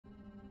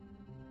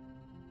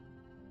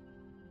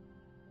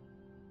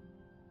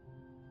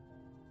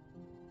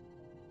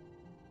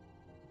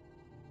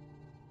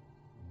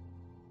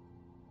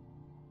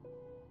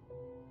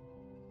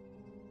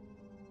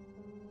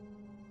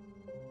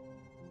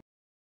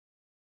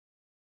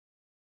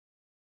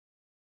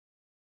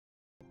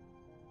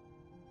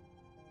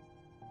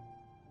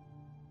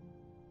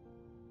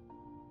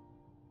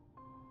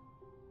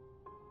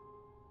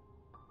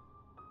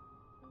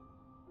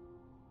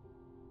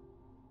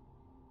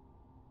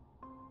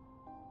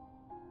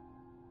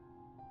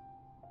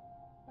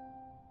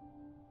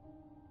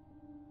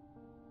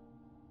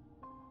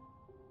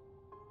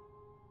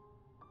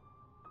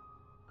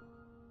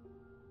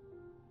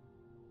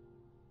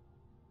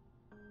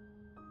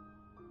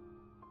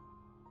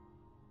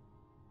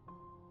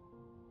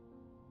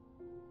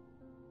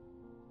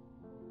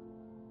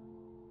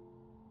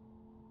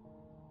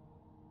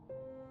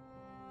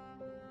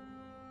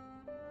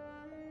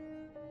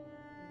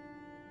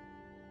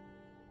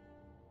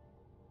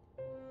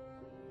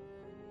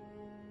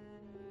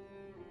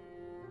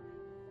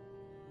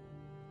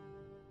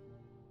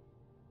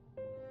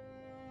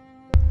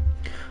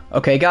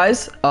Okay,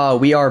 guys,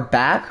 we are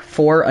back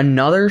for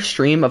another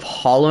stream of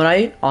Hollow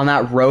Knight on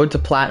that road to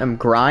platinum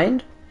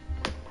grind.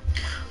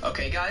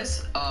 Okay,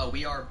 guys,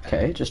 we are back.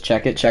 Okay, just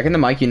checking the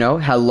mic,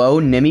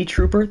 Hello, Nimmy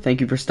Trooper, thank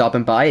you for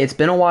stopping by. It's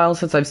been a while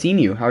since I've seen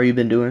you. How are you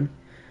been doing?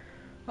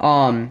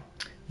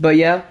 But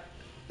yeah,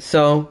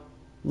 so,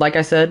 like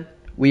I said,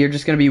 we are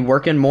just going to be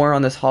working more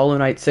on this Hollow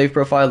Knight save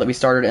profile that we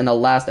started in the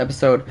last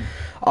episode.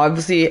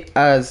 Obviously,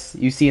 as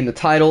you see in the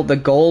title, the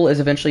goal is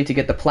eventually to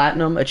get the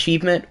Platinum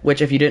achievement,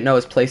 which, if you didn't know,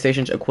 is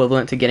PlayStation's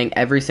equivalent to getting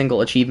every single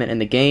achievement in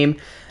the game.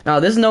 Now,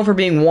 this is known for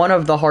being one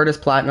of the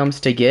hardest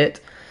Platinums to get.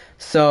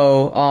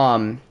 So,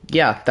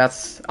 yeah,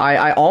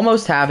 I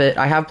almost have it.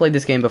 I have played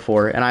this game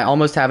before, and I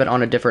almost have it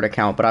on a different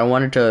account, but I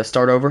wanted to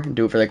start over and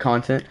do it for the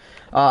content.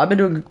 I've been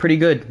doing pretty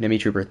good, Nimmy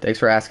Trooper. Thanks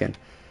for asking.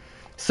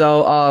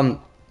 So,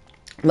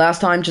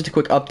 last time, just a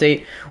quick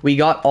update, we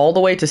got all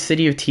the way to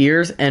City of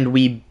Tears, and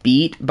we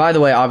beat, by the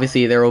way,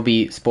 obviously there will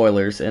be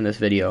spoilers in this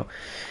video,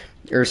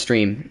 or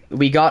stream.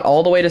 We got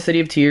all the way to City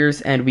of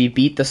Tears, and we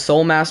beat the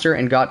Soul Master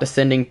and got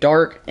Descending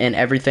Dark, and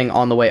everything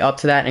on the way up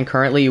to that, and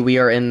currently we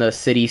are in the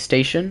city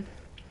station.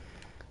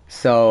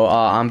 So,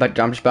 I'm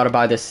just about to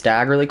buy this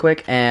stag really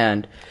quick,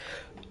 and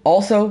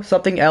also,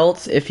 something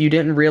else, if you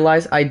didn't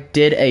realize, I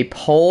did a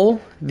poll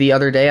the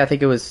other day. I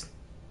think it was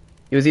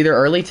either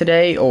early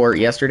today or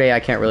yesterday, I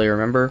can't really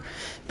remember.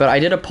 But I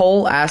did a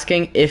poll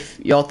asking if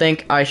y'all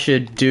think I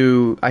should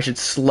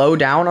slow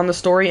down on the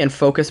story and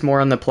focus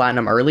more on the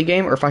Platinum early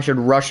game, or if I should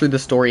rush through the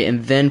story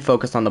and then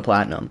focus on the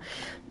Platinum.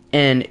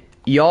 And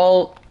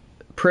y'all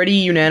pretty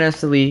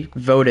unanimously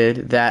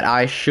voted that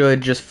I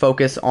should just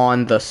focus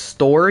on the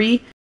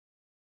story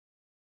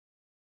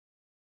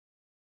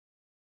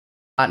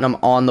Platinum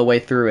on the way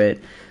through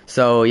it.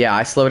 So yeah,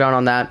 I slowed down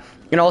on that.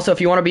 And also,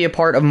 if you want to be a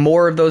part of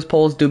more of those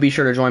polls, do be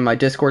sure to join my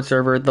Discord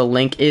server. The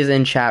link is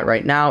in chat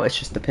right now. It's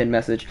just the pinned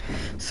message.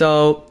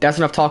 So, that's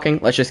enough talking.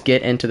 Let's just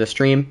get into the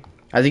stream.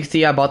 As you can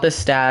see, I bought this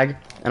stag,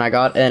 and I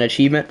got an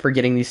achievement for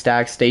getting these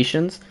stag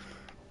stations.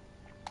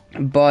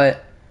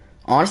 But,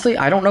 honestly,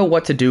 I don't know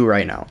what to do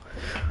right now.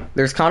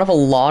 There's kind of a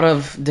lot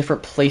of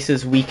different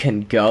places we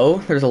can go.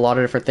 There's a lot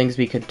of different things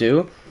we could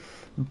do.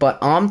 But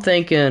I'm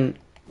thinking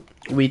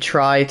we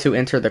try to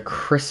enter the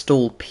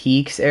Crystal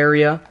Peaks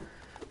area.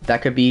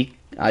 That could be...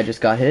 I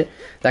just got hit.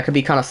 That could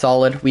be kind of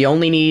solid. We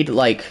only need,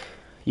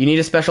 you need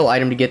a special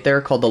item to get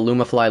there called the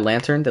Lumafly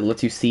Lantern that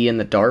lets you see in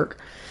the dark.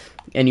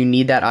 And you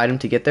need that item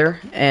to get there.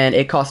 And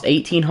it costs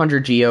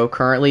 1,800 Geo.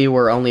 Currently,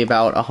 we're only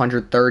about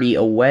 130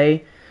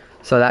 away.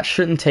 So that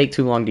shouldn't take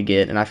too long to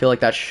get. And I feel like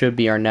that should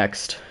be our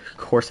next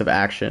course of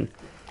action.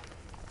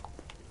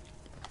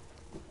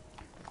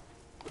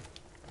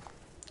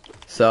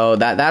 So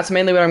that's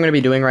mainly what I'm going to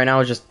be doing right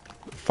now, is just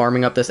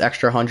farming up this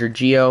extra 100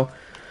 Geo.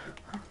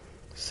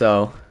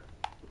 So,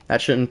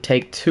 that shouldn't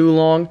take too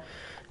long,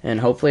 and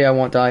hopefully I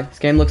won't die. This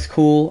game looks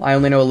cool. I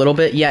only know a little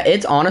bit. Yeah,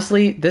 it's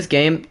honestly, this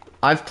game,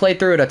 I've played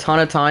through it a ton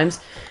of times,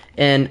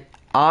 and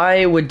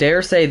I would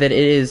dare say that it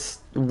is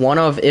one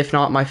of, if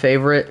not my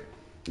favorite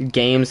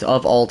games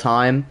of all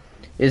time.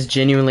 It's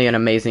genuinely an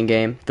amazing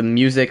game. The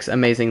music's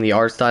amazing, the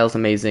art style's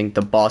amazing,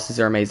 the bosses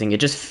are amazing. It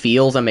just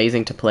feels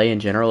amazing to play in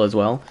general as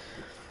well.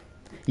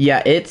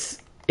 Yeah, it's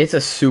a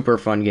super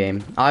fun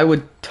game. I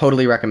would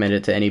totally recommend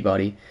it to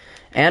anybody.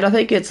 And I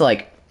think it's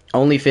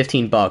only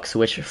 $15,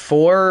 which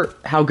for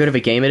how good of a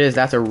game it is,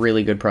 that's a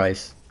really good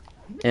price,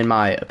 in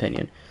my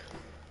opinion.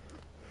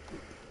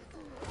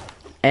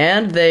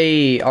 And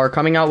they are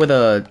coming out with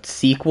a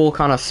sequel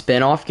kind of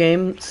spin-off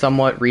game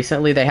somewhat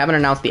recently. They haven't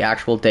announced the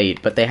actual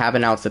date, but they have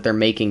announced that they're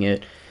making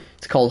it.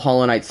 It's called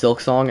Hollow Knight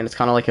Silksong, and it's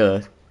kind of like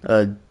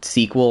a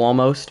sequel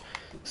almost.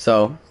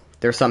 So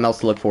there's something else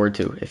to look forward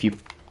to if you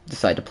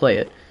decide to play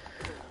it.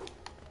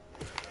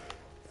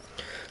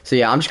 So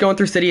yeah, I'm just going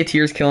through City of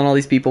Tears, killing all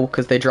these people,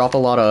 because they drop a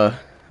lot of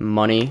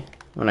money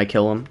when I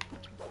kill them.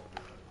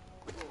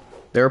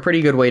 They're a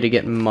pretty good way to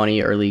get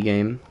money early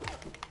game.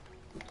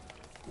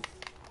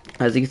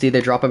 As you can see,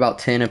 they drop about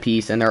 10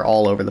 apiece, and they're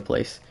all over the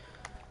place.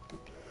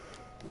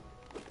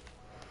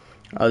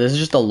 Oh, this is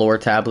just a lore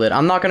tablet.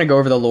 I'm not going to go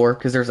over the lore,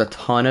 because there's a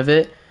ton of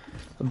it.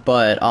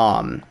 But,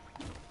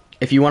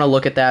 if you want to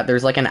look at that,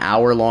 there's an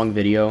hour-long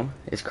video.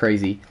 It's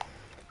crazy.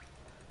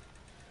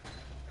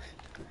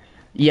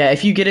 Yeah,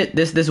 if you get it,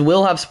 this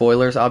will have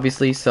spoilers,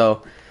 obviously,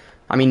 so,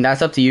 I mean,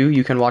 that's up to you.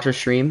 You can watch a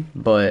stream,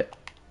 but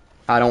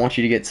I don't want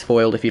you to get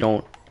spoiled if you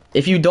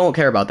don't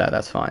care about that,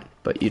 that's fine.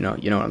 But you know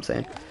what I'm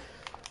saying.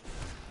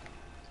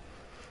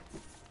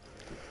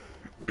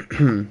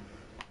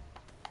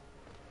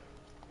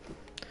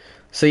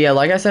 So yeah,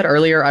 like I said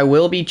earlier, I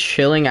will be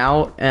chilling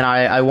out, and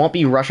I won't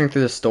be rushing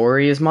through the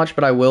story as much,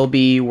 but I will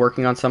be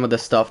working on some of the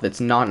stuff that's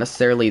not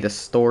necessarily the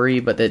story,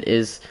 but that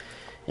is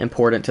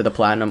important to the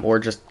Platinum, or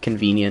just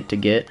convenient to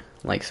get,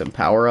 like some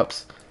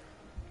power-ups.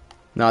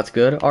 No, it's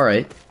good?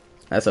 Alright.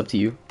 That's up to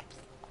you.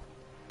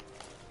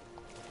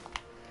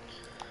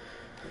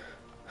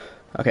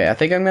 Okay, I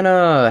think I'm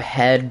gonna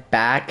head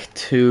back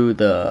to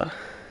the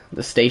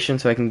station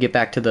so I can get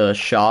back to the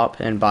shop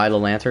and buy the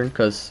lantern,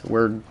 because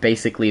we're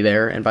basically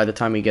there, and by the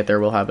time we get there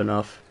we'll have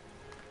enough.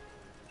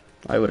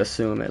 I would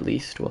assume at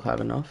least we'll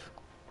have enough.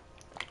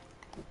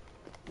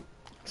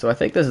 So I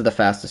think this is the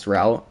fastest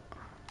route.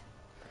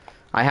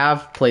 I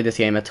have played this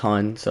game a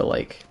ton, so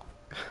like,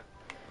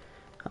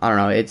 I don't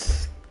know,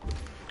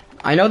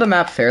 I know the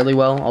map fairly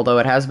well, although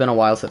it has been a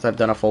while since I've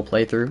done a full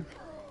playthrough.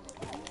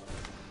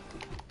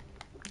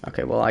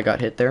 Okay, well, I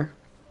got hit there.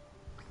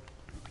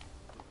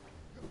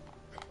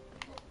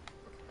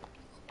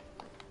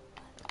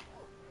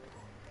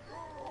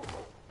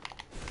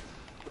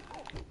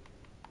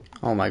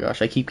 Oh my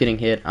gosh, I keep getting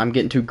hit. I'm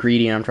getting too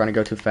greedy and I'm trying to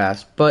go too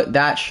fast. But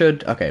that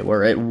should... Okay,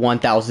 we're at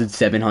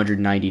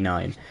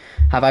 1,799.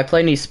 Have I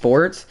played any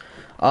sports?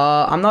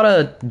 I'm not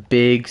a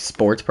big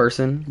sports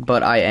person,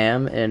 but I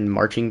am in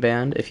marching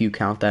band, if you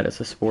count that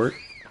as a sport.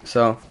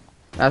 So,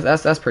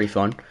 that's pretty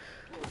fun.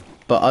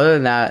 But other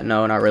than that,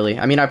 no, not really.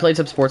 I mean, I played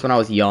some sports when I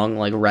was young,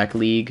 like rec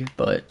league,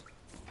 but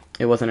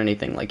it wasn't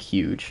anything, like,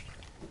 huge.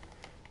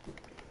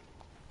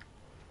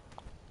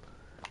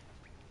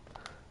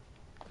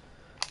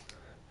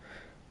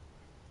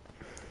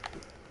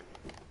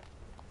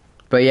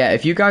 But yeah,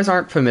 if you guys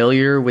aren't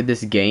familiar with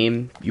this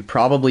game, you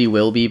probably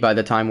will be by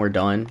the time we're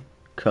done,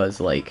 cause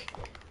like,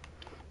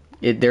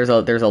 there's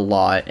a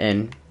lot,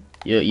 and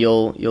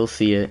you'll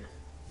see it.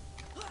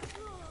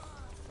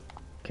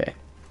 Okay,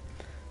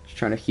 just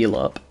trying to heal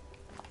up.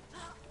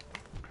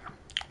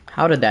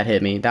 How did that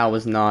hit me? That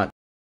was not.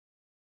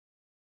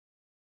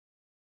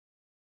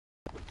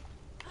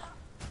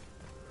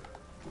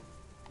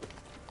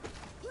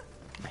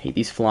 I hate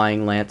these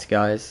flying lance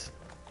guys.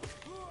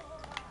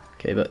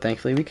 Okay, but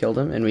thankfully we killed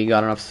him, and we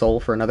got enough soul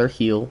for another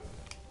heal.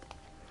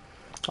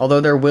 Although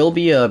there will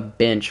be a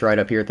bench right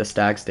up here at the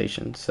stag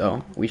station,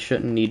 so we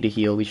shouldn't need to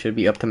heal. We should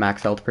be up to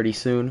max health pretty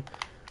soon.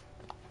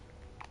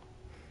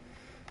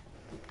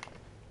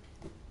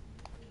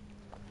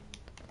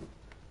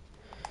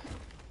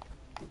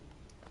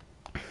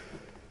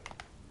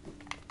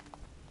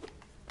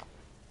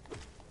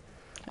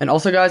 And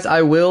also, guys,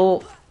 I'm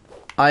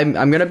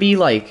gonna be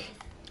like,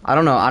 I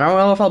don't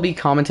know if I'll be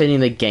commentating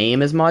the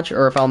game as much,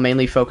 or if I'll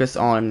mainly focus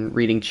on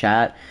reading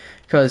chat,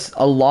 because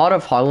a lot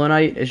of Hollow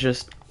Knight is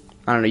just,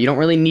 I don't know, you don't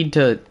really need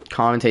to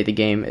commentate the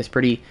game. It's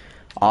pretty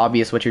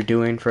obvious what you're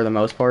doing for the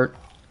most part.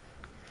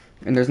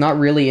 And there's not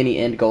really any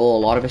end goal.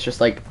 A lot of it's just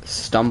like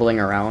stumbling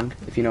around,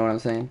 if you know what I'm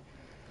saying.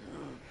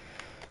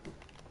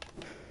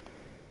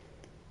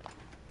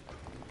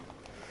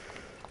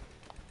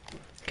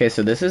 Okay,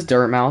 so this is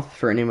Dirtmouth,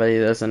 for anybody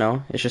that doesn't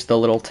know. It's just a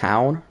little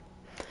town.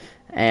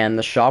 And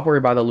the shop where we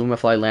buy the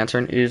Lumafly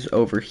Lantern is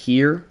over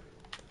here.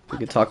 We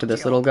can talk to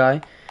this little guy.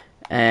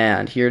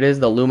 And here it is,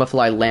 the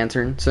Lumafly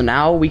Lantern. So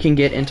now we can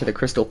get into the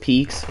Crystal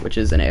Peaks, which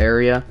is an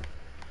area.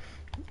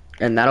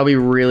 And that'll be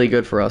really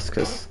good for us,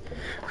 because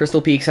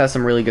Crystal Peaks has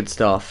some really good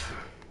stuff.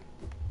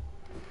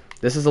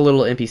 This is a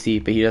little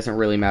NPC, but he doesn't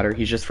really matter.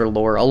 He's just for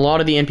lore. A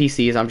lot of the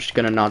NPCs I'm just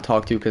going to not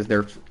talk to, because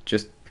they're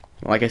just,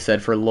 like I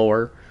said, for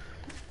lore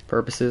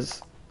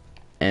purposes.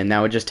 And that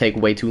would just take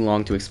way too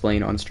long to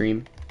explain on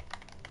stream.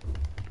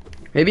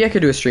 Maybe I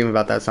could do a stream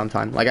about that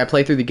sometime. Like, I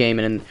play through the game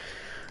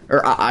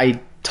or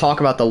I talk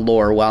about the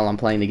lore while I'm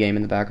playing the game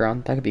in the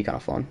background. That could be kind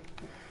of fun.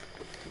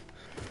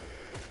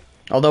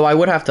 Although I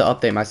would have to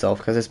update myself,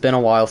 because it's been a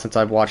while since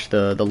I've watched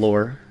the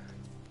lore.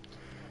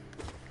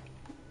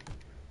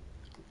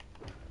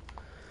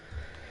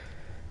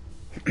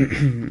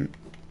 That's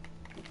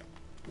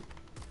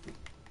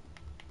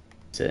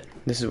it.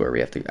 This is where we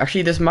have to...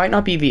 Actually, this might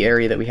not be the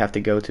area that we have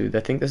to go to.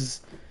 I think this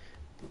is...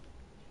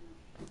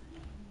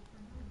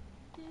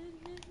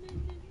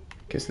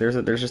 Because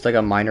there's just like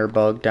a minor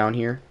bug down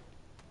here.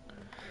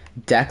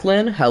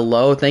 Declan,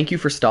 hello. Thank you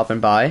for stopping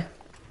by.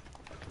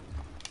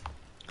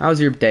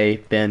 How's your day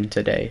been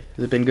today?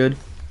 Has it been good?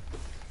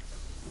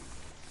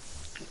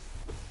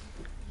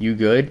 You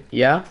good?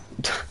 Yeah?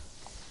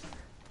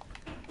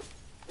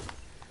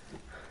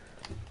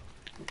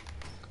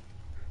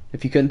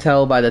 If you couldn't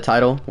tell by the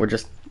title, we're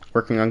just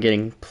working on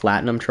getting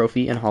Platinum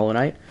Trophy in Hollow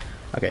Knight.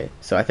 Okay,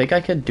 so I think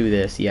I could do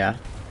this, yeah.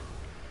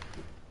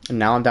 And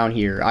now I'm down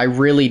here. I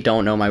really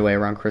don't know my way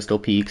around Crystal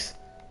Peaks.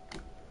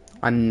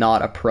 I'm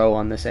not a pro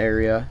on this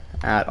area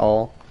at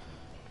all.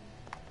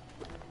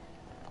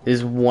 This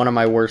is one of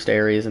my worst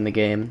areas in the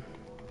game.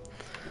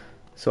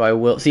 So I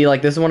will... See,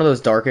 like, this is one of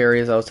those dark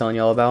areas I was telling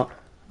you all about.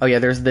 Oh yeah,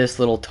 there's this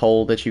little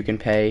toll that you can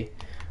pay.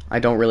 I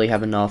don't really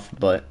have enough,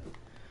 but...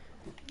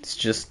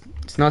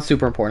 It's not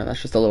super important.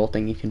 That's just a little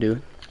thing you can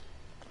do.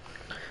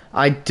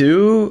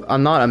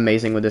 I'm not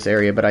amazing with this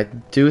area, but I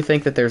do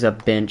think that there's a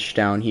bench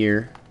down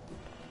here.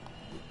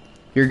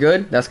 You're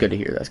good? That's good to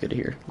hear. That's good to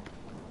hear.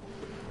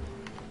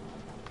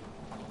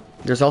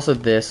 There's also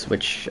this,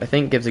 which I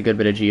think gives a good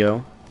bit of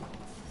geo.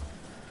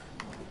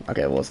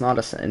 Okay, well, it's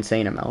not an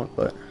insane amount,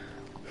 but...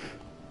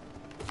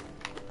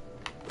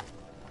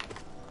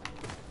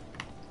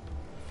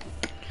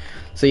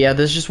 So yeah,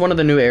 this is just one of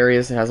the new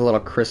areas that has a lot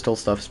of crystal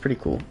stuff. It's pretty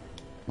cool.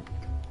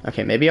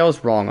 Okay, maybe I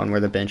was wrong on where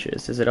the bench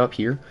is. Is it up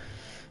here?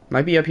 It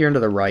might be up here and to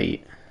the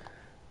right.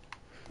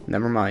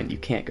 Never mind, you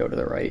can't go to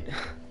the right.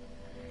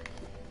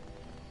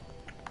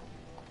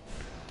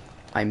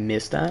 I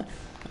missed that.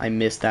 I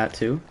missed that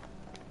too.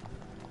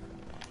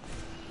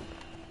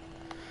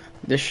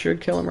 This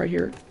should kill him right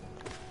here.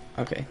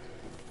 Okay.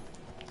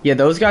 Yeah,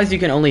 those guys you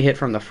can only hit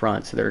from the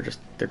front, so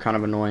they're kind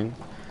of annoying.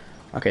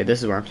 Okay,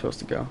 this is where I'm supposed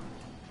to go.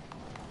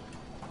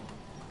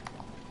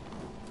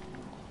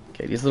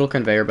 Okay, these little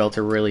conveyor belts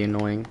are really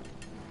annoying.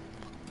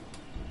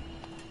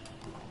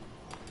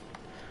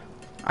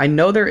 I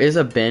know there is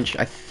a bench,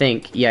 I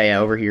think. Yeah,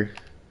 over here.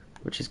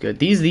 Which is good.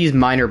 These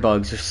miner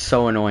bugs are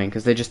so annoying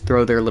because they just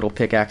throw their little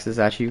pickaxes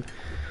at you.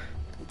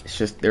 It's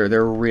just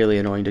they're really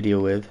annoying to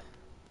deal with.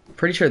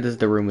 Pretty sure this is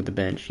the room with the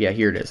bench. Yeah,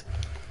 here it is.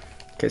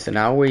 Okay, so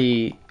now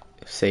we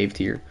saved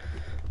here.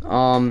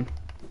 Have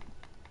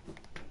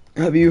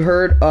you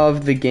heard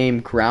of the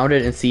game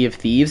Grounded and Sea of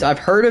Thieves? I've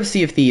heard of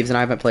Sea of Thieves and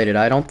I haven't played it.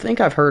 I don't think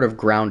I've heard of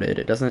Grounded.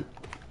 It doesn't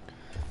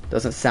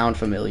sound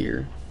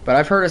familiar. But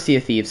I've heard of Sea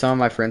of Thieves. Some of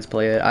my friends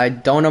play it. I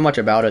don't know much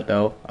about it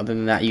though, other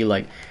than that you're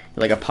like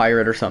a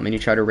pirate or something and you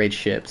try to raid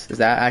ships. Is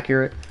that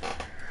accurate?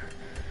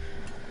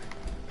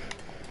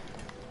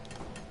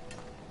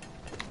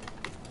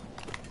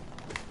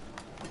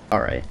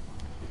 Alright.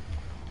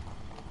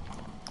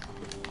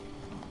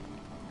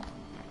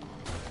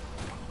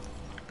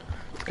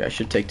 This guy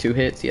should take 2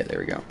 hits. Yeah, there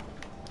we go.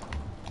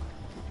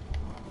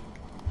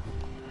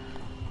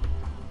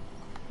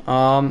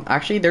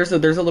 Actually, there's a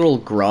little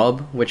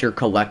grub, which are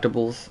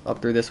collectibles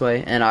up through this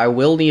way, and I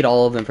will need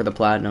all of them for the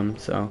platinum,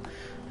 so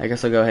I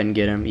guess I'll go ahead and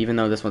get him, even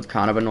though this one's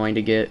kind of annoying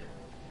to get.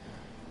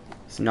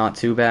 It's not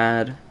too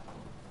bad,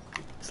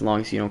 as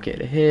long as you don't get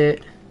a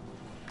hit.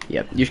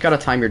 Yep, you just gotta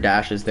time your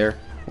dashes there,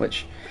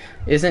 which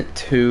isn't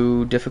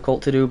too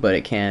difficult to do, but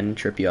it can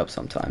trip you up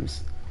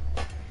sometimes.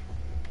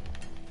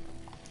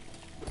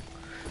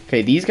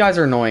 Okay, these guys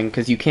are annoying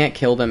because you can't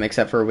kill them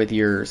except for with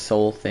your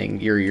soul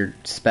thing, your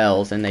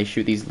spells, and they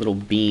shoot these little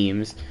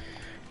beams.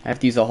 I have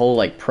to use a whole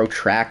like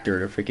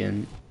protractor to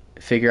freaking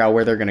figure out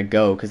where they're gonna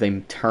go because they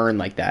turn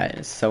like that.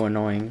 It's so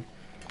annoying.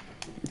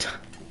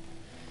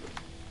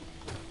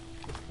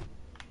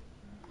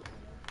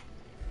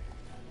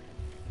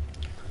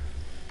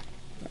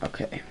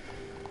 Okay.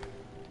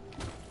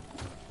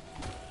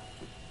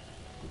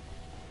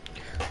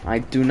 I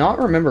do not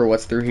remember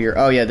what's through here.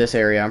 Oh yeah, this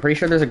area. I'm pretty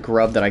sure there's a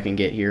grub that I can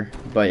get here,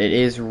 but it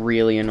is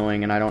really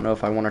annoying and I don't know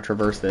if I want to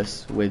traverse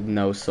this with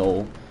no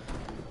soul.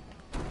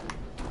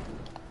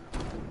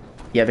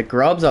 Yeah, the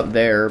grub's up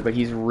there, but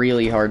he's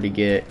really hard to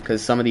get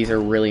because some of these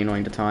are really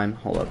annoying to time.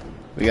 Hold up.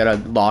 We gotta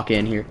lock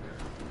in here.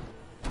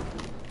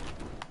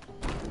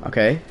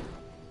 Okay.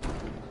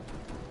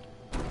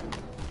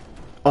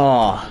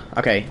 Oh,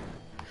 okay.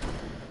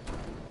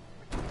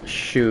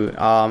 Shoot.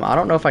 I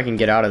don't know if I can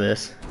get out of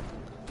this.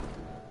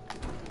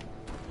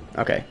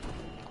 Okay.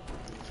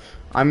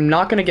 I'm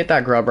not gonna get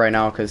that grub right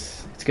now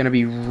because it's gonna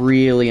be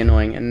really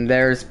annoying. And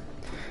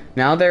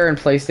now they're in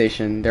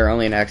PlayStation. They're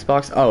only in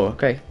Xbox. Oh,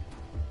 okay.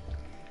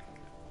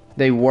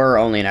 They were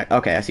only in.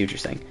 Okay, I see what you're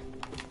saying.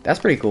 That's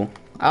pretty cool.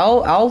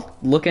 I'll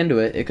look into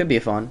it. It could be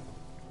fun.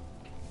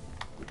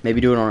 Maybe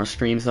do it on a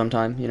stream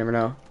sometime. You never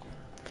know.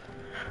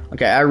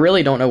 Okay, I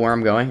really don't know where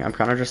I'm going. I'm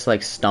kind of just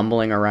like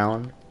stumbling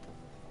around.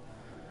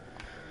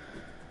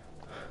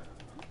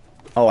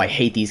 Oh, I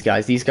hate these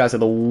guys. These guys are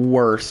the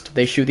worst.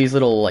 They shoot these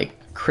little,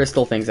 like,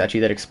 crystal things at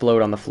you that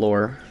explode on the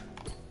floor.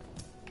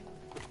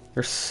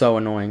 They're so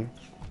annoying.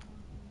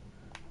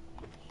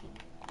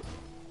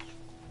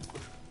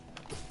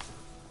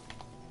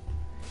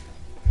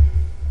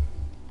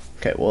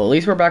 Okay, well, at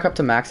least we're back up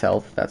to max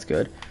health. That's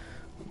good.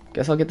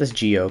 Guess I'll get this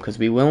Geo, because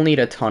we will need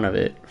a ton of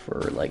it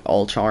for, like,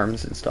 all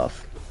charms and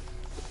stuff.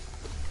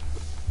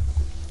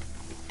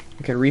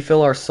 We can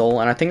refill our soul,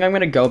 and I think I'm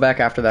going to go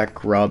back after that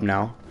grub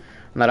now.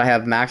 That I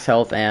have max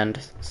health and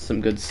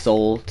some good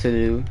soul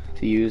to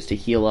use to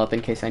heal up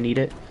in case I need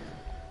it.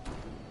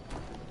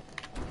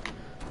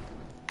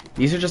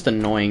 These are just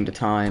annoying to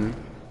time.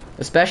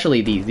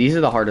 Especially these. These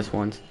are the hardest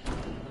ones.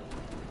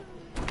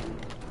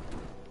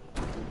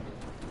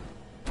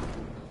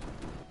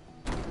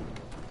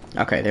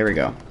 Okay, there we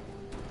go.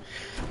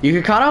 You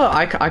can kind of...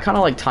 I kind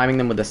of like timing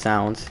them with the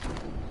sounds.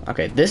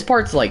 Okay, this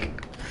part's like...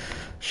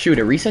 Shoot,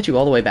 it resets you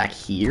all the way back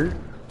here?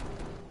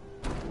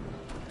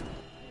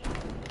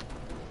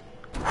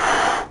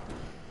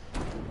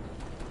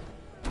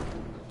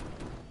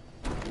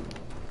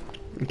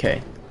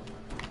 Okay.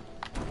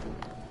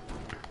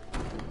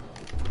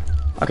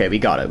 Okay, we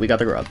got it. We got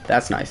the grub.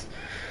 That's nice.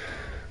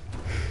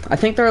 I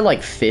think there are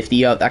like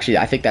 50 up. Actually,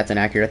 I think that's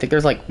inaccurate. I think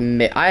there's like...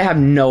 I have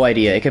no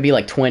idea. It could be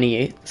like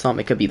 20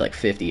 something. It could be like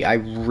 50. I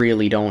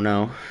really don't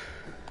know.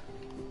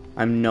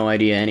 I have no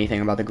idea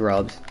anything about the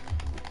grubs.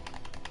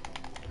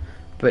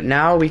 But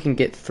now we can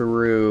get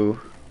through...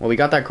 Well, we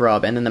got that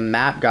grub. And then the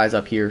map guy's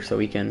up here, so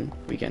we can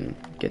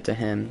get to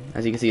him.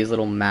 As you can see, his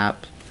little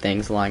map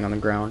things lying on the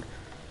ground.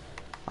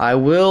 I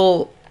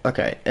will...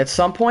 Okay, at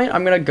some point,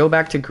 I'm going to go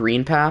back to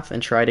Green Path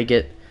and try to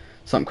get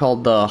something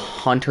called the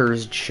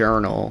Hunter's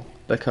Journal.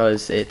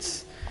 Because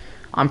it's...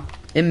 I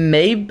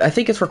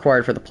think it's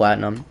required for the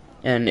Platinum.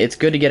 And it's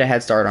good to get a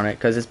head start on it.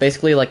 Because it's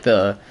basically like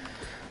the...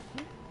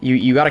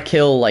 You got to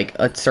kill like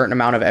a certain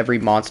amount of every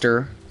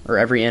monster or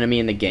every enemy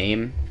in the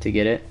game to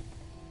get it.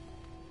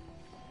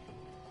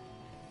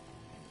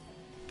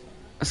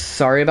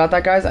 Sorry about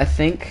that, guys. I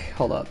think.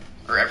 Hold up.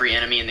 Or every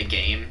enemy in the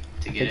game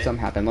to get it.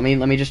 Something happened.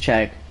 Let me just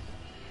check.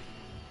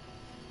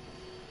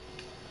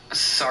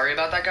 Sorry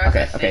about that,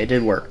 guys. Okay, it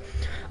did work.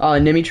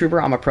 Nimi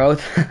Trooper, I'm a pro.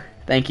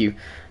 Thank you.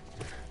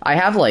 I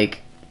have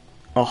like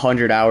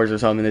 100 hours or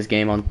something in this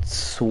game on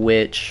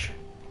Switch.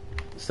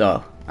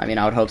 So, I mean,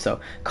 I would hope so.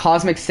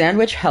 Cosmic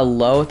Sandwich,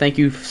 hello. Thank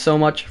you so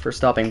much for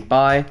stopping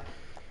by.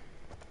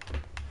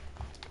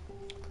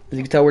 As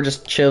you can tell, we're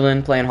just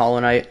chilling, playing Hollow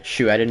Knight.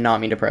 Shoot, I did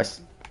not mean to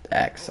press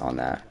X on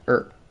that.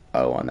 Or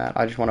O on that.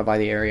 I just want to buy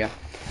the area.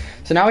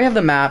 So now we have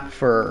the map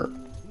for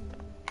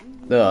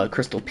the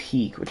Crystal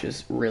Peak, which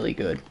is really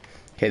good.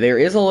 Okay, there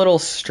is a little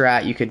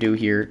strat you could do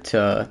here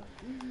to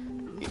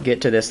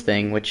get to this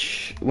thing,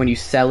 which when you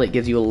sell it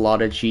gives you a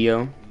lot of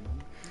geo.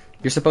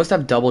 You're supposed to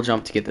have double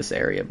jump to get this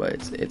area,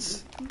 but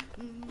it's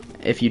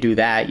if you do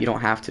that, you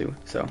don't have to.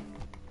 So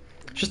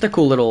it's just a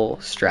cool little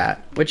strat,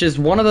 which is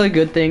one of the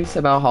good things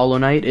about Hollow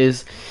Knight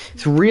is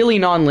it's really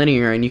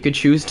non-linear, and you could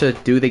choose to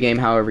do the game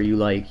however you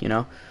like, you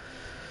know.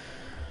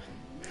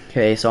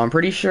 Okay, so I'm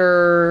pretty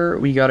sure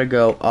we gotta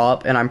go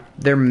up, and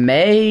there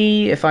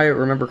may, if I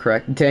remember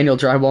correct, Daniel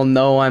Drywall,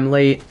 no, I'm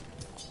late.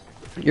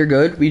 You're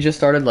good. We just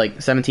started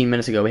like 17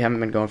 minutes ago. We haven't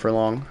been going for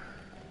long.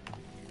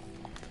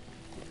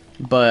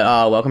 But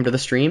welcome to the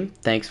stream.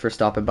 Thanks for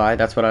stopping by.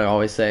 That's what I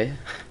always say.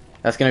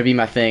 That's gonna be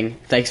my thing.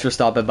 Thanks for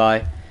stopping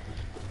by.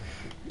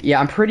 Yeah,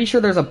 I'm pretty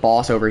sure there's a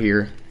boss over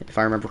here, if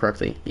I remember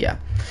correctly. Yeah.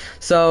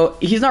 So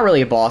he's not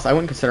really a boss. I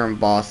wouldn't consider him a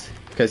boss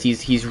because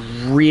he's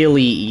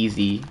really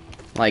easy.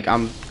 Like,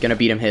 I'm gonna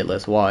beat him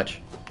hitless,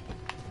 watch.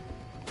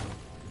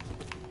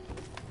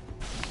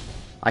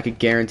 I could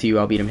guarantee you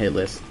I'll beat him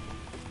hitless.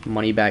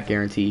 Money back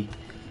guarantee.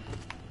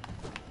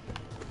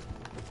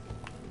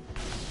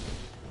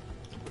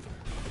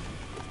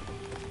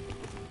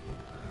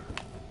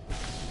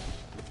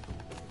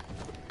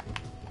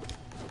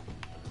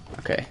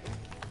 Okay.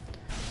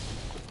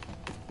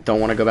 Don't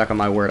want to go back on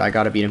my word. I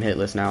gotta beat him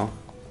hitless now.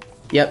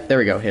 Yep, there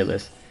we go,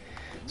 hitless.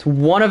 It's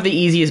one of the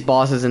easiest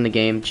bosses in the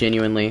game,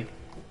 genuinely.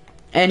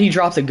 And he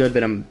drops a good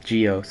bit of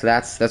geo, so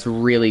that's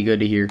really good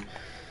to hear.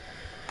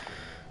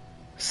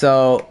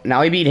 So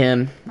now we beat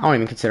him. I don't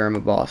even consider him a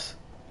boss.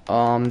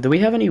 Do we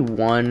have any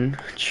one?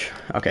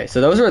 Okay, so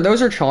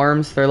those are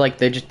charms. They're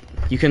like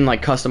you can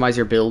like customize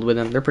your build with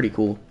them. They're pretty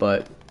cool,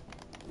 but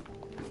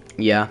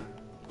yeah.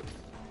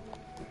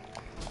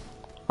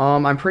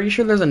 I'm pretty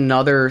sure there's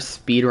another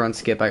speedrun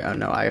skip. Oh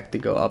no, I have to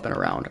go up and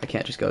around. I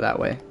can't just go that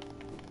way,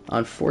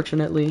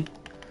 unfortunately.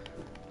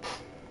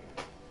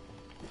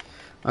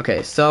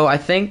 Okay, so I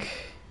think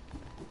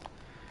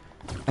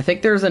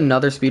there's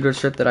another speedrun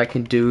strip that I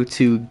can do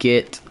to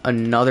get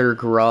another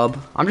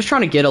grub. I'm just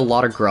trying to get a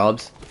lot of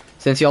grubs.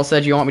 Since y'all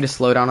said you want me to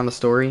slow down on the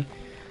story,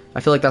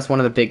 I feel like that's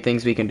one of the big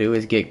things we can do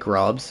is get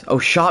grubs. Oh,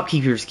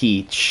 Shopkeeper's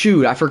Key.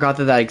 Shoot, I forgot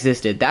that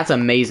existed. That's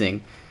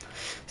amazing.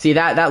 See,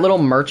 that little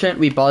merchant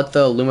we bought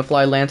the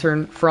Lumifly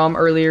lantern from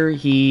earlier,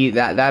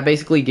 that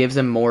basically gives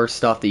him more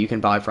stuff that you can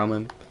buy from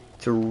him.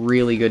 It's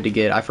really good to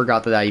get. I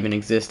forgot that even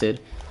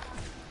existed.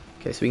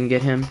 Okay, so we can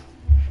get him.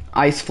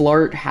 Ice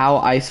Flart, how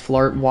Ice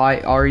Flart,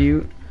 why are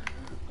you?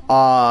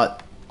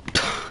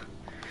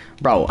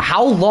 Bro,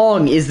 how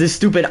long is this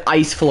stupid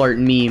Ice Flart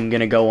meme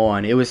gonna go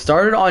on? It was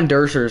started on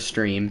Derser's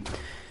stream.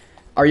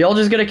 Are y'all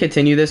just gonna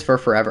continue this for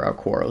forever? Oh,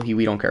 Quarrel,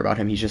 we don't care about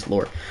him, he's just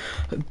lore.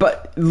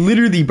 But,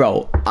 literally,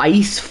 bro,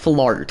 Ice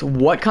Flart.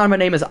 What kind of a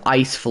name is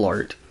Ice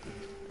Flart?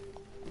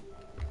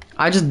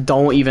 I just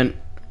don't even...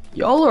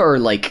 Y'all are,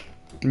 like,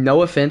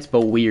 no offense,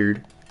 but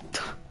weird.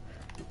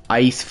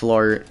 Ice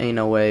Flart, ain't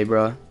no way,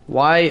 bro.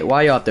 Why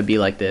you have to be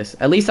like this?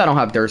 At least I don't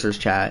have Derser's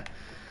chat.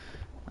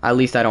 At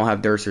least I don't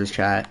have Derser's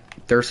chat.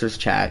 Derser's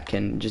chat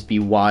can just be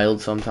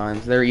wild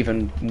sometimes. They're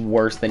even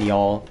worse than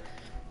y'all.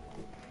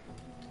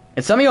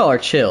 And some of y'all are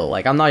chill.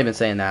 Like, I'm not even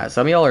saying that.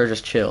 Some of y'all are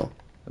just chill.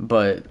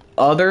 But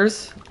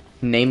others,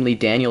 namely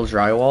Daniel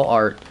Drywall,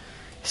 are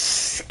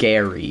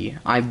scary.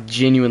 I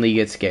genuinely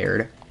get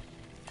scared.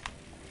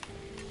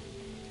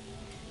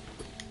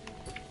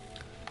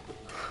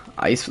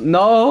 Ice...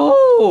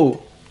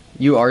 No!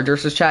 You are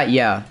Derser's chat?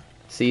 Yeah.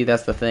 See,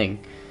 that's the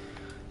thing.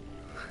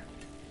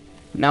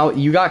 Now,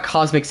 you got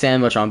Cosmic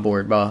Sandwich on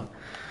board, bro.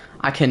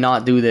 I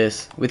cannot do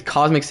this. With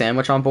Cosmic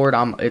Sandwich on board,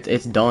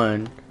 it's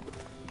done.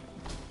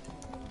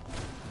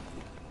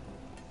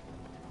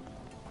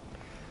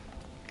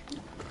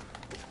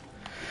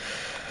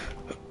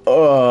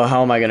 Oh,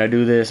 how am I gonna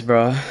do this,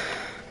 bro?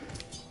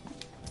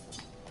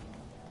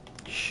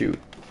 Shoot.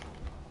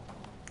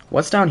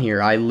 What's down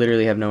here? I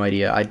literally have no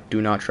idea. I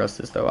do not trust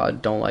this, though. I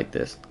don't like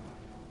this.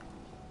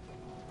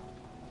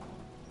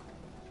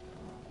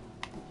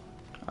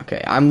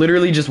 Okay, I'm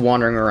literally just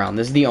wandering around.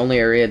 This is the only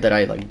area that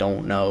I, like,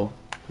 don't know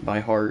by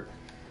heart.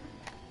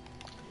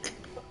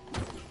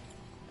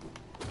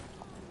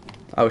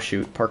 Oh,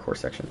 shoot. Parkour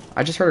section.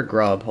 I just heard a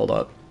grub. Hold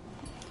up.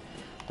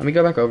 Let me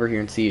go back over here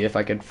and see if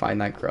I can find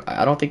that grub.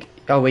 I don't think...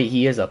 Oh, wait.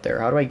 He is up there.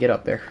 How do I get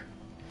up there?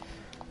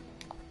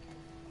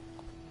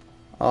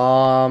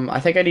 I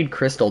think I need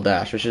Crystal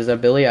Dash, which is an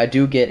ability I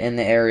do get in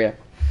the area.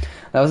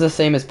 That was the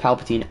same as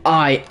Palpatine.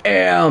 I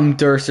am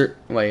Durser.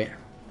 Wait.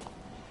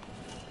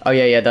 Oh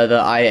yeah, the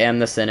I am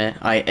the Senate.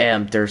 I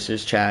am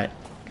Durser's chat.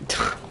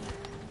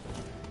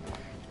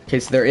 Okay,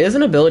 so there is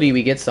an ability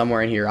we get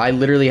somewhere in here. I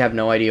literally have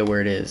no idea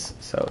where it is.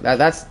 So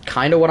that's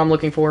kind of what I'm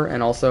looking for,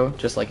 and also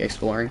just like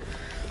exploring.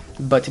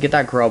 But to get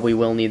that grub, we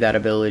will need that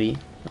ability,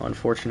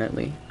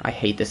 unfortunately. I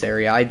hate this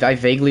area. I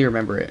vaguely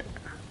remember it.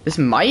 This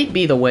might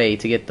be the way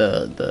to get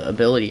the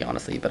ability,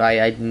 honestly, but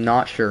I'm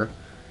not sure.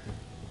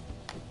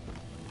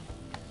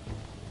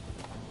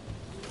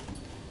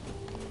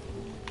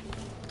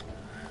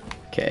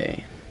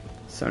 Okay,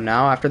 so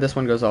now after this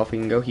one goes off, we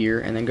can go here,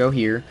 and then go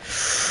here,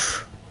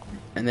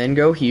 and then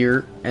go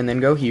here, and then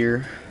go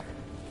here.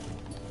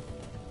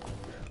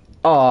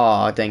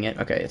 Aw, dang it.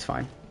 Okay, it's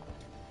fine.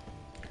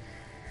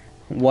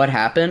 What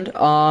happened?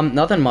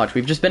 Nothing much.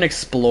 We've just been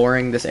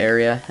exploring this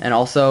area, and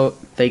also,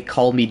 they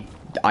called me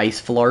Ice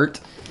Flirt.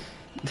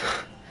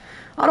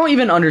 I don't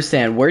even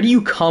understand. Where do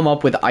you come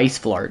up with Ice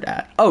Flirt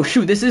at? Oh,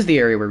 shoot, this is the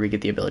area where we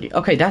get the ability.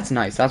 Okay, that's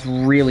nice. That's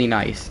really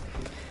nice.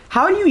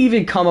 How do you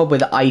even come up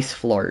with Ice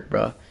Flirt,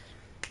 bro?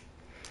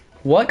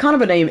 What kind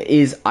of a name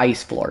is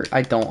Ice Flirt?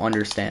 I don't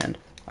understand.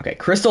 Okay,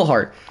 Crystal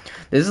Heart.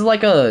 This is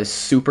like a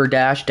super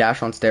dash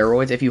on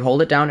steroids. If you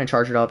hold it down and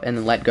charge it up and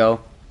then let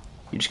go,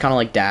 you just kind of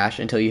like dash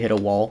until you hit a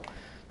wall.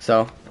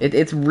 So,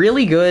 it's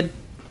really good.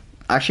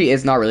 Actually,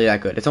 it's not really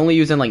that good. It's only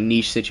used in like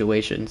niche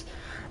situations.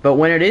 But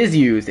when it is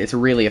used, it's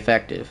really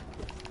effective.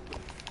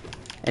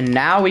 And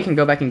now we can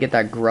go back and get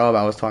that grub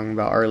I was talking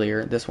about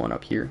earlier. This one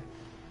up here.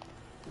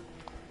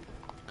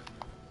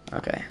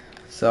 Okay,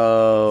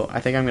 so I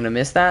think I'm going to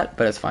miss that,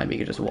 but it's fine. We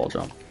can just wall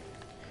jump.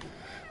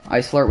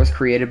 Ice Flirt was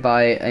created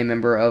by a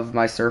member of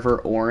my server,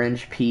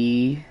 Orange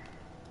P.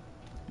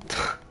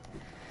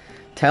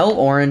 Tell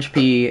Orange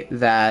P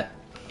that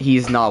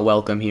he's not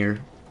welcome here.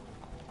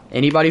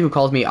 Anybody who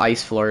calls me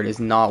Ice Flirt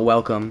is not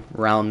welcome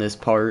around this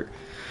part.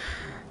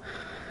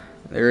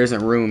 There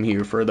isn't room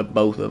here for the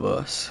both of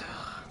us.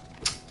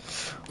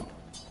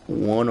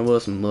 One of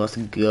us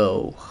must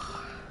go.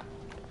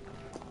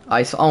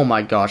 Oh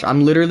my gosh,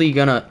 I'm literally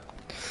gonna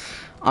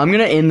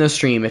end the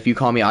stream if you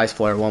call me Ice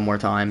Flirt one more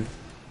time.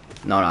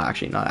 No, not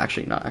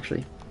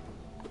actually.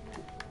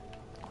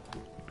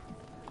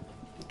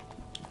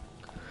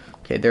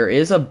 Okay, there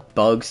is a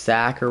bug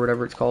sack or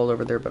whatever it's called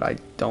over there, but I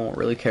don't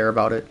really care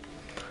about it.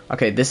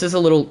 Okay, this is a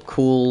little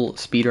cool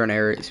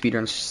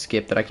speedrun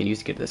skip that I can use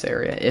to get to this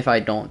area if I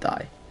don't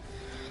die.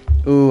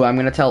 Ooh, I'm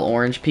gonna tell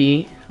Orange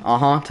P.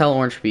 Tell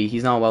Orange P.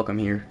 He's not welcome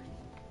here.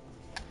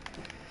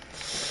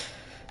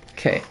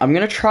 Okay, I'm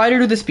gonna try to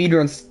do the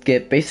speedrun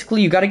skip.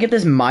 Basically, you gotta get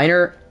this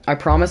minor. I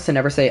promise to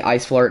never say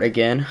Ice Flirt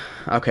again.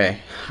 Okay,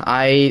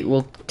 I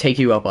will take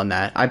you up on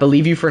that. I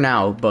believe you for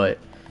now, but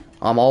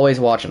I'm always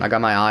watching. I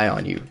got my eye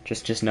on you.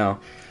 Just know.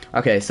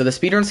 Okay, so the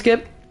speedrun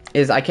skip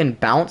is I can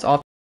bounce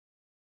off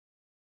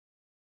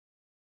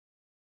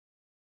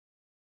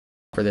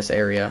for this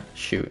area.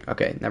 Shoot.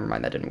 Okay, never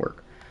mind. That didn't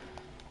work.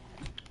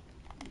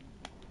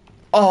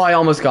 Oh, I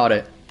almost got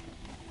it.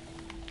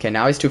 Okay,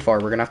 now he's too far.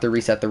 We're gonna have to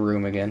reset the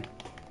room again.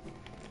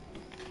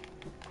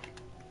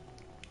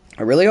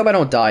 I really hope I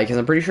don't die, because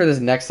I'm pretty sure this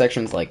next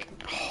section's, like,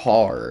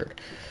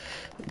 hard.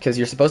 Because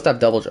you're supposed to have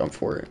double jump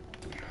for it.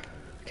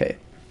 Okay.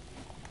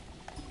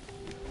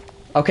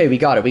 Okay, we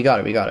got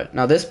it.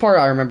 Now, this part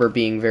I remember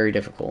being very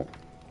difficult.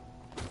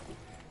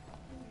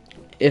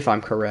 If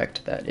I'm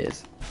correct, that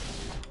is.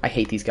 I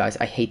hate these guys.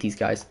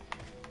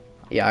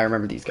 Yeah, I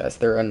remember these guys.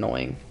 They're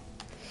annoying.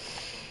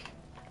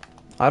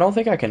 I don't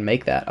think I can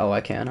make that. Oh,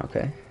 I can?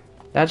 Okay.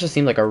 That just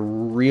seemed like a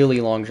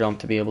really long jump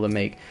to be able to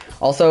make.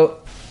 Also,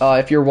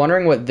 if you're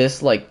wondering what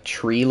this, like,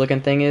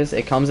 tree-looking thing is,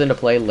 it comes into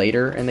play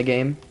later in the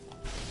game.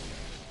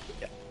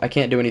 I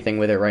can't do anything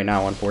with it right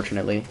now,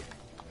 unfortunately.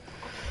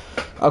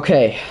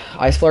 Okay,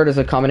 Ice Flirt is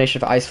a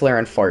combination of Ice Flare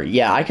and Fart.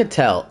 Yeah, I could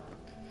tell.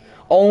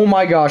 Oh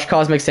my gosh,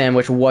 Cosmic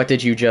Sandwich, what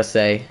did you just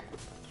say?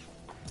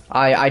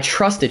 I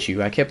trusted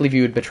you. I can't believe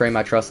you would betray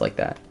my trust like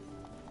that.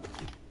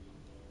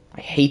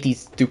 I hate these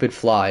stupid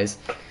flies.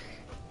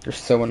 They're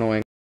so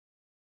annoying.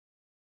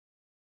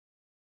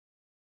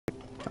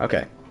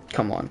 Okay,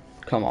 come on.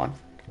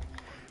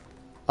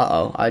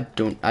 Uh-oh,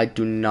 I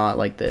do not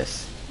like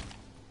this.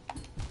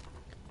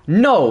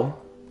 No!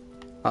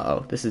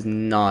 Uh-oh, this is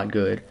not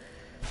good.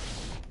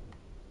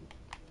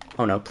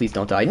 Oh no, please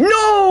don't die.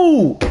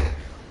 No!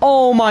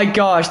 Oh my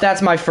gosh,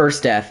 that's my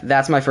first death.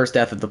 That's my first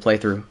death of the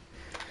playthrough.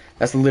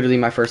 That's literally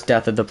my first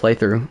death of the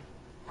playthrough.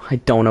 I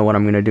don't know what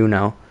I'm gonna do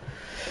now.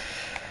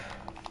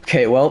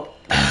 Okay, well,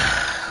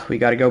 we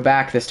gotta go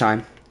back this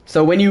time.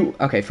 So when you...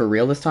 Okay, for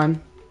real this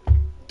time?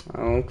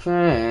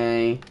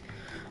 Okay.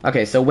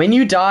 Okay, so when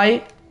you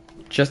die,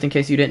 just in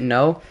case you didn't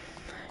know,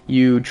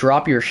 you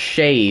drop your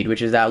shade,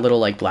 which is that little,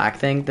 like, black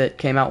thing that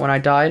came out when I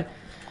died,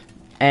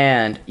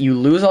 and you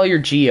lose all your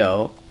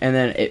Geo, and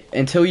then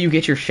until you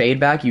get your shade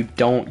back, you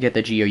don't get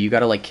the Geo. You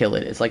gotta, like, kill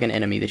it. It's like an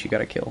enemy that you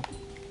gotta kill.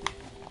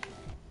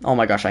 Oh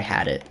my gosh, I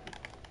had it.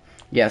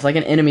 Yeah, it's like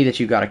an enemy that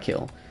you gotta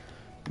kill.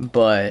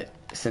 But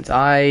since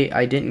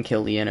I didn't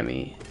kill the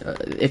enemy,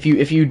 if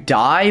you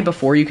die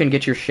before you can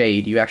get your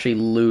shade, you actually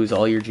lose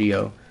all your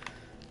geo.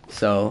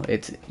 So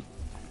it's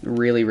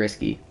really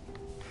risky.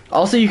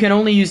 Also, you can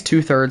only use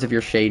 2/3 of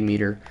your shade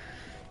meter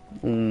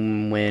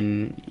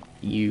when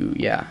you,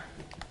 yeah.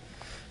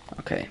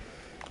 Okay.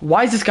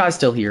 Why is this guy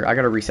still here? I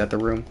gotta reset the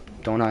room,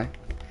 don't I?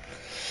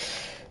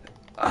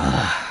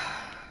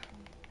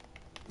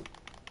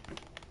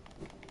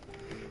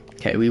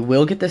 Okay, we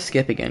will get the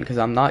skip again because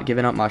I'm not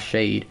giving up my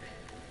shade.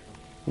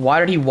 Why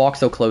did he walk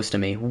so close to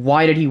me?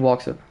 Why did he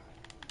walk so...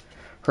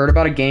 Heard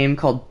about a game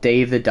called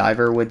Dave the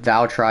Diver. Would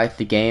thou try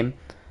the game?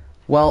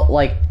 Well,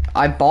 like,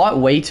 I bought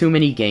way too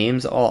many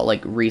games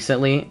like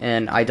recently,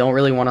 and I don't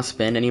really want to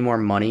spend any more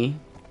money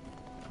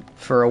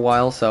for a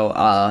while,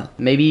 so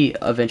maybe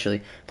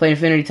eventually. Play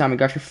Infinity Time. I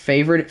got your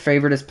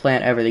favoriteest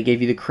plant ever. They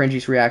gave you the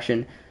cringiest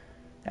reaction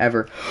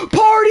ever.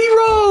 Party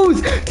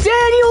Rose!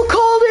 Daniel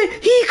called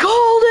it! He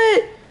called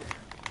it!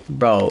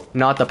 Bro,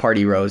 not the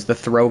Party Rose, the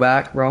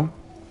throwback, bro.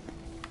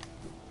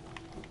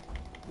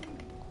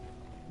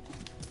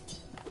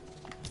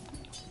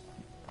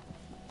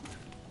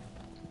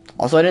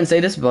 Also, I didn't say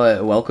this,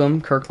 but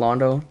welcome, Kirk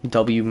Londo,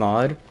 W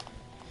mod.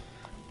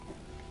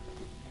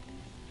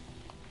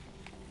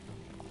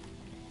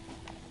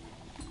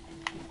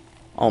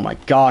 Oh my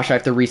gosh, I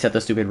have to reset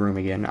the stupid room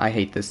again. I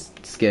hate this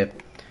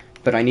skip.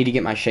 But I need to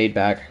get my shade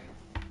back.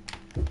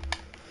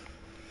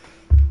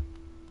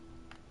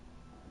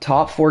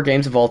 Top 4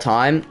 games of all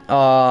time.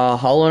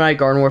 Hollow Knight,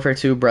 Garden Warfare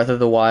 2, Breath of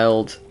the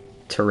Wild,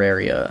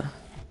 Terraria.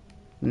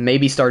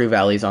 Maybe Stardew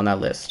Valley's on that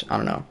list. I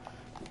don't know.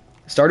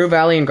 Stardew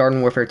Valley and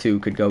Garden Warfare 2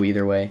 could go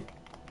either way.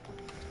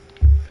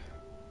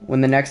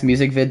 When the next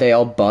music vid they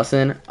all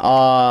bussin'?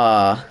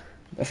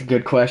 That's a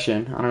good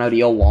question. I don't know, do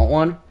y'all want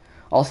one?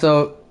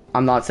 Also,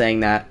 I'm not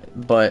saying that,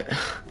 but...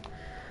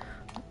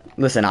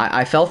 Listen,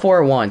 I fell for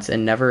it once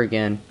and never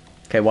again.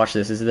 Okay, watch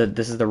this.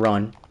 This is the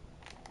run.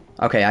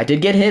 Okay, I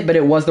did get hit, but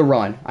it was the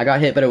run. I got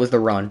hit, but it was the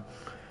run.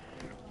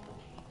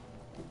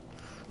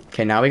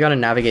 Okay, now we gotta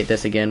navigate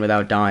this again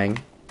without dying.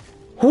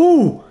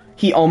 Whoo!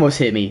 He almost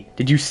hit me.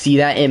 Did you see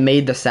that? It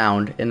made the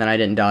sound, and then I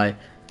didn't die.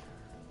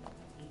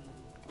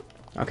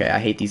 Okay, I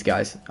hate these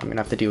guys. I'm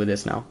gonna have to deal with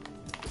this now.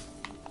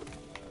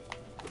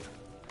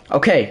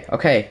 Okay,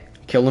 okay.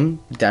 Kill him,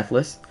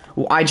 deathless.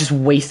 Ooh, I just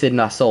wasted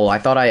a soul. I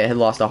thought I had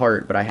lost a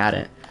heart, but I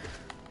hadn't.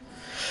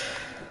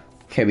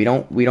 Okay, we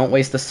don't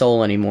waste the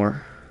soul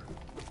anymore.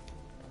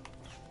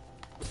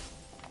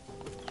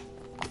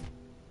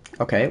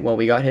 Okay, well,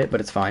 we got hit, but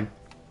it's fine.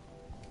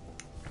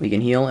 We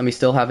can heal, and we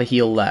still have a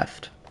heal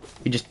left.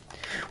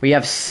 We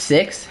have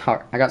 6.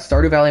 I got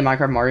Stardew Valley,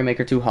 Minecraft, Mario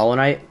Maker 2, Hollow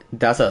Knight.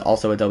 That's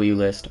also a W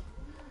list.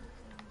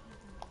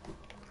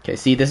 Okay,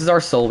 see, this is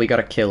our soul. We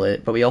gotta kill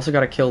it, but we also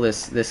gotta kill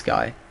this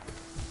guy.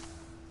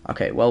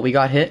 Okay, well, we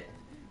got hit,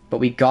 but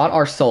we got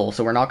our soul,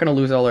 so we're not gonna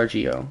lose all our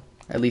geo.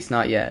 At least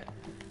not yet.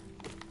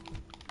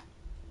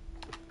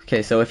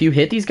 Okay, so if you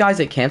hit these guys,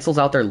 it cancels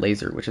out their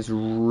laser, which is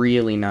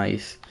really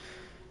nice.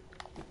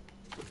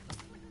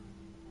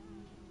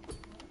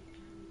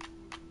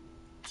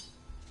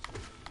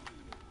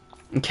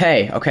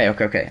 Okay.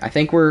 I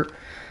think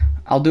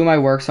I'll do my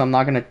work, so I'm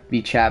not gonna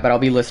be chat, but I'll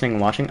be listening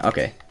and watching.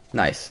 Okay,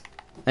 nice.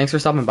 Thanks for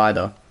stopping by,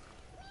 though.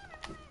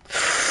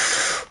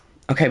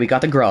 Okay, we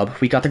got the grub.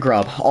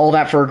 All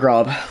that for a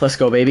grub. Let's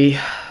go, baby.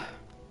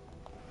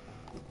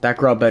 That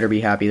grub better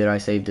be happy that I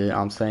saved it,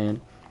 I'm saying.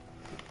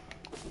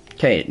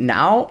 Okay,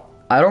 now,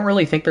 I don't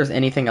really think there's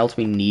anything else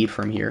we need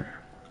from here.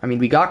 I mean,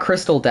 we got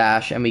Crystal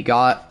Dash, and we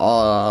got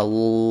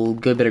a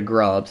good bit of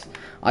grubs.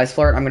 Ice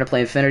Flirt, I'm going to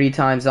play Infinity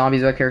Time.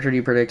 Zombies, what character do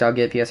you predict I'll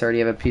get? PS, I already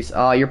have a piece.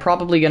 You're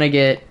probably going to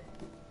get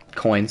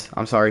coins.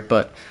 I'm sorry,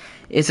 but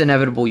it's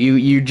inevitable.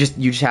 You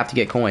just have to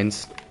get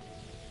coins.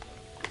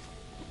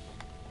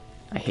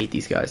 I hate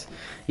these guys.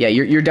 Yeah,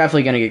 you're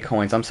definitely going to get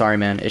coins. I'm sorry,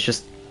 man. That's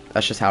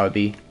just how it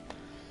be.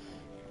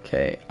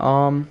 Okay,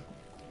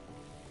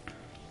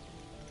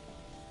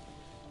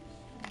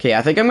 okay,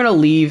 I think I'm going to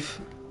leave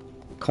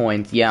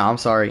coins. Yeah, I'm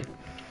sorry.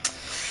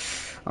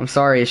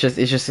 It's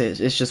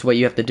just what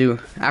you have to do.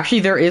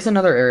 Actually, there is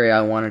another area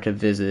I wanted to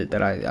visit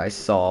that I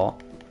saw,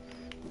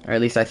 or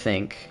at least I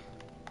think.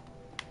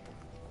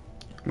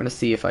 I'm gonna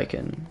see if I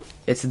can.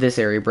 It's this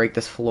area. Break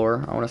this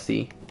floor. I want to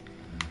see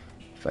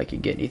if I can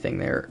get anything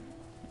there.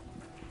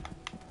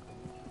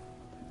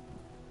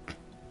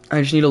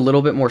 I just need a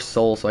little bit more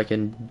soul so I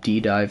can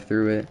dive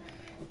through it.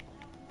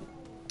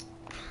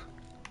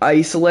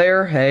 Ice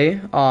Lair. Hey.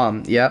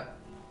 Yep.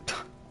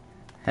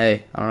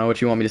 Hey. I don't know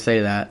what you want me to say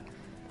to that.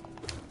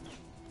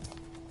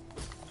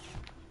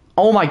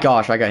 Oh my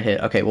gosh, I got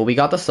hit. Okay, well, we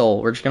got the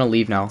soul. We're just gonna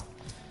leave now.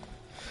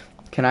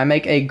 Can I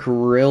make a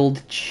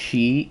grilled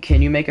cheese?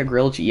 Can you make a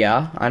grilled cheese?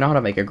 Yeah, I know how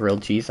to make a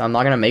grilled cheese. I'm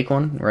not gonna make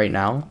one right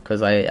now,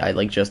 because I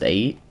like, just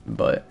ate,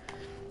 but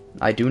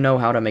I do know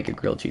how to make a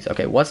grilled cheese.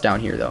 Okay, what's down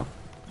here, though?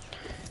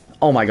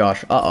 Oh my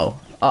gosh, uh-oh.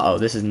 Uh-oh,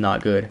 this is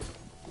not good.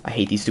 I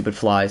hate these stupid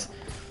flies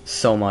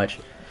so much.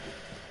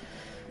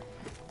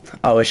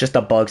 Oh, it's just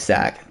a bug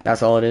sack.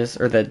 That's all it is?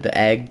 Or the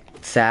egg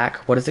sack?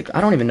 What is it?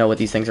 I don't even know what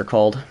these things are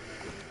called.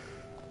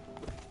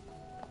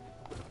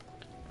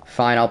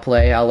 Fine, I'll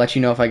play. I'll let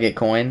you know if I get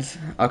coins.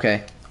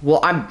 Okay.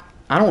 Well,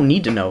 I don't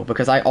need to know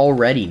because I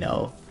already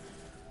know.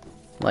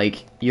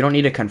 Like, you don't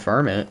need to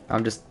confirm it.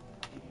 I'm just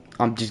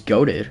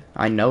goated.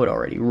 I know it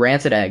already.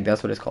 Rancid egg,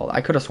 that's what it's called.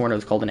 I could have sworn it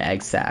was called an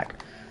egg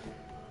sack.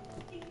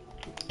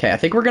 Okay, I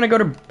think we're gonna go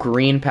to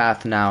Green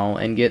Path now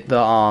and get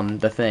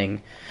the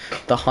thing.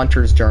 The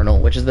Hunter's Journal,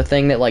 which is the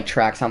thing that like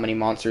tracks how many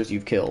monsters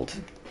you've killed.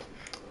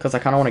 Cause I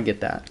kinda wanna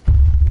get that.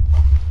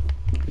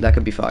 That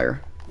could be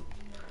fire.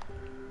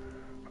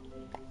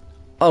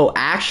 Oh,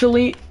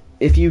 actually,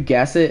 if you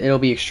guess it, it'll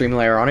be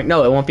extremely ironic.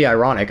 No, it won't be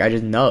ironic. I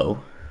just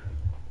know.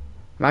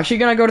 I'm actually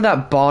gonna go to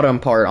that bottom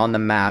part on the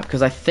map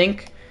because I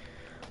think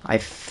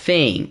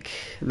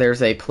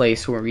there's a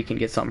place where we can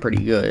get something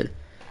pretty good.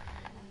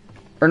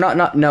 Or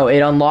no, it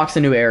unlocks a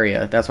new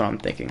area. That's what I'm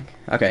thinking.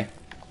 Okay.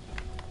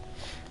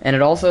 And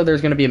it also,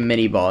 there's gonna be a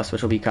mini boss,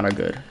 which will be kind of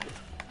good.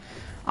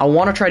 I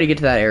want to try to get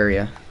to that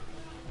area.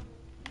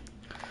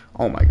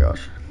 Oh my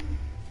gosh.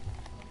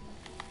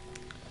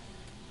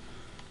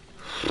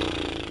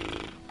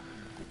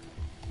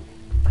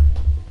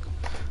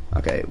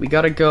 Okay, we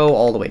gotta go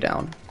all the way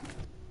down.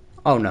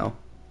 Oh no.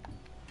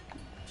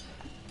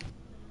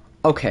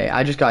 Okay,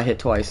 I just got hit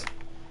twice.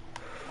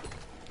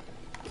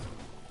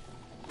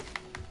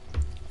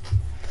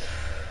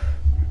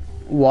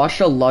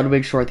 Watched a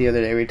Ludwig short the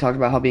other day where he talked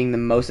about how being the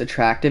most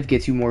attractive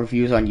gets you more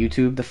views on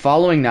YouTube. The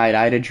following night,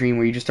 I had a dream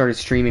where you just started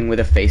streaming with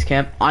a face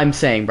cam. I'm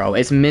saying, bro,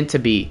 it's meant to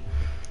be.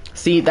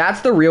 See,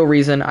 that's the real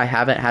reason I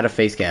haven't had a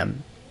face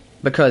cam.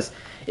 Because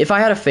if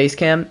I had a face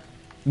cam,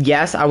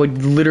 yes, I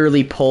would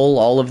literally pull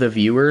all of the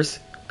viewers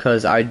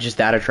because I'm just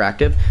that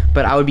attractive.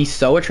 But I would be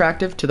so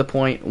attractive to the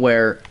point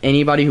where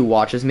anybody who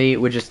watches me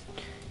would just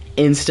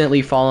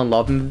instantly fall in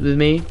love with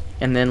me.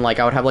 And then, like,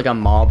 I would have, like, a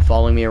mob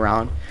following me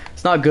around.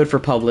 It's not good for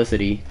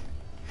publicity.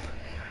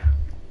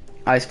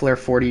 Ice Flare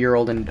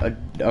 40-year-old and...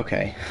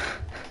 okay.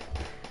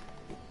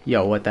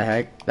 Yo, what the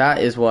heck? That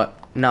is what...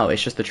 No,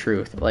 it's just the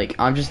truth. Like,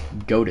 I'm just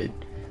goated.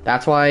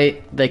 That's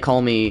why they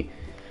call me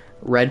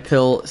Red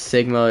Pill,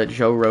 Sigma,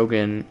 Joe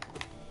Rogan,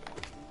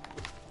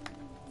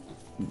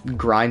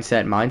 Grind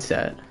Set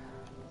Mindset.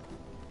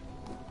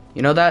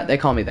 You know that? They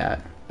call me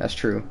that. That's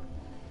true.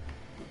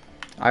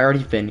 I've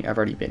already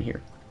been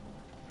here.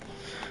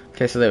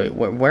 Okay, so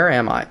where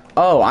am I?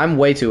 Oh, I'm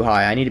way too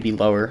high. I need to be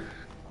lower.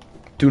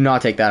 Do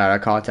not take that out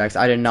of context.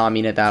 I did not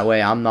mean it that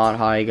way. I'm not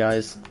high,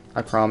 guys.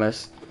 I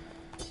promise.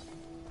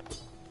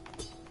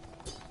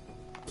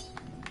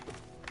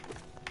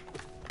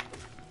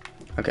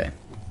 Okay.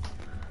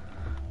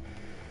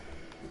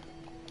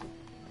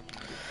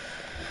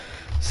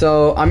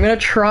 So, I'm gonna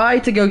try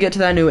to go get to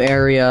that new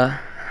area.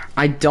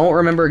 I don't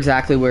remember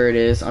exactly where it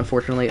is,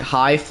 unfortunately.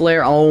 High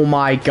flare? Oh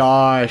my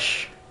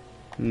gosh.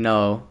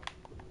 No.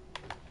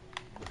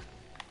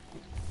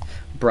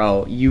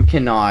 Bro, you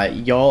cannot.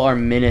 Y'all are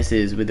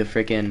menaces with the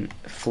freaking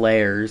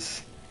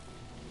flares.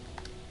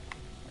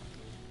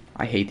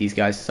 I hate these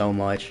guys so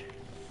much.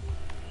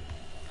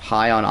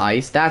 High on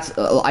ice? That's...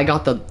 I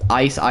got the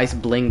ice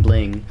bling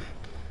bling.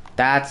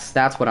 That's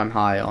what I'm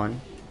high on.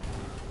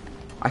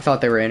 I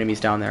thought there were enemies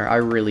down there. I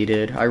really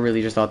did. I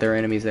really just thought there were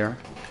enemies there.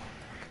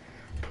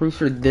 Proof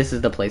for this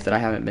is the place that I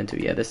haven't been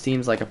to yet. This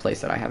seems like a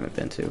place that I haven't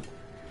been to.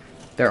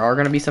 There are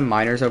going to be some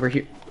miners over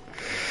here.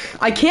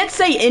 I can't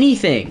say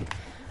anything!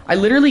 I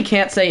literally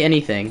can't say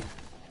anything.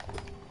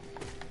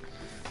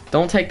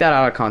 Don't take that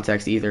out of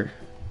context either.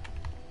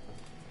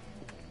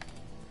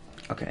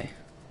 Okay.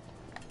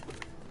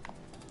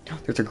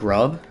 There's a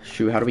grub?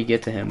 Shoot, how do we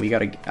get to him? We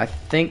gotta... I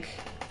think...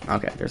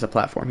 Okay, there's a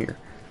platform here.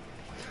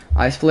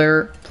 Ice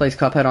Flare plays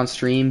Cuphead on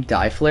stream.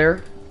 Die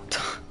Flare?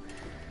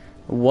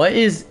 What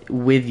is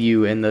with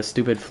you and the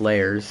stupid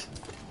flares?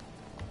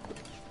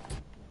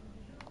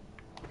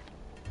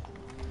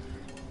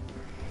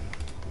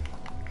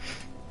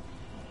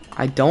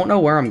 I don't know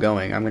where I'm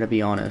going, I'm gonna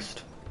be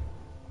honest.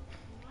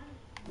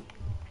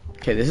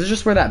 Okay, this is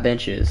just where that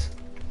bench is.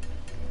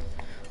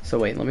 So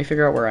wait, let me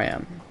figure out where I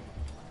am.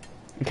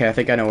 Okay, I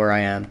think I know where I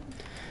am.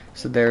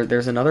 So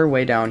there's another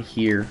way down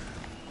here.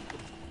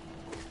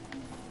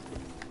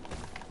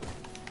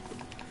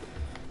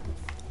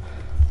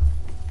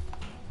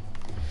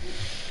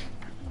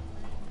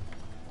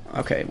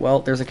 Okay,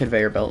 well, there's a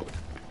conveyor belt.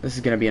 This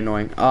is gonna be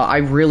annoying. I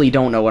really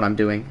don't know what I'm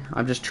doing.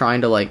 I'm just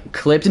trying to, like,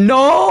 clip...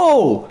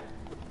 No!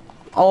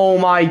 Oh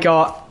my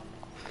god.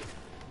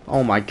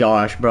 Oh my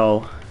gosh,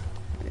 bro.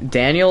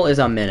 Daniel is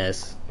a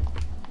menace.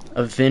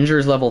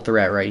 Avengers level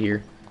threat right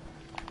here.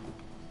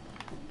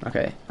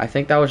 Okay, I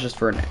think that was just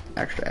for an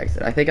extra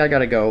exit. I think I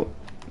gotta go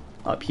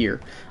up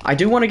here. I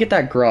do want to get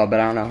that grub, but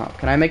I don't know how.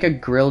 Can I make a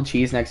grilled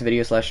cheese next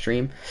video /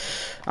 stream?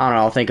 I don't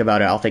know, I'll think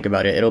about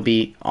it. It'll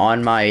be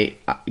on my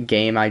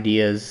game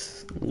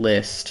ideas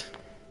list.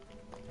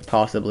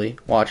 Possibly.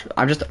 Watch.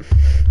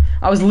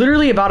 I was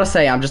literally about to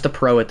say I'm just a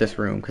pro at this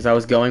room because I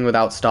was going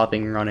without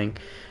stopping running.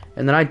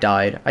 And then I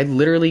died. I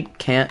literally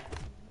can't...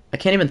 I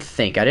can't even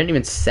think. I didn't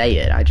even say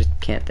it. I just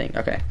can't think.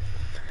 Okay.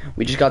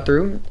 We just got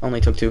through.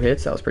 Only took 2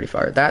 hits. That was pretty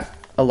fire.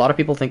 A lot of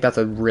people think that's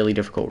a really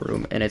difficult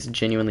room, and it's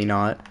genuinely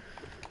not.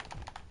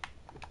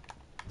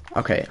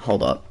 Okay,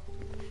 hold up.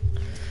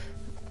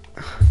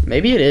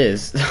 Maybe it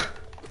is.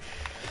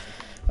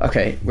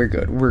 Okay, we're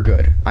good. We're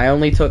good. I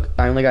only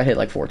got hit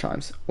like 4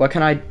 times. What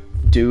can I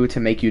do to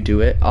make you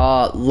do it?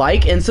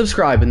 Like and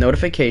subscribe and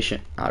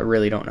notification. I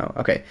really don't know.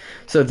 Okay,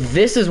 so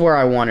this is where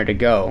I wanted to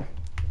go.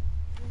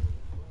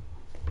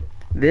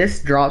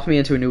 This drops me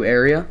into a new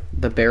area,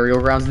 the burial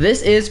grounds.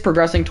 This is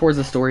progressing towards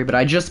the story, but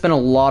I just spent a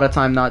lot of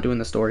time not doing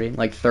the story,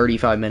 like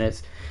 35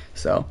 minutes.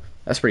 So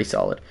that's pretty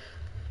solid.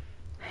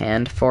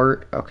 Hand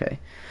fart. Okay.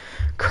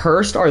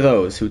 Cursed are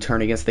those who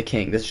turn against the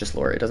king. This is just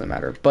lore. It doesn't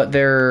matter. But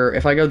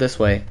if I go this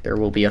way, there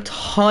will be a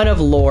ton of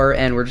lore,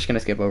 and we're just going to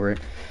skip over it.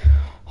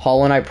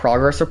 Hollow Knight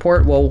progress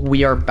report. Well,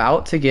 we are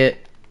about to get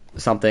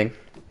something.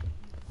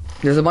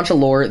 There's a bunch of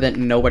lore that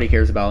nobody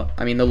cares about.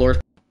 I mean, the lore...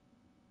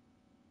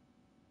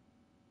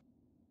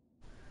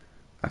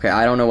 Okay,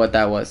 I don't know what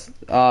that was.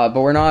 But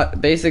we're not...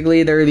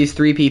 Basically, there are these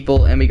 3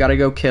 people, and we gotta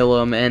go kill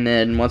them, and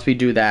then once we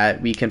do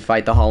that, we can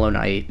fight the Hollow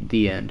Knight.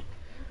 The end.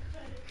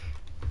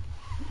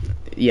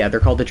 Yeah, they're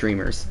called the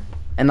Dreamers.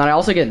 And then I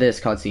also get this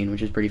cutscene,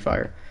 which is pretty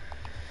fire.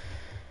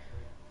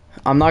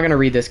 I'm not gonna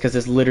read this because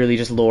it's literally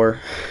just lore.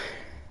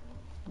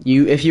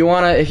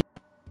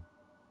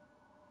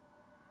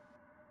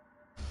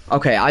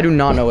 Okay, I do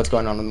not know what's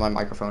going on with my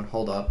microphone.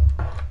 Hold up.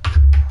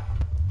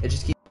 It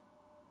just keeps...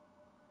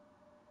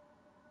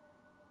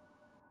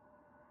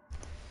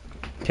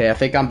 Okay, I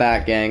think I'm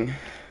back, gang.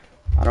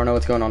 I don't know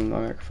what's going on with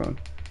my microphone.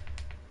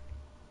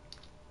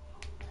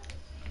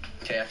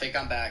 Okay, I think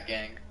I'm back,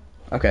 gang.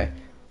 Okay.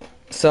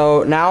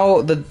 So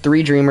now the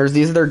 3 Dreamers,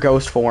 these are their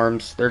ghost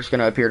forms. They're just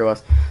gonna appear to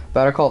us.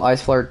 Better call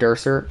Iceflare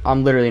Durser.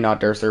 I'm literally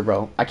not Durser,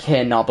 bro. I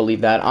cannot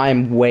believe that. I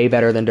am way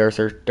better than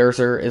Durser.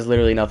 Durser is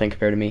literally nothing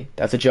compared to me.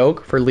 That's a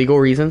joke for legal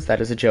reasons. That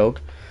is a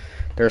joke.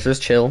 Durser's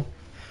chill.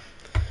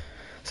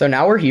 So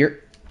now we're here.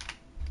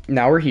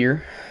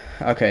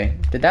 Okay.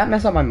 Did that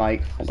mess up my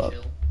mic? Hold up.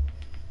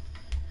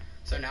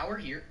 So now we're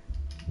here.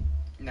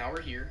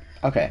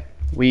 Okay.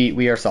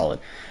 We are solid.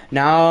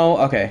 Now,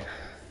 okay.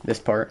 This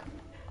part.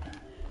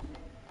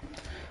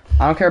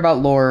 I don't care about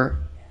lore,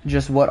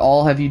 just what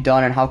all have you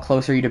done and how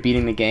close are you to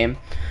beating the game.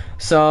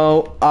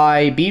 So,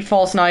 I beat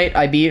False Knight,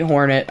 I beat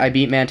Hornet, I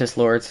beat Mantis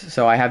Lords,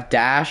 so I have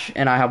Dash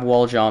and I have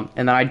Wall Jump,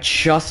 and then I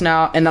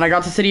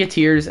got to City of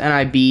Tears and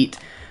I beat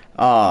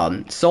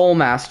Soul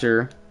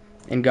Master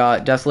and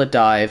got Desolate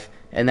Dive,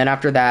 and then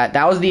after that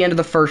was the end of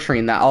the first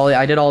stream.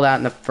 I did all that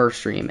in the first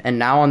stream, and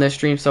now on this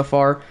stream so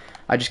far,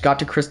 I just got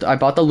to I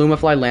bought the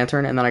Lumifly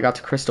Lantern, and then I got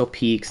to Crystal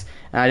Peaks,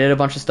 and I did a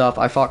bunch of stuff.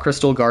 I fought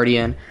Crystal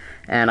Guardian,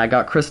 and I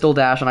got Crystal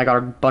Dash, and I got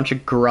a bunch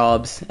of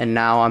grubs, and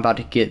now I'm about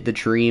to get the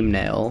Dream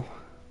Nail.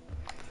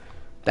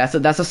 That's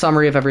a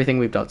summary of everything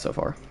we've done so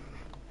far.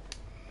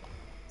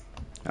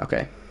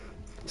 Okay.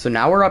 So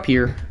now we're up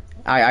here.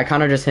 I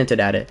kind of just hinted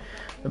at it,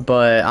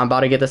 but I'm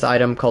about to get this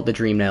item called the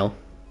Dream Nail.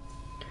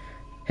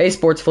 Hey,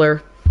 Sports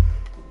Flare.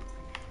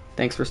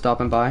 Thanks for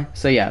stopping by.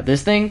 So yeah,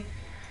 this thing...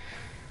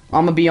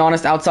 I'm gonna be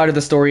honest, outside of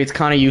the story, it's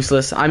kind of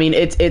useless. I mean,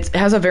 it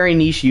has a very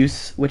niche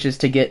use, which is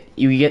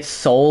you get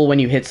soul when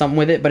you hit something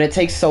with it, but it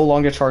takes so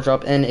long to charge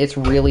up, and it's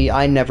really,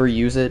 I never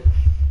use it.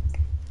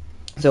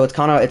 So it's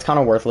kind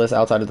of worthless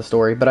outside of the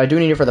story, but I do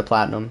need it for the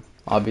platinum,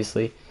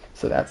 obviously,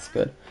 so that's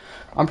good.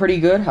 I'm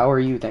pretty good. How are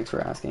you? Thanks for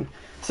asking.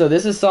 So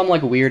this is some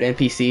like weird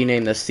NPC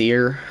named the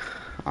Seer.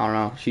 I don't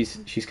know.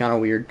 She's kind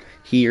of weird.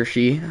 He or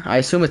she. I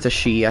assume it's a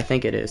she. I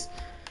think it is,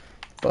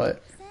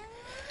 but.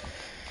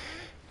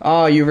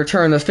 Oh, you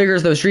return those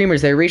figures, those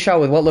dreamers. They reach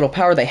out with what little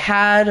power they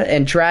had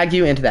and drag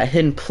you into that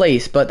hidden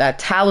place. But that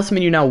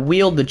talisman you now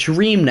wield, the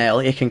Dream Nail,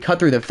 it can cut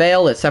through the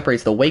veil. It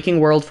separates the waking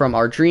world from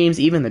our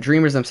dreams. Even the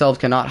dreamers themselves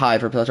cannot hide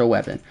from such a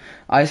weapon.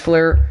 Ice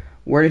Flare,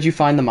 where did you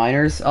find the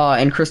miners?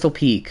 In Crystal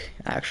Peak,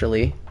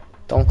 actually.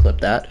 Don't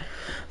clip that.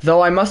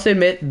 Though I must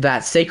admit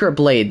that Sacred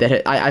Blade,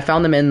 I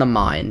found them in the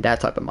mine,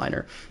 that type of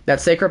miner. That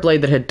Sacred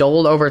Blade that had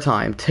dulled over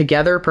time.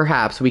 Together,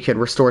 perhaps, we could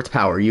restore its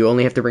power. You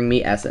only have to bring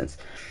me essence.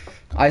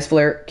 Ice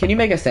Flare, can you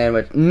make a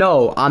sandwich?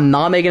 No, I'm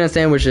not making a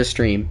sandwich this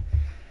stream.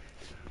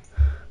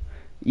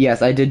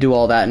 Yes, I did do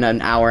all that in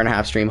an hour and a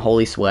half stream.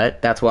 Holy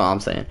sweat. That's what I'm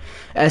saying.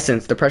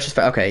 Essence, the precious...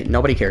 Okay,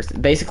 nobody cares.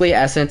 Basically,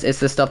 Essence, it's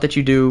the stuff that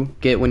you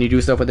get when you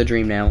do stuff with the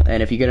Dream Nail.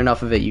 And if you get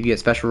enough of it, you get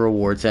special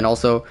rewards. And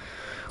also,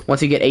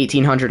 once you get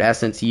 1,800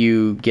 Essence,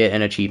 you get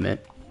an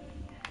achievement.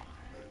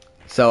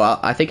 So,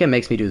 I think it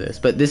makes me do this.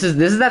 But this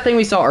is that thing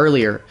we saw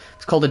earlier.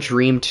 It's called a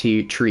Dream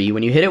Tree.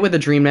 When you hit it with the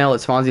Dream Nail, it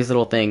spawns these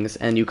little things,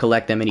 and you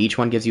collect them, and each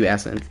one gives you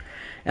Essence.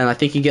 And I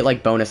think you get,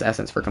 like, bonus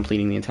Essence for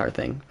completing the entire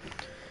thing.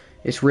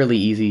 It's really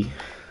easy.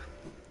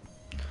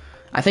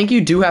 I think you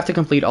do have to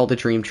complete all the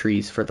Dream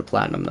Trees for the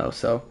Platinum, though,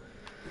 so...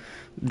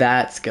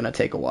 That's gonna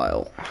take a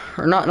while.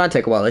 Or not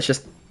take a while, it's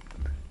just...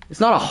 It's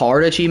not a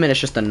hard achievement, it's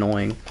just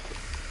annoying.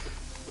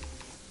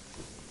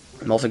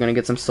 I'm also gonna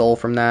get some soul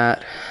from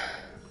that.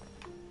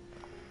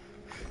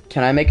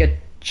 Can I make a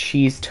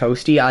cheese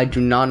toasty? I do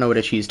not know what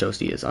a cheese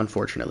toasty is,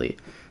 unfortunately.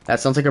 That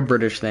sounds like a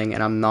British thing,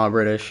 and I'm not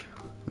British.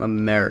 I'm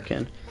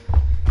American.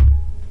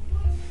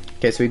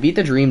 Okay, so we beat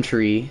the Dream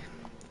Tree.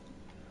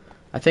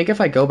 I think if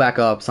I go back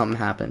up, something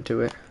happened to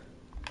it.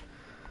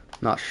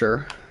 Not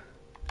sure.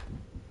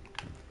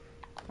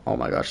 Oh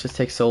my gosh, this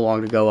takes so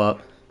long to go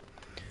up.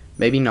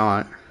 Maybe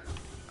not.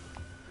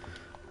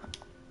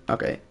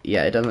 Okay,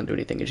 yeah, it doesn't do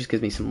anything. It just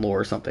gives me some lore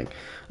or something.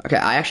 Okay,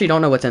 I actually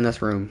don't know what's in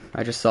this room.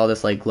 I just saw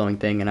this, like, glowing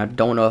thing, and I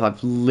don't know if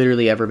I've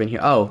literally ever been here.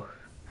 Oh,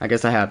 I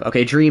guess I have.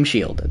 Okay, Dream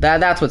Shield.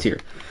 That's what's here.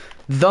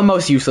 The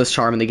most useless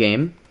charm in the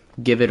game.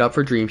 Give it up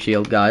for Dream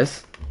Shield,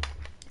 guys.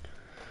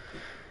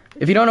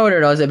 If you don't know what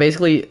it does, it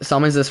basically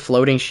summons this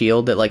floating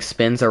shield that, like,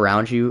 spins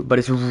around you, but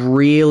it's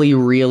really,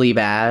 really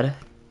bad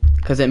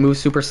because it moves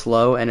super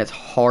slow, and it's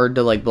hard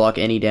to, like, block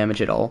any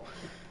damage at all.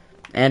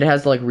 And it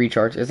has, like,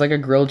 recharge. It's like a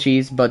grilled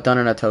cheese, but done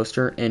in a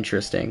toaster.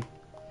 Interesting.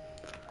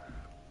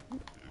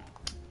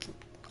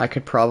 I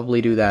could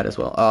probably do that as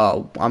well.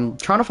 Oh, I'm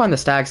trying to find the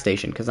stag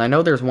station, because I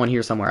know there's one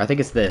here somewhere. I think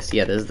it's this.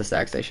 Yeah, this is the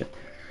stag station.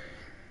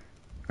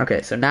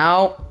 Okay, so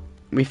now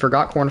we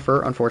forgot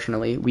Cornifer,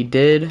 unfortunately. We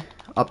did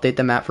update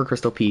the map for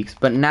Crystal Peaks,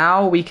 but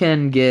now we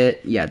can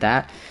get, yeah,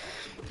 that.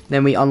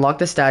 Then we unlock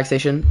the stag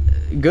station.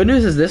 Good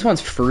news is this one's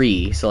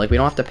free, so like we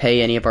don't have to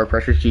pay any of our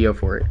precious geo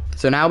for it.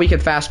 So now we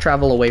could fast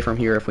travel away from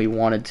here if we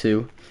wanted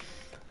to.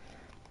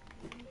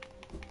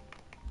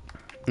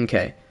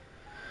 Okay.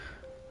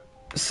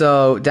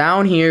 So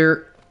down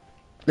here,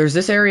 there's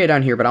this area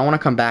down here, but I want to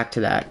come back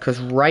to that because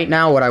right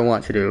now what I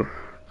want to do,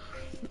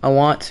 I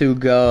want to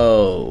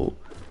go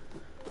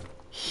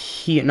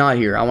here, not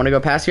here. I want to go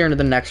past here into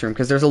the next room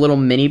because there's a little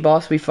mini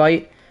boss we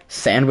fight.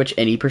 Sandwich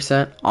any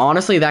percent.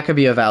 Honestly, that could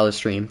be a valid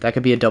stream. That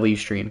could be a W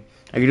stream.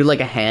 I could do like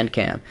a hand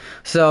cam.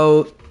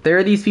 So there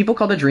are these people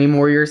called the Dream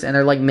Warriors, and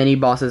they're like mini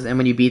bosses, and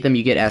when you beat them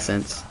you get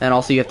essence, and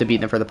also you have to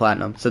beat them for the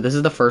platinum. So this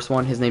is the first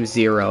one. His name's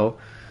Xero.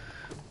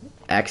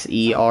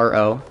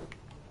 Xero.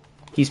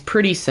 He's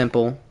pretty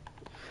simple.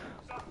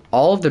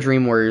 All of the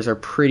Dream Warriors are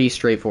pretty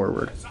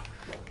straightforward.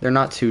 They're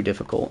not too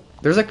difficult.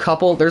 There's a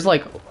couple, there's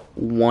like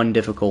one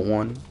difficult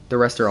one. The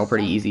rest are all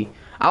pretty easy.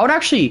 I would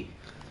actually,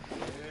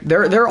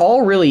 they're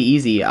all really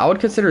easy. I would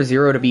consider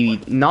Xero to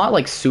be not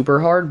like super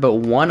hard, but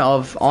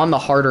on the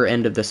harder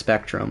end of the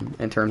spectrum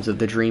in terms of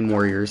the Dream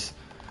Warriors.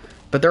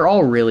 But they're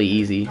all really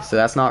easy, so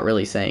that's not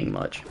really saying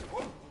much.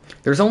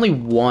 There's only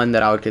one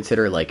that I would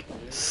consider like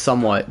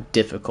somewhat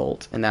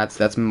difficult, and that's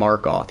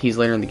Markoth. He's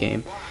later in the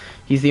game.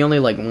 He's the only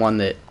like one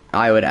that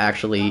I would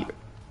actually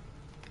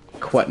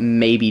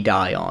maybe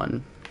die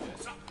on.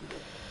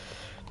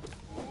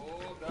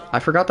 I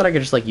forgot that I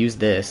could just like use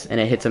this and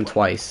it hits him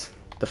twice.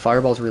 The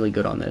fireball's really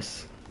good on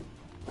this.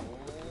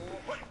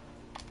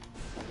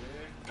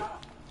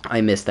 I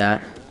missed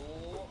that.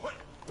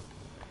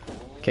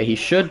 Okay, he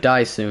should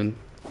die soon.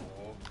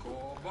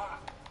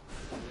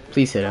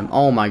 Please hit him.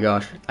 Oh my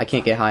gosh. I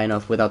can't get high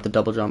enough without the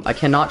double jump. I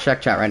cannot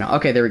check chat right now.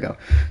 Okay, there we go.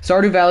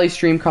 Stardew Valley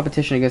stream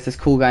competition against this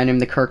cool guy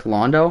named the Kirk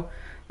Londo.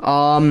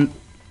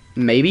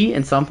 Maybe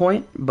in some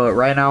point, but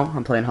right now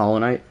I'm playing Hollow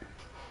Knight.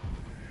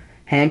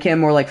 Hand cam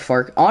more like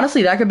fart.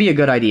 Honestly, that could be a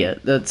good idea.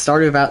 The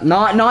Stardew Valley,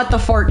 not the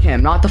fart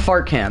cam, not the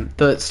fart cam.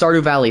 The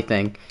Stardew Valley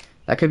thing.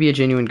 That could be a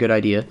genuine good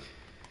idea.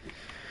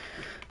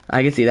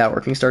 I can see that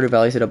working. Stardew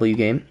Valley's a W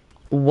game.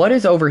 What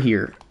is over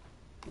here?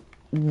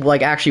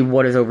 Like, actually,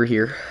 what is over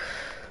here?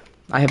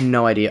 I have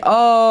no idea.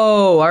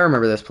 Oh, I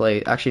remember this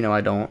place. Actually, no,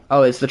 I don't.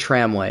 Oh, it's the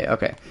tramway.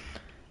 Okay.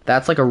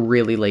 That's like a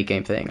really late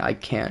game thing. I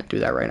can't do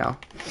that right now.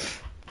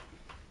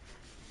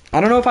 I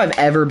don't know if I've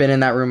ever been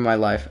in that room in my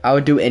life. I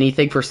would do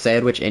anything for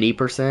sandwich any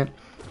percent.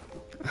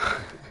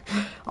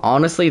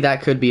 Honestly,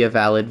 that could be a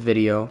valid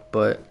video,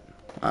 but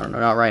I don't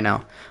know, not right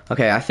now.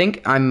 Okay, I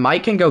think I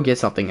might can go get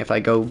something if I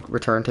go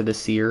return to the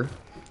seer.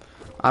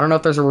 I don't know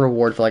if there's a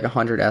reward for like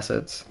 100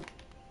 assets.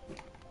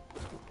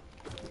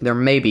 There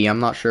may be, I'm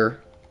not sure.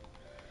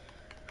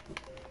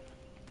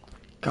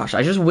 Gosh,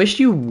 I just wish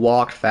you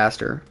walked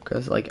faster,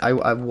 because like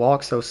I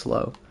walk so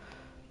slow.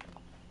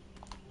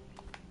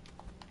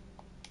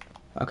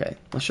 Okay,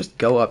 let's just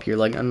go up here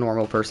like a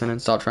normal person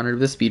and stop trying to do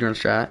the speedrun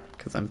strat,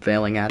 because I'm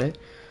failing at it.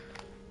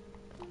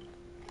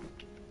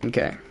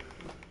 Okay.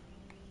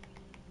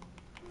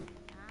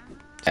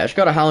 Yeah, I just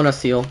got a Hallownest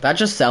seal. That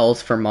just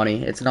sells for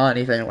money. It's not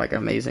anything like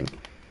amazing.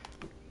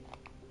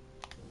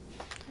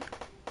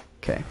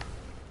 Okay.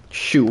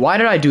 Shoot, why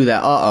did I do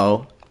that?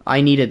 Uh-oh.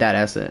 I needed that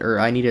asset, or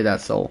I needed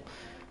that soul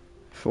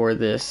for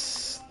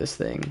this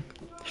thing.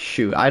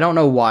 Shoot, I don't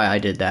know why I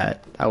did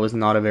that. That was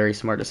not a very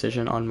smart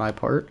decision on my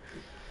part.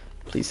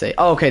 Please say,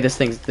 oh, okay, this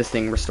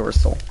thing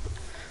restores soul.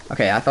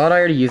 Okay, I thought I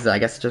already used it. I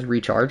guess it just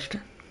recharged.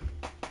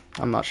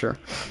 I'm not sure.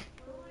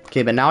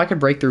 Okay, but now I can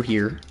break through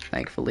here,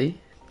 thankfully.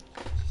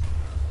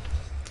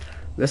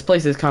 This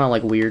place is kind of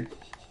like weird.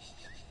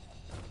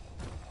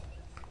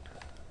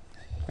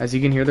 As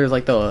you can hear, there's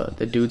like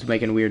the dudes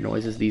making weird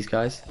noises, these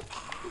guys.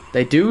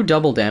 They do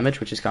double damage,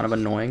 which is kind of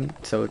annoying,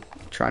 so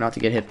try not to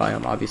get hit by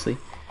them, obviously.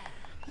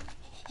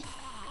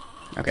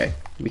 Okay,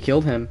 we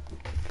killed him.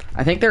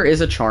 I think there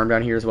is a charm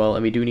down here as well,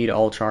 and we do need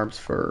all charms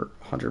for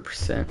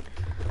 100%.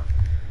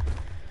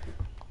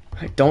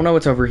 I don't know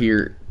what's over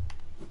here.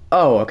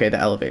 Oh, okay, the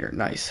elevator.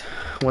 Nice.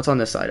 What's on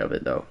this side of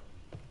it, though?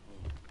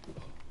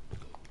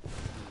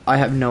 I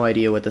have no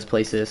idea what this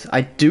place is.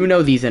 I do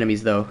know these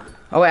enemies, though.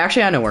 Oh,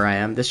 actually, I know where I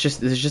am. This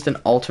is just an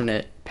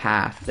alternate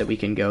path that we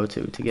can go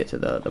to get to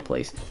the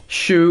place.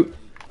 Shoot.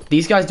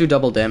 These guys do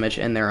double damage,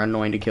 and they're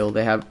annoying to kill.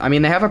 They have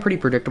a pretty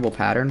predictable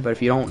pattern, but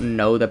if you don't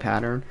know the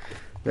pattern,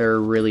 they're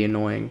really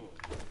annoying.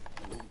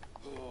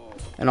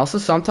 And also,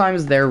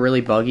 sometimes they're really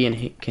buggy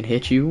and can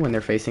hit you when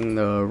they're facing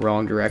the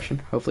wrong direction.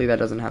 Hopefully that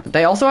doesn't happen.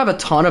 They also have a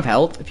ton of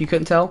health, if you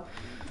couldn't tell.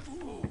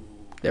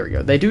 There we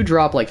go. They do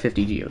drop like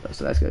 50 geo, though,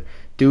 so that's good.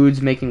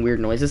 Dudes making weird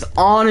noises.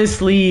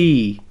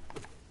 Honestly!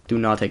 Do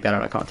not take that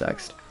out of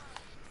context.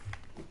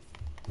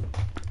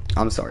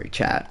 I'm sorry,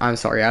 chat. I'm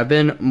sorry. I've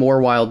been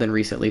more wild than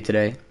recently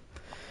today.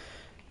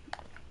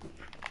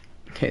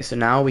 Okay, so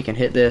now we can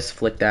hit this,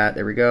 flick that.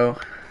 There we go.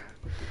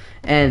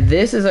 And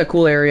this is a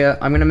cool area.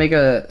 I'm gonna make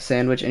a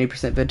sandwich any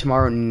percent vid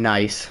tomorrow.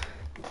 Nice.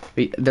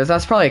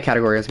 That's probably a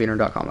category on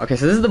speedrun.com. Okay,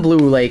 so this is the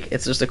blue lake.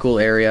 It's just a cool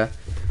area.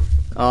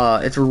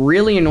 It's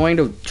really annoying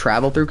to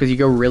travel through because you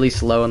go really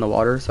slow in the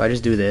water. So I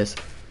just do this.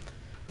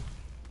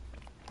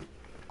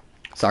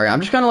 Sorry,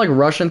 I'm just kind of like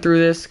rushing through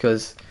this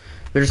because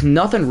there's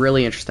nothing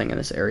really interesting in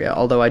this area.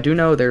 Although I do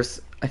know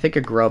there's, I think,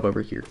 a grub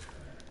over here.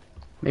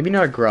 Maybe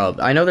not a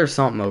grub. I know there's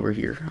something over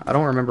here. I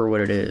don't remember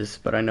what it is,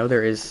 but I know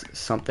there is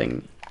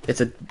something.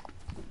 It's a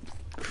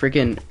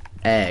freaking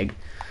egg.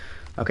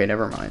 Okay,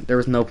 never mind. There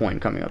was no point in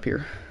coming up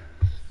here.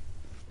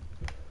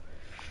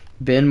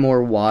 Been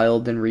more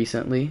wild than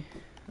recently.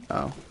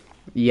 Oh.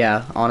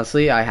 Yeah,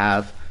 honestly, I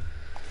have.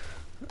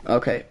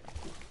 Okay.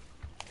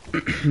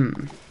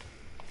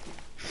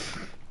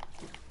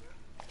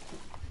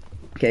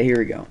 Okay, here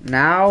we go.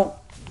 Now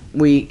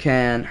we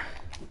can...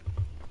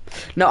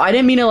 No, I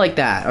didn't mean it like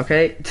that,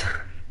 okay?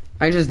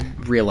 I just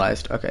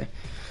realized. Okay.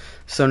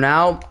 So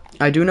now,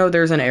 I do know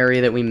there's an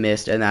area that we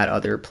missed in that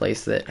other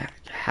place that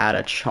had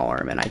a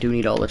charm, and I do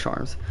need all the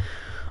charms.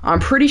 I'm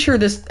pretty sure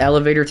this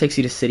elevator takes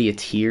you to City of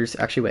Tears.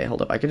 Actually, wait,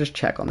 hold up. I could just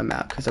check on the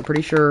map, because I'm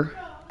pretty sure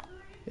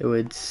it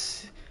would...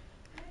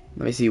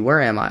 Let me see,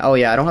 where am I? Oh,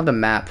 yeah, I don't have the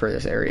map for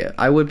this area.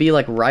 I would be,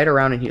 like, right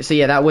around in here. So,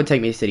 yeah, that would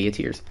take me to City of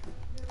Tears.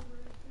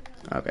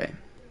 Okay.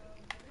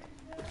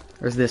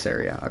 There's this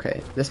area.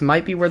 Okay. This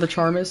might be where the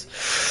charm is.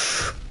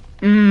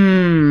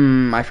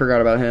 I forgot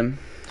about him.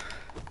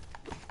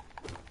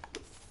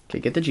 Okay,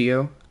 get the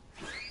Geo.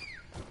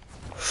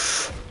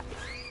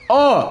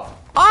 Oh!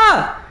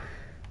 Ah!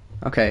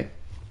 Okay.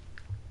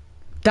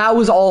 That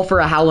was all for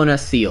a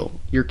Hallownest seal.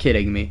 You're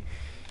kidding me.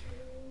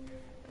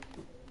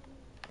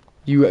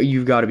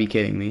 You've got to be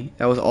kidding me.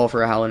 That was all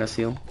for a Hallownest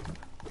seal.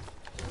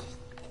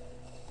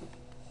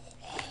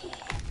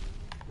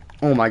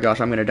 Oh my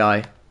gosh, I'm gonna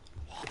die.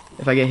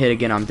 If I get hit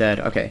again, I'm dead.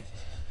 Okay.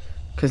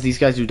 Because these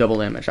guys do double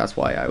damage. That's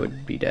why I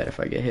would be dead if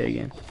I get hit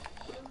again.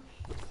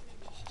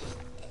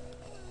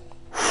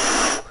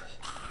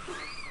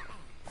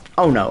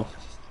 Oh no.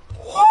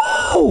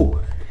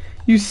 Whoa!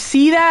 You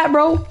see that,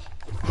 bro?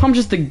 I'm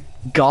just the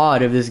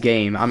god of this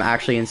game. I'm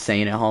actually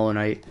insane at Hollow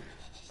Knight.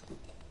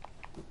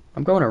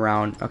 I'm going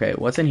around. Okay,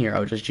 what's in here?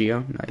 Oh, just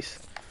Geo? Nice.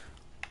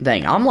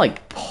 Dang, I'm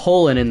like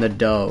pulling in the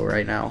dough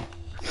right now.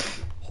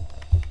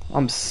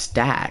 I'm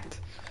stacked.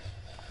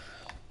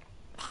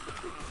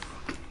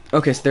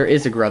 Okay, so there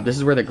is a grub. This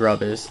is where the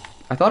grub is.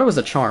 I thought it was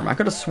a charm. I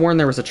could have sworn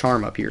there was a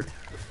charm up here.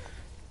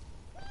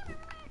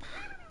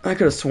 I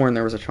could have sworn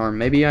there was a charm.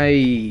 Maybe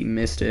I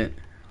missed it.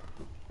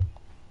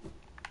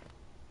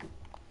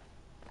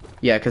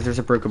 Yeah, because there's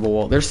a breakable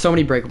wall. There's so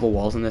many breakable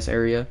walls in this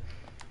area.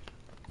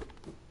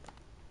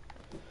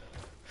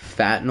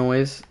 Fat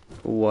noise.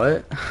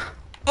 What?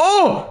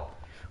 Oh!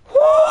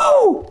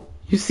 Woo!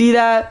 You see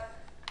that?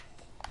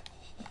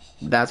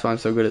 That's why I'm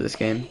so good at this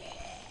game.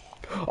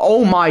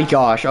 Oh my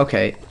gosh,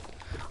 okay.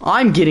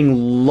 I'm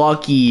getting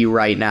lucky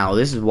right now.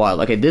 This is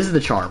wild. Okay, this is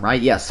the charm,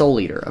 right? Yeah, Soul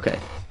Eater. Okay.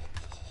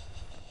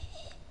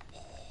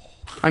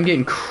 I'm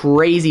getting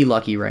crazy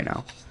lucky right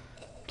now.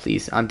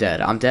 Please, I'm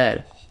dead. I'm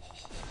dead.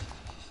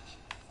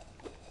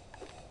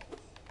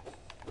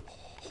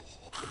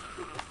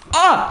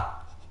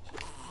 Ah!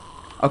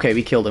 Okay,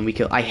 we killed him. We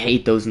killed. I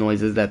hate those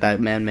noises that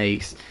man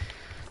makes.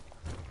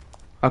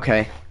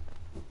 Okay.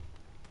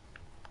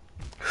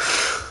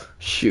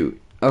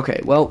 Shoot.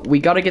 Okay, well, we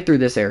gotta get through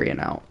this area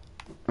now.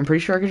 I'm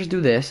pretty sure I can just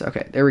do this.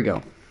 Okay, there we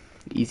go.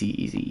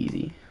 Easy, easy,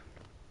 easy.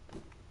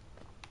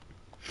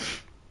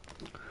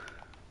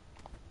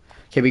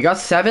 Okay, we got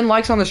 7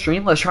 likes on the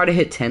stream. Let's try to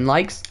hit 10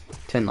 likes.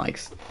 10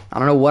 likes. I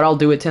don't know what I'll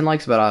do at 10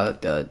 likes,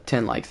 but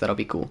 10 likes. That'll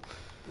be cool.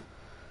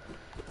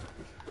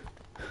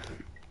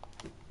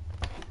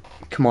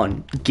 Come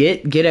on.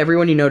 Get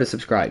everyone you know to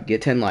subscribe.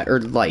 Get 10 like.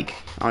 Or like.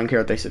 I don't care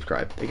if they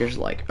subscribe. They can just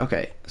like.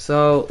 Okay,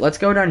 so let's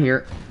go down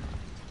here.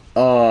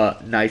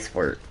 Nice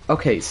flirt.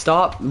 Okay,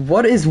 stop.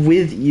 What is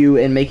with you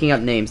and making up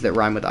names that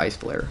rhyme with Ice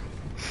Flare?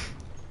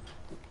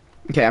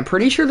 Okay, I'm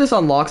pretty sure this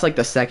unlocks like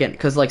the second,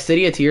 because like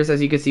City of Tears,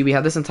 as you can see, we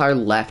have this entire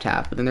left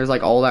half, but then there's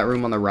like all that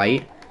room on the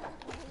right.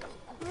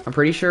 I'm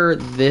pretty sure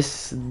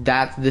this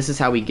is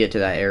how we get to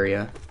that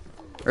area,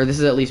 or this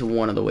is at least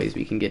one of the ways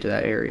we can get to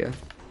that area.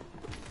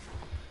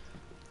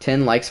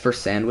 10 likes for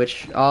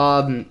sandwich.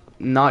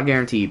 Not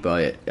guaranteed,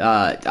 but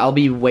I'll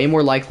be way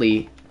more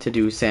likely to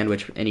do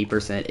sandwich any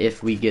percent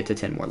if we get to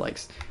 10 more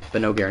likes,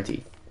 but no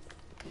guarantee.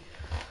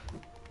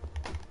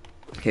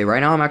 Okay,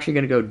 right now I'm actually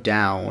going to go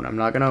down. I'm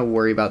not going to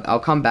worry about... I'll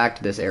come back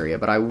to this area,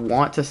 but I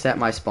want to set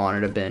my spawn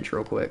at a bench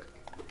real quick.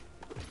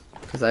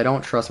 Because I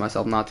don't trust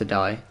myself not to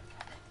die.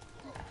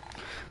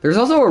 There's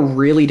also a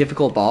really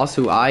difficult boss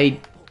who I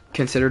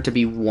consider to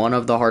be one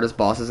of the hardest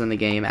bosses in the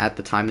game at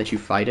the time that you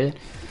fight it.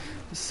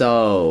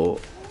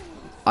 So,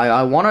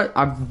 I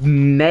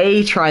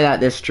may try that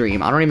this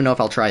stream. I don't even know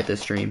if I'll try it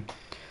this stream.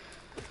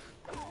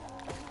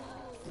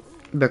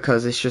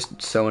 Because it's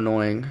just so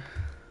annoying.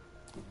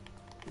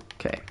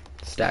 Okay.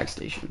 Stag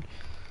Station.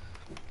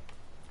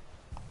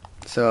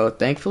 So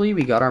thankfully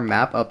we got our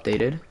map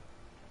updated.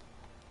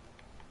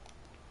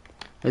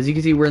 As you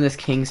can see, we're in this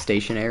King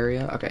Station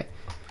area. Okay,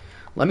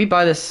 let me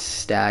buy this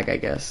stag, I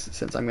guess,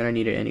 since I'm gonna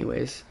need it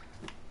anyways.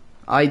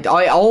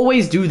 I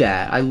always do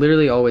that. I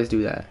literally always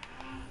do that.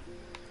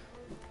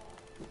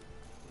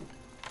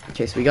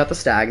 Okay, so we got the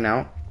stag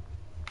now,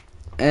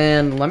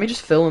 and let me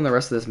just fill in the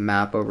rest of this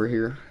map over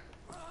here.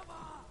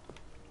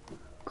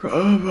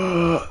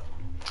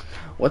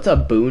 What's a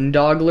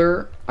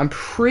boondoggler? I'm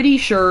pretty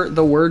sure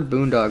the word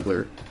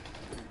boondoggler.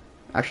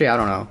 Actually, I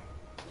don't know.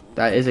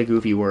 That is a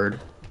goofy word.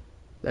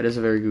 That is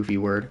a very goofy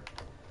word.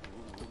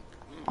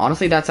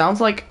 Honestly, that sounds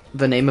like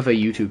the name of a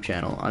YouTube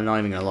channel. I'm not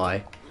even gonna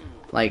lie.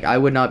 Like, I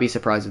would not be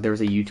surprised if there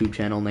was a YouTube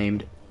channel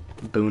named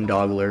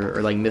Boondoggler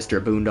or like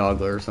Mr.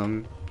 Boondoggler or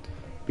something.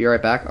 Be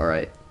right back?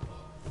 Alright.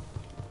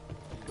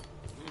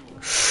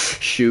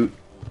 Shoot.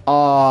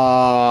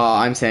 Oh,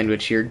 I'm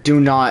sandwiched here. Do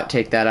not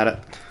take that out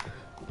of...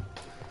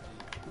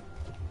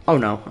 Oh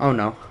no, oh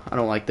no, I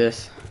don't like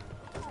this.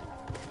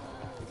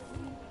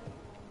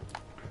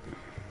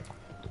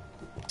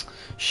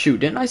 Shoot,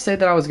 didn't I say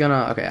that I was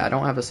gonna... Okay, I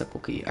don't have a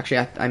simple key.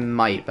 Actually, I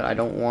might, but I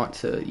don't want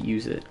to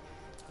use it.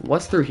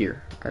 What's through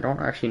here? I don't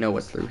actually know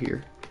what's through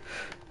here.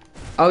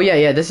 Oh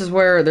yeah, this is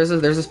where there's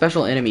a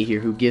special enemy here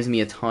who gives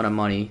me a ton of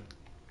money.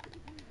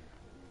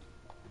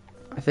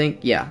 I think,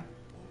 yeah.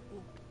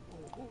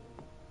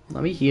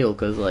 Let me heal,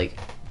 because like...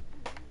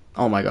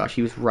 Oh my gosh,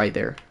 he was right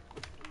there.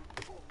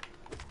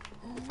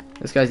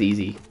 This guy's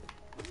easy.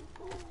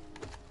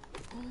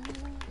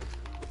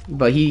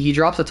 But he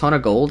drops a ton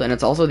of gold, and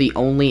it's also the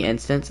only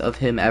instance of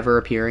him ever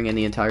appearing in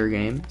the entire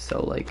game.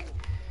 So, like...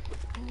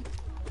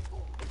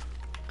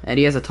 And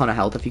he has a ton of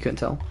health, if you couldn't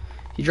tell.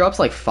 He drops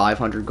like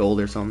 500 gold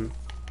or something.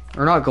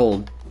 Or not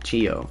gold,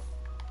 Geo.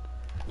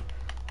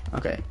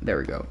 Okay, there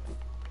we go.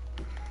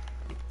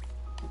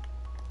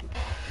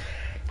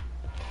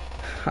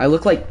 I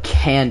look like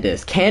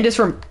Candace. Candace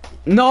from...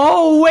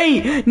 No,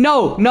 wait!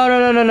 No!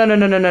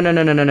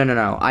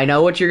 No. I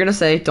know what you're gonna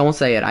say. Don't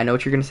say it. I know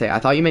what you're gonna say. I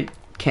thought you meant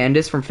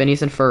Candace from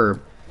Phineas and Ferb.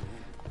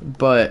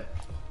 But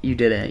you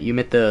didn't. You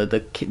meant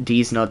the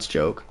D's Nuts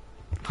joke.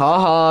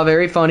 Haha,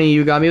 very funny.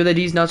 You got me with a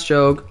D's Nuts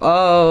joke.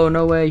 Oh,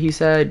 no way. He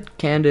said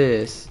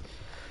Candace.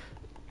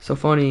 So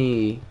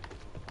funny.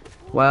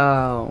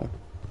 Wow.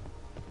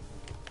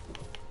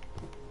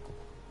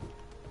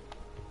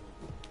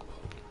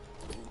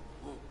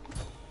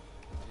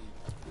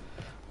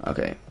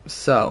 Okay,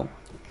 so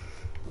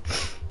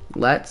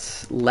let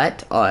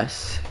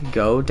us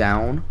go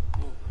down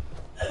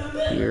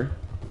here.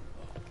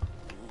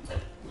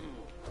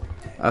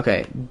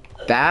 Okay,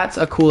 that's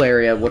a cool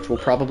area which we'll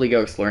probably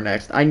go explore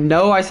next. I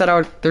know I said I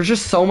would. There's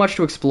just so much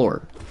to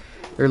explore.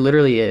 There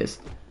literally is.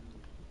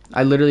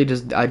 I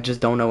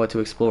just don't know what to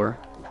explore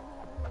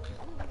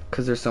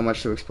because there's so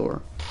much to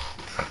explore.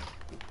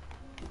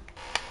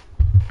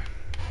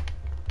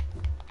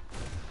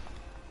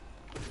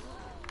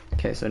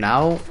 Okay, so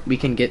now we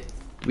can get...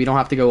 We don't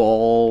have to go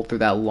all through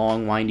that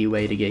long, windy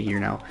way to get here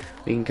now.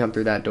 We can come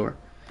through that door.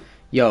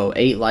 Yo,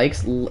 8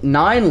 likes?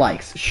 9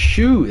 likes!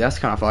 Shoot, that's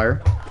kind of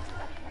fire.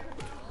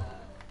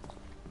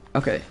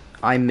 Okay,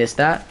 I missed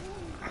that.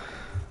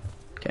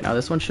 Okay, now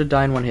this one should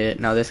die in 1 hit.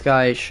 Now this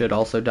guy should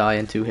also die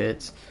in 2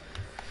 hits.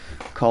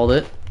 Called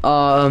it.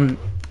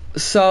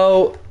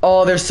 So...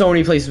 Oh, there's so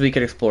many places we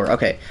could explore.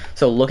 Okay,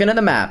 so looking at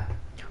the map,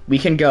 we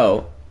can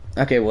go...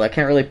 Okay, well, I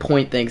can't really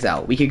point things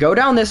out. We could go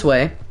down this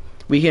way.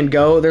 We can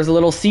go, there's a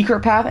little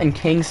secret path in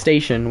King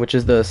Station, which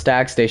is the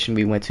stag station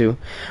we went to.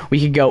 We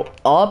could go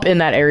up in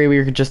that area we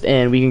were just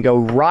in. We can go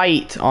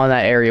right on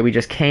that area we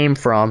just came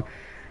from.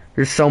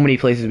 There's so many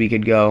places we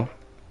could go.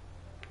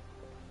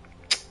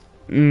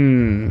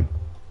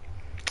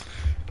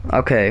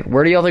 Okay,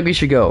 where do y'all think we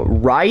should go?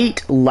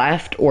 Right,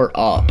 left, or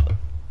up?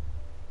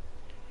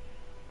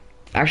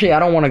 Actually, I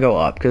don't want to go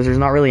up, because there's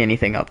not really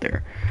anything up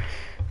there.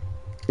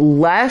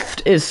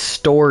 Left is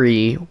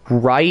story,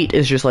 right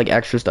is just like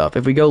extra stuff.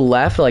 If we go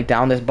left, like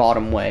down this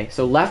bottom way.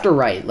 So left or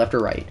right? Left or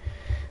right?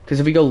 Because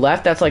if we go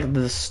left, that's like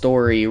the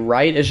story.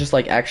 Right is just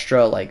like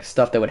extra like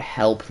stuff that would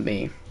help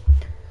me.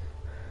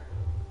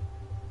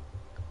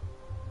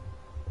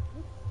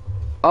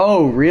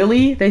 Oh,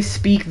 really? They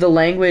speak the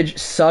language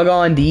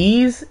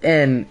Sugondese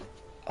and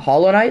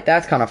Hollow Knight?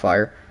 That's kind of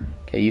fire.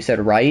 Okay, you said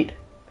right.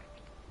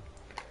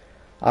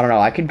 I don't know.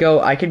 I could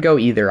go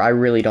either. I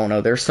really don't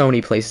know. There's so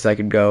many places I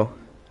could go.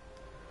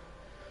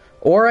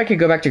 Or I could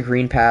go back to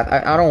Green Path.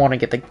 I don't want to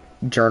get the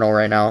journal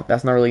right now.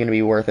 That's not really going to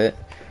be worth it.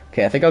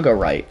 Okay, I think I'll go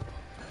right.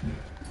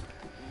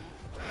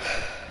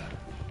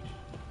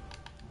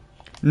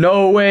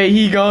 No way,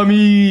 he got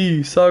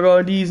me! Suck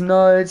on these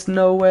nuts,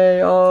 no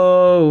way.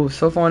 Oh,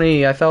 so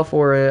funny. I fell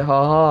for it.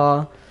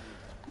 Haha.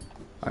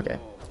 Okay.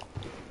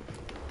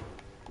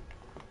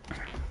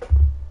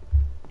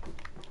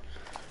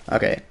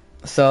 Okay,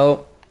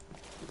 so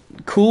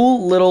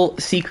cool little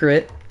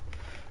secret.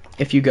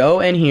 If you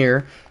go in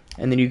here,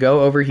 and then you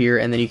go over here,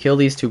 and then you kill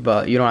these two,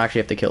 but you don't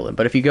actually have to kill them.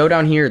 But if you go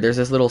down here, there's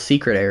this little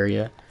secret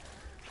area,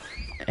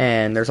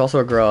 and there's also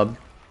a grub,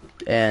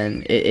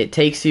 and it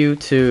takes you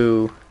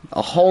to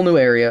a whole new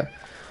area.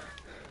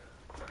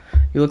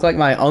 You look like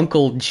my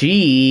Uncle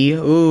G.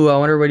 Ooh, I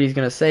wonder what he's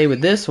gonna say with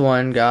this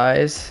one,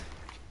 guys.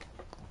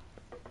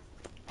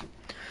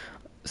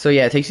 So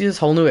yeah, it takes you to this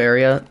whole new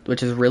area,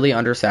 which is really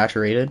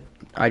undersaturated.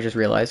 I just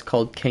realized,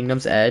 called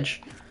Kingdom's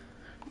Edge,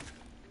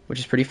 which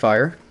is pretty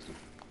fire.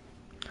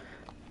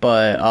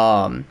 But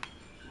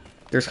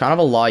there's kind of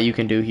a lot you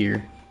can do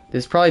here.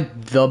 This is probably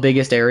the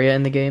biggest area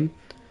in the game.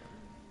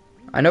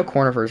 I know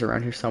Cornifer's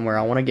around here somewhere.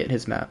 I want to get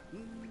his map.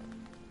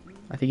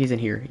 I think he's in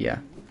here, yeah.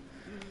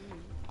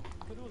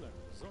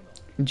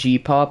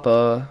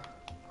 G-Papa.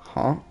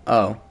 Huh?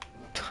 Oh.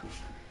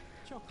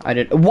 I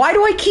did. Why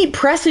do I keep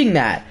pressing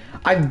that?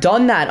 I've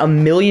done that a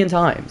million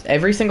times.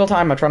 Every single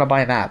time I'm trying to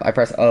buy a map, I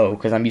press O,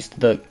 because I'm used to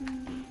the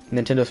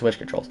Nintendo Switch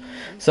controls.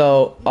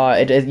 So,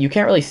 you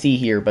can't really see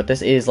here, but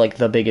this is, like,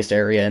 the biggest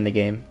area in the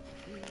game.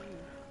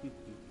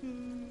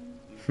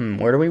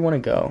 Where do we want to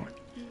go?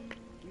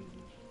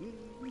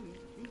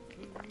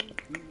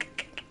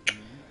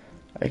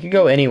 I could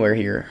go anywhere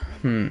here.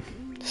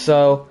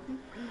 So,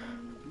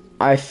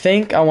 I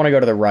think I want to go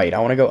to the right. I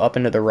want to go up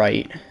into the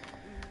right.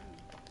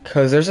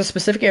 Because there's a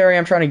specific area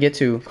I'm trying to get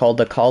to called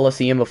the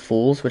Coliseum of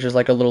Fools, which is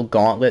like a little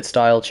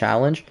gauntlet-style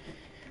challenge.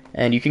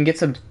 And you can get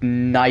some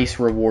nice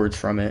rewards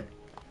from it.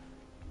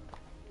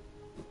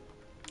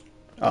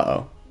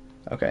 Uh-oh.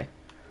 Okay.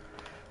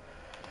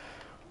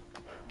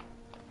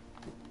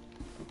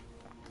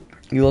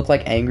 You look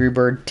like Angry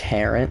Bird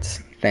Terrence.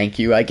 Thank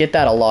you. I get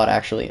that a lot,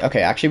 actually.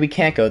 Okay, actually, we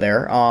can't go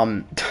there.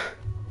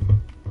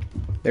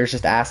 There's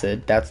just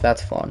acid.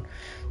 That's fun.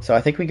 So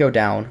I think we go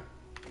down.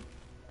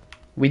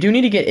 We do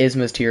need to get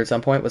Isma's tier at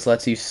some point, which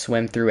lets you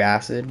swim through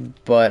acid.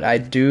 But I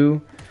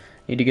do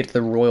need to get to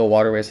the Royal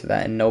Waterways for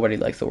that, and nobody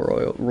likes the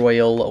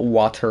Royal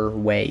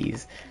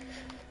Waterways.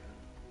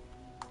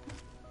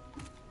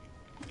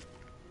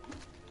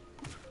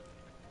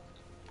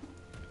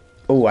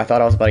 Oh, I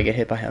thought I was about to get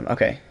hit by him.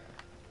 Okay.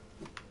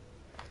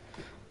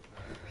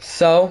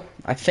 So,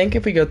 I think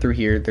if we go through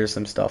here, there's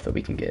some stuff that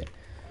we can get.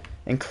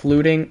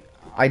 Including,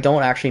 I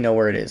don't actually know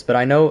where it is, but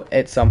I know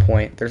at some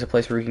point there's a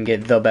place where we can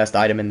get the best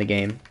item in the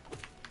game.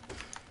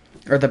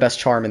 Or the best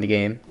charm in the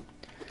game.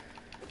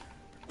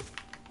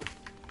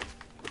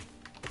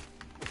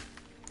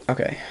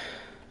 Okay.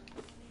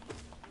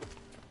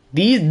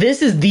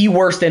 This is the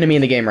worst enemy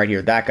in the game right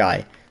here. That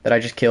guy that I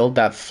just killed,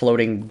 that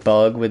floating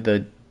bug with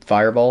the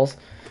fireballs.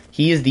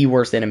 He is the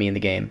worst enemy in the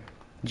game.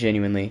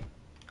 Genuinely.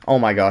 Oh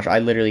my gosh, I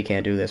literally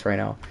can't do this right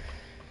now.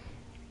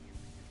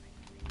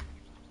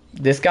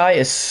 This guy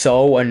is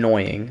so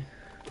annoying.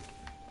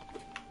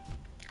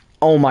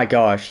 Oh my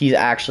gosh, he's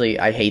actually...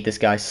 I hate this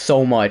guy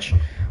so much.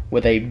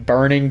 With a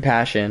burning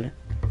passion.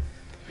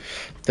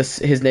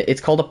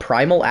 It's called a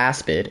Primal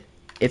Aspid.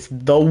 It's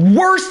the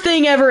worst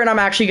thing ever, and I'm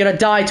actually gonna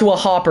die to a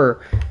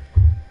hopper.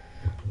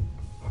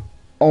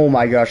 Oh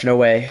my gosh, no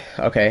way.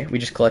 Okay, we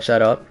just clutched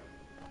that up.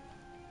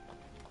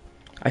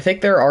 I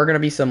think there are gonna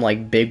be some,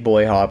 like, big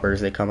boy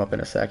hoppers that come up in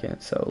a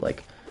second, so,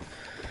 like,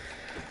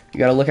 you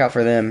gotta look out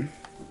for them.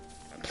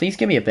 Please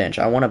give me a bench.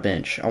 I want a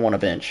bench. I want a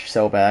bench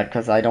so bad,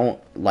 because I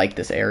don't like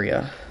this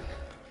area.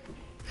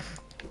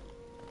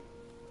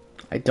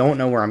 I don't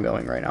know where I'm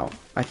going right now.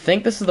 I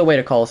think this is the way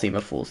to Coliseum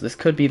of Fools. This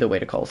could be the way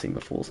to Coliseum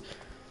of Fools.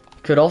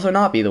 Could also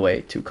not be the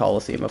way to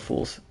Coliseum of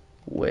Fools.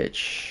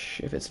 Which,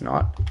 if it's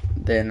not,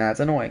 then that's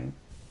annoying.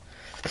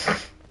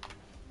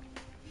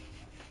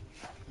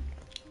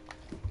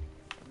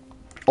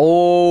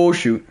 Oh,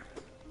 shoot.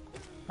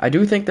 I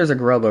do think there's a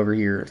grub over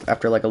here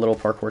after, like, a little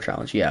parkour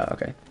challenge. Yeah,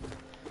 okay.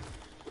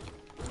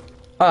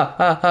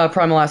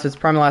 Primal Aspids.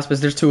 Primal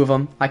Aspids. There's two of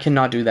them. I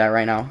cannot do that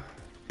right now.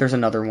 There's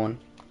another one.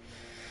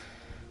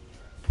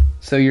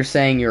 So you're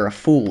saying you're a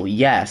fool?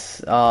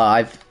 Yes.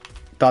 I've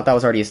thought that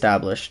was already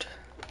established.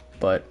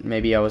 But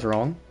maybe I was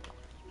wrong.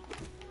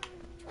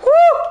 Woo!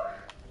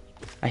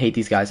 I hate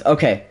these guys.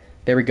 Okay,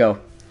 there we go.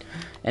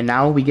 And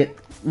now we get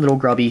little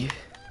grubby.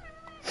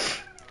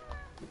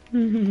 Oh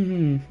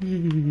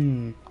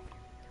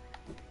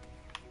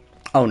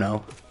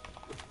no.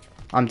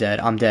 I'm dead.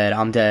 I'm dead.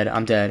 I'm dead.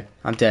 I'm dead.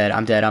 I'm dead.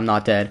 I'm dead. I'm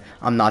not dead.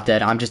 I'm not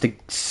dead. I'm just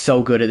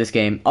so good at this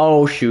game.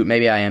 Oh shoot,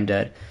 maybe I am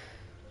dead.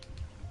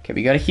 Okay,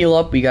 we gotta heal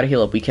up. We gotta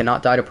heal up. We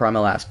cannot die to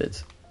Primal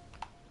Aspids.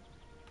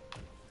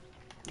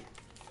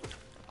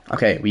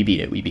 Okay, we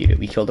beat it. We beat it.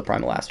 We killed the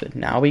Primal Aspid.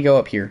 Now we go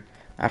up here.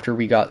 After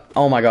we got...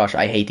 Oh my gosh,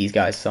 I hate these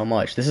guys so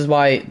much. This is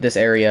why this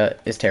area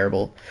is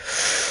terrible.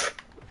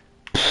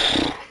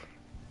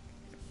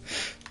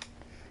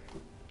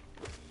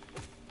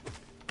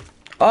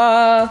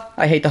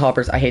 I hate the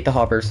hoppers. I hate the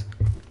hoppers.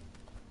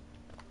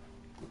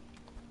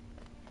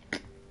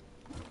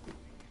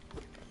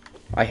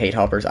 I hate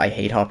hoppers. I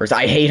hate hoppers.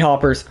 I hate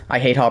hoppers. I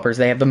hate hoppers.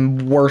 They have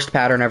the worst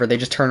pattern ever. They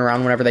just turn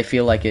around whenever they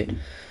feel like it.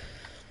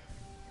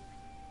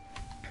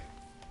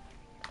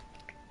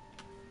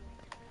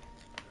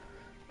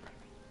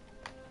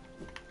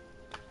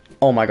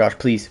 Oh my gosh,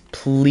 please.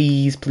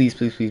 Please, please,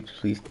 please, please,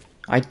 please.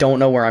 I don't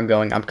know where I'm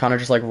going. I'm kind of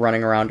just like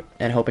running around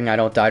and hoping I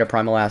don't die to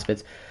primal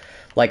aspids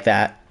like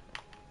that.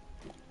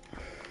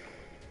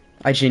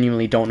 I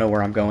genuinely don't know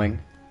where I'm going.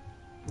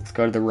 Let's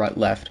go to the right,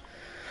 left.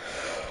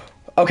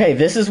 Okay,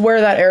 this is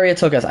where that area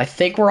took us. I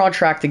think we're on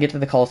track to get to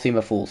the Coliseum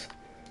of Fools.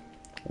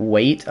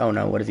 Wait. Oh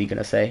no, what is he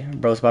gonna say?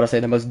 Bro's about to say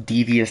the most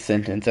devious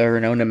sentence ever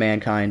known to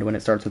mankind when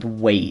it starts with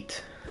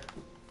wait.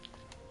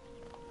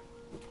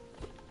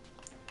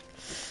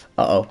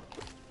 Uh-oh.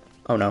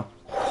 Oh no.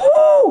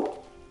 Woo!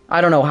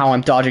 I don't know how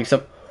I'm dodging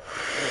so...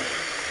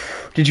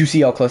 Did you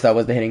see how close that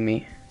was to hitting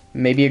me?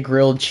 Maybe a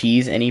grilled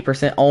cheese, any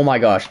percent? Oh my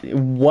gosh.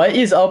 What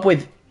is up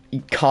with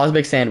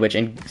Cosmic Sandwich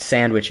and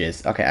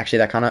sandwiches? Okay, actually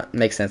that kind of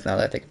makes sense now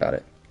that I think about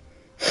it.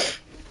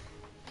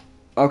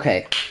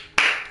 Okay.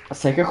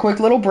 Let's take a quick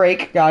little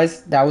break,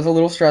 guys. That was a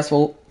little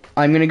stressful.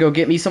 I'm gonna go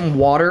get me some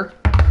water,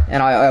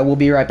 and I will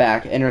be right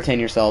back. Entertain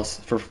yourselves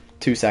for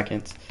 2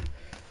 seconds.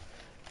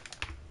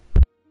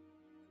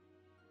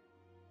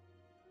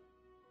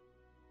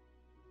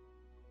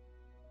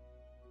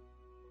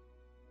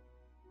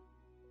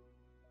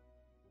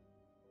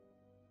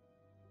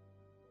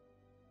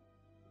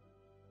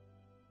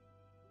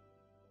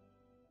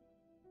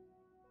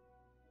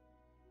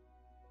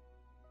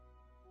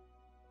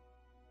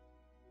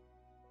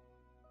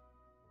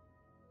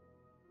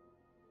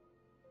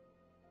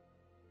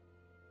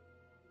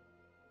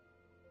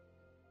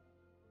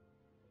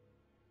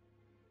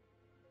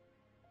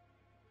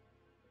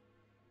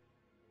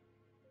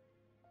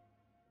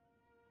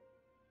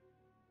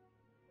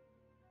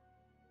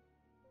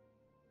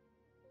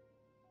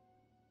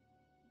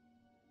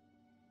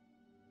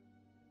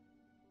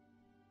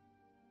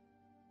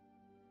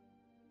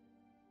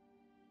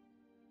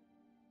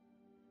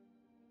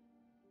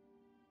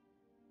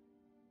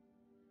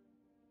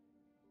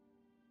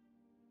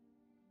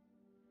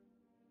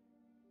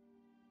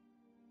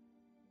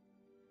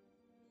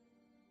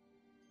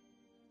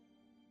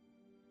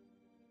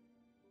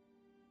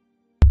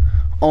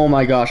 Oh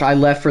my gosh, I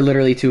left for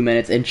literally 2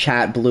 minutes and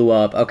chat blew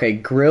up. Okay,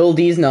 grill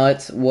these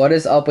nuts. What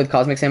is up with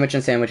Cosmic Sandwich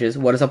and sandwiches?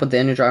 What is up with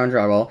Daniel Dragon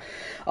Dragol?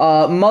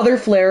 Mother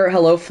Flare,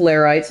 hello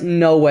Flareites,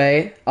 no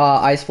way.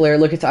 Ice Flare,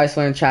 look at Ice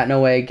Flare in chat,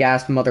 no way.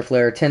 Gasp, Mother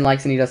Flare, 10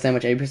 likes and eat a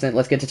sandwich, 8%.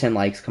 Let's get to 10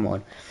 likes, come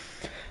on.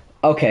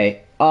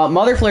 Okay,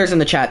 Mother Flare's in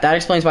the chat. That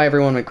explains why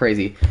everyone went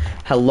crazy.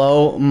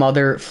 Hello,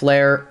 Mother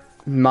Flare,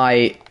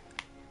 my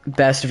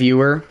best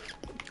viewer.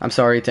 I'm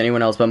sorry to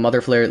anyone else, but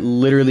Mother Flare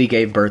literally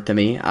gave birth to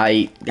me.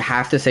 I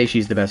have to say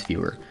she's the best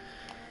viewer.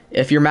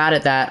 If you're mad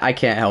at that, I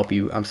can't help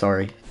you. I'm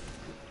sorry.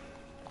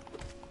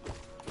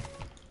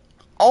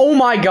 Oh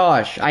my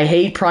gosh! I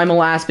hate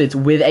primal aspids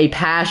with a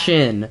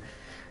passion.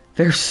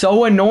 They're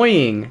so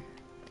annoying.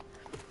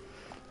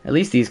 At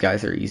least these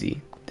guys are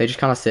easy. They just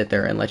kind of sit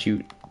there and let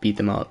you beat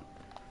them up.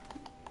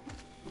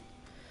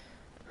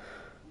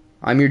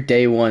 I'm your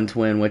day one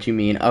twin. What you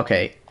mean?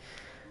 Okay.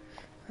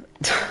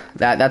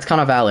 That's kind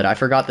of valid. I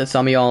forgot that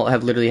some of y'all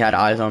have literally had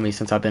eyes on me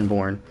since I've been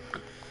born.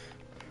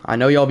 I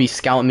know y'all be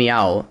scouting me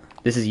out.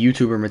 This is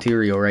YouTuber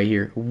material right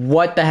here.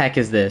 What the heck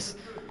is this?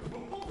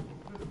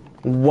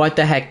 What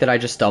the heck did I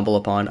just stumble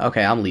upon?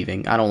 Okay, I'm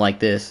leaving. I don't like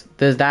this.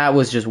 That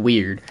was just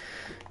weird.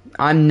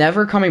 I'm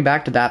never coming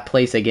back to that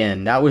place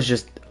again. That was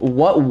just...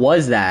 What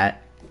was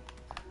that?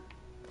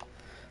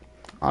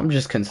 I'm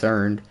just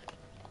concerned.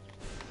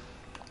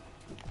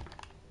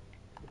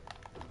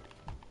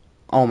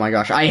 Oh my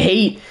gosh. I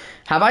hate...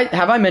 Have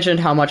I mentioned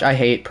how much I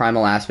hate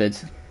primal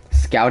aspids?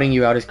 Scouting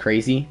you out is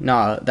crazy.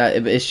 Nah,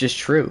 it's just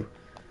true.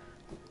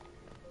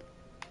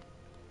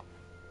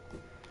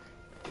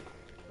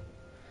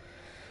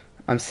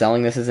 I'm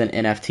selling this as an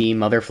NFT.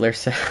 Mother Flare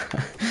said.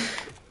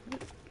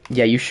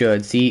 Yeah, you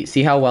should. See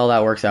how well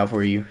that works out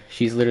for you.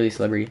 She's literally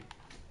celebrity.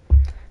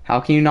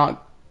 How can you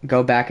not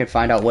go back and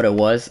find out what it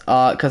was?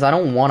 Because I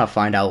don't want to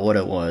find out what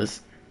it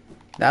was.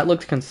 That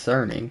looked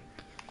concerning.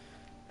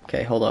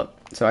 Okay, hold up.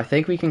 So I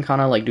think we can kind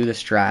of like do the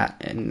strat,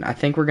 and I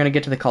think we're gonna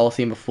get to the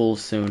Coliseum of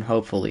Fools soon,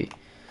 hopefully.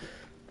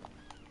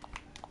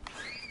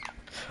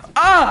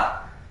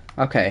 Ah!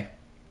 Okay.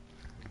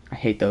 I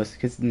hate those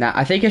because now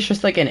I think it's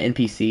just like an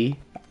NPC.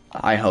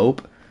 I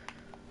hope.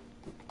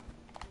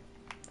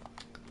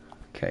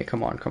 Okay,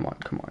 come on, come on,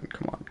 come on,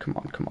 come on, come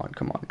on, come on,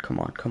 come on, come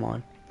on, come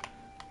on.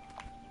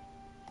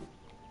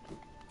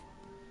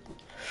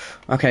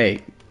 Okay,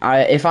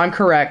 if I'm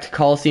correct,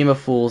 Coliseum of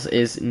Fools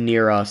is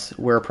near us.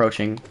 We're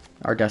approaching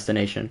our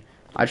destination.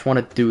 I just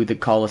want to do the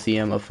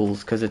Coliseum of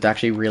Fools because it's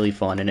actually really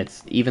fun, and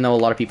it's, even though a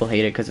lot of people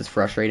hate it because it's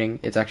frustrating,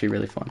 it's actually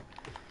really fun.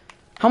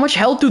 How much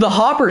health do the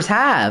hoppers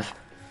have?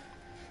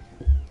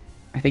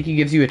 I think he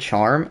gives you a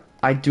charm.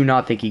 I do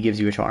not think he gives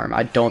you a charm.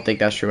 I don't think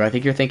that's true. I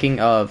think you're thinking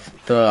of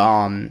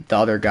the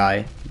other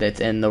guy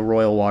that's in the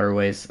Royal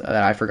Waterways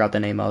that I forgot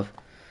the name of.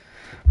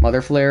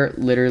 Mother Flare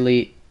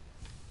literally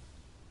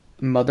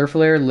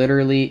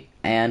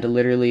and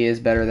literally is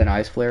better than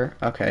Ice Flare.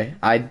 Okay.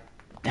 I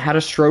had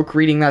a stroke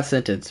reading that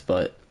sentence,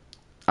 but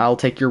I'll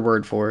take your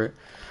word for it.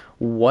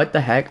 What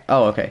the heck?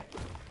 Oh, okay.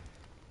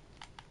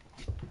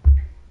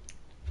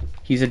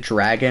 He's a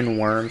dragon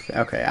worm.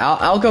 Okay,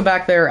 I'll go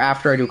back there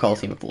after I do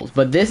Coliseum of Fools.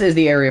 But this is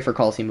the area for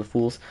Coliseum of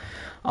Fools.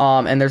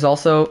 And there's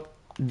also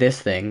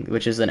this thing,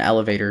 which is an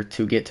elevator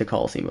to get to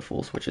Coliseum of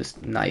Fools, which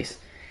is nice.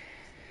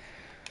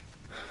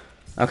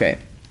 Okay,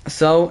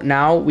 so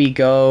now we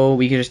can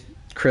just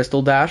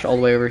Crystal Dash all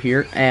the way over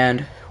here,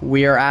 and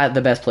we are at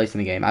the best place in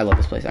the game. I love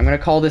this place. I'm going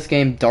to call this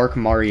game Dark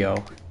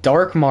Mario.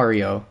 Dark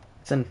Mario.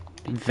 It's a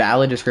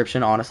valid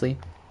description, honestly.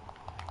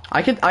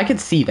 I could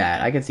see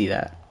that. I could see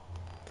that.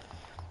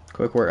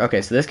 Quick word.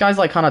 Okay, so this guy's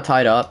like kind of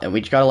tied up, and we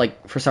just gotta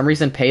like for some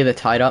reason pay the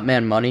tied up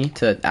man money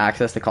to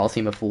access the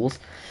Coliseum of Fools.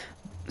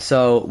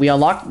 So we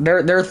unlock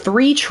there are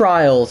 3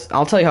 trials.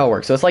 I'll tell you how it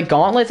works. So it's like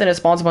gauntlets, and it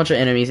spawns a bunch of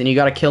enemies, and you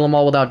gotta kill them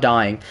all without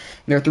dying. And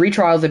there are 3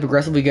 trials. They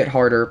progressively get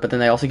harder, but then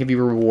they also give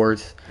you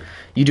rewards.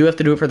 You do have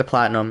to do it for the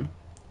platinum,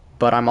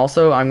 but I'm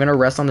gonna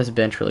rest on this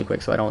bench really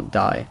quick so I don't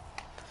die.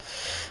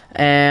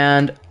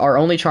 And our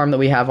only charm that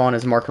we have on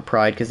is Mark of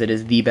Pride because it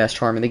is the best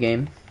charm in the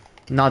game.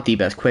 Not the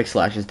best, Quick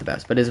Slash is the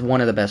best, but is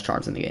one of the best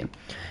charms in the game.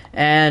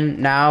 And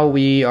now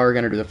we are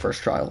going to do the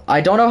first trial.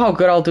 I don't know how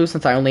good I'll do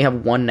since I only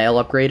have 1 nail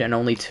upgrade and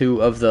only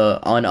 2 of the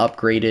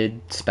unupgraded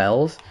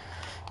spells,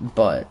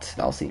 but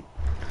I'll see.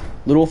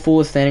 Little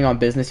fool is standing on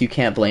business, you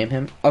can't blame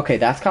him. Okay,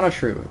 that's kind of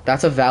true.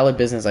 That's a valid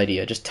business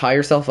idea. Just tie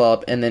yourself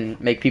up and then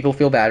make people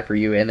feel bad for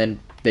you, and then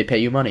they pay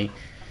you money.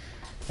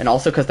 And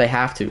also because they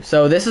have to.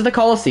 So this is the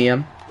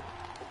Coliseum.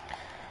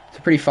 It's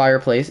a pretty fire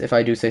place, if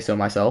I do say so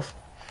myself.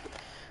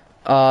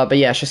 But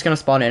yeah, it's just gonna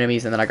spawn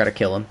enemies, and then I gotta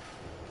kill them.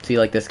 See,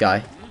 like this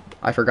guy.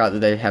 I forgot that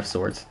they have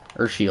swords.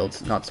 Or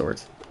shields, not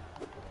swords.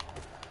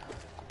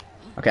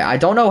 Okay, I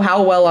don't know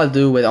how well I'll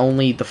do with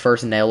only the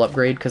first nail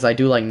upgrade, because I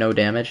do, like, no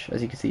damage,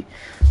 as you can see.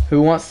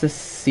 Who wants to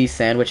see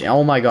Sandwich?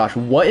 Oh my gosh,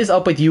 what is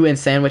up with you and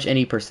Sandwich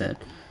any %?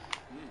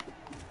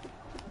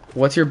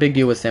 What's your big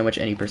deal with Sandwich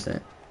any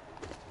 %?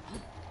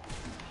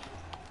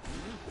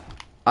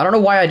 I don't know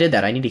why I did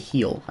that. I need to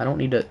heal. I don't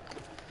need to...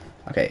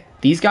 Okay,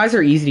 these guys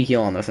are easy to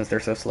heal on though since they're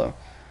so slow.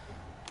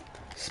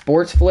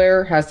 Sports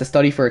Flare has to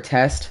study for a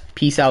test.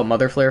 Peace out,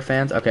 Mother Flare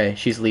fans. Okay,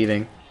 she's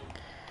leaving.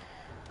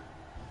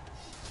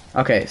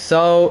 Okay,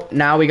 so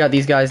now we got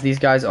these guys. These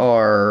guys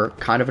are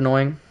kind of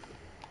annoying.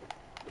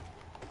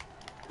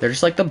 They're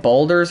just like the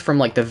boulders from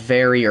like the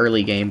very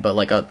early game, but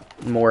like a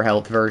more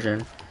health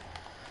version.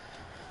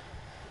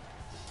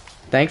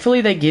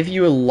 Thankfully, they give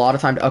you a lot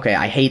of time to... Okay,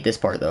 I hate this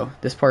part though.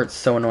 This part's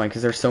so annoying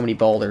because there's so many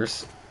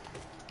boulders.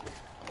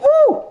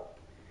 Woo!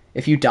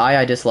 If you die,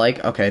 I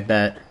dislike. Okay,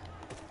 bet.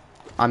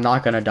 I'm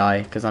not gonna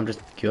die, because I'm just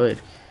good.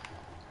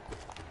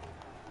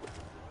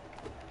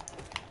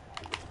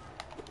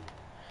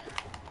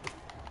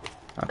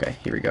 Okay,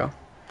 here we go.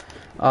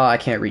 I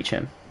can't reach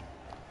him.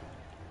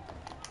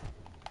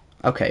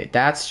 Okay,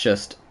 that's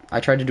just...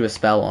 I tried to do a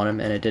spell on him,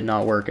 and it did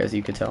not work, as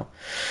you could tell.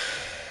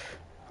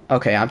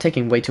 Okay, I'm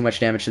taking way too much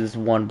damage to this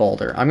one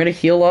boulder. I'm gonna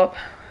heal up,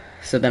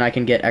 so then I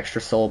can get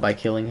extra soul by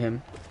killing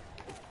him.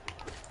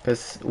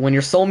 Because when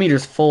your soul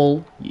meter's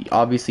full,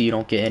 obviously you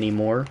don't get any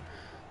more.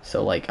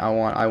 So like I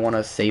want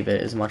to save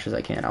it as much as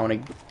I can. I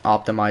want to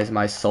optimize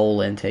my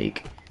soul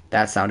intake.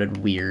 That sounded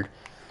weird.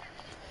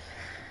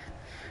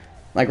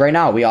 Like right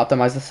now, we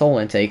optimize the soul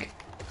intake,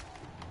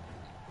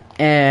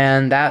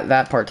 and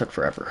that part took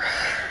forever.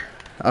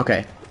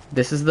 Okay,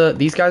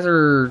 these guys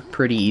are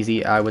pretty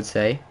easy, I would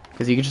say,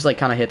 because you can just like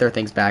kind of hit their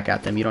things back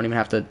at them. You don't even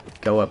have to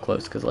go up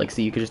close, because like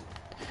see, you could just,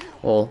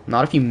 well,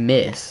 not if you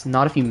miss,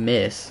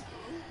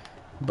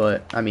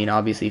 but I mean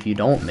obviously if you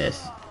don't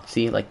miss,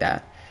 see, like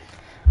that.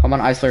 Come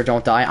on, Ice Flare,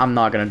 don't die. I'm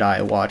not gonna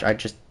die. Watch.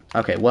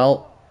 Okay,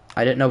 well,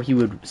 I didn't know he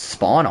would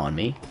spawn on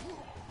me.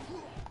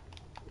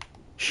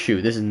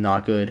 Shoot, this is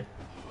not good.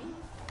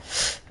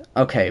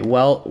 Okay,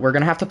 well, we're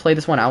gonna have to play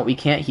this one out. We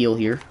can't heal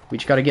here. We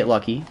just gotta get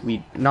lucky.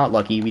 Not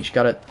lucky. We just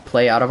gotta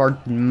play out of our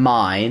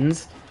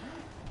minds.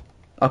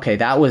 Okay,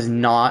 that was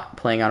not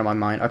playing out of my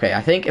mind. Okay,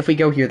 I think if we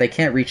go here, they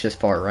can't reach this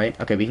far, right?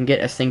 Okay, we can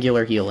get a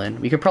singular heal in.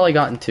 We could probably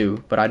gotten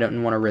 2, but I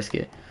didn't want to risk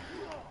it.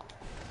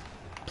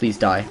 Please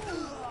die.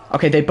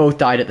 Okay, they both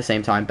died at the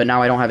same time, but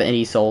now I don't have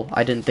any soul.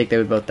 I didn't think they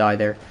would both die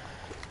there.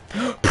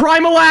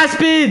 Primal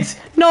Aspids!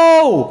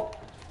 No!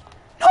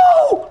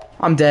 No!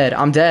 I'm dead.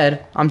 I'm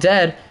dead. I'm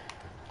dead.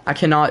 I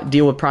cannot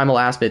deal with Primal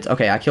Aspids.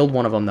 Okay, I killed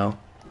one of them, though.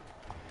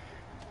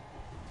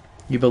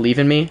 You believe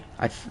in me?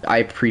 I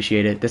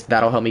appreciate it.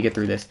 That'll help me get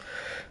through this.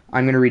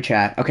 I'm gonna read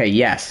chat. Okay,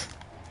 yes.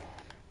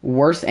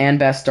 Worst and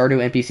best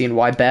Stardew NPC, and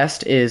why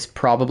best is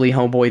probably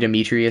Homeboy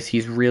Demetrius.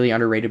 He's really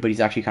underrated, but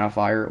he's actually kind of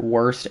fire.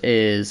 Worst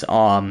is,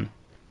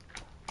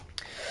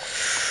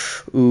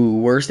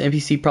 worst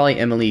NPC, probably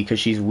Emily, because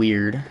she's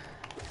weird.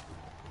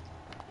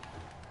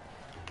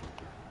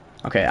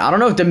 Okay, I don't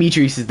know if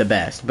Demetrius is the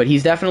best, but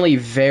he's definitely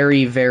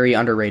very, very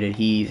underrated.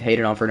 He's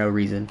hated on for no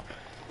reason.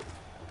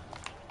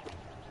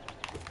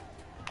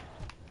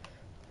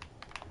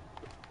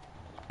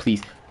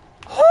 Please.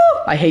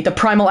 I hate the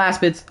primal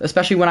aspids,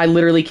 especially when I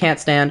literally can't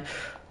stand.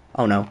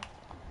 Oh no.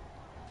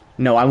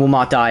 No, I will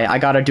not die. I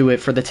gotta do it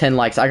for the 10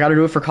 likes. I gotta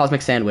do it for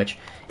Cosmic Sandwich.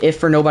 If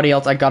for nobody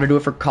else, I gotta do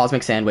it for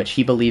Cosmic Sandwich.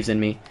 He believes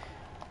in me.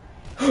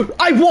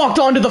 I walked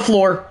onto the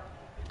floor!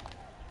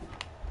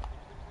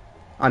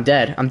 I'm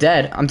dead. I'm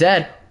dead. I'm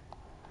dead.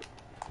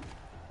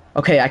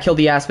 Okay, I killed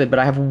the aspid, but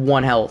I have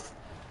 1 health.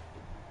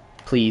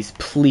 Please,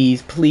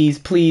 please, please,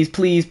 please,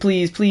 please,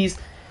 please, please.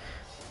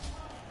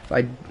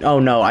 Oh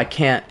no, I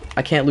can't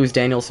lose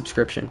Daniel's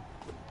subscription.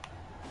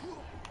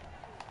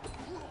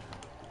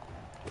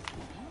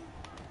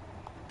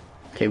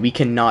 Okay, we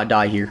cannot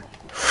die here.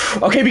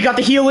 Okay, we got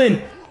the heal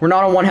in. We're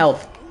not on 1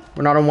 health.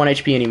 We're not on 1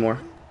 HP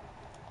anymore.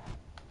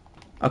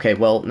 Okay,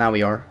 well, now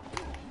we are.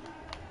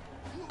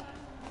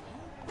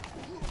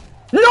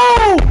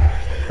 No!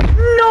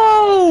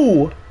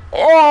 No!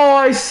 Oh,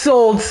 I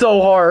sold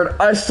so hard.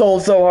 I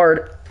sold so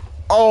hard.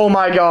 Oh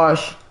my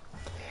gosh.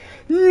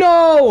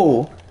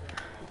 No!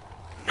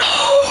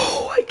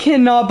 No! I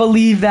cannot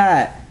believe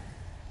that.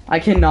 I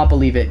cannot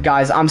believe it.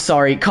 Guys, I'm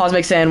sorry.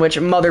 Cosmic Sandwich,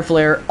 Mother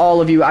Flare,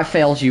 all of you, I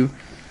failed you.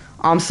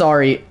 I'm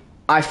sorry.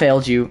 I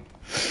failed you.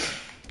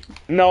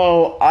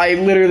 No,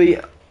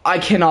 I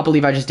cannot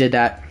believe I just did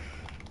that.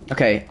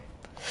 Okay.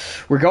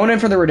 We're going in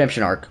for the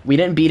redemption arc. We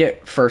didn't beat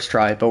it first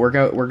try, but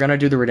we're gonna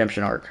do the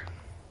redemption arc.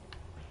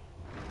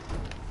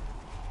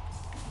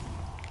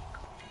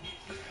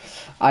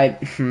 I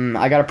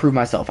gotta prove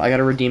myself. I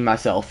gotta redeem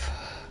myself.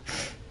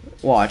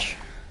 Watch.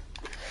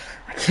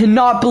 I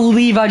cannot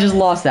believe I just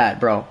lost that,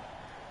 bro.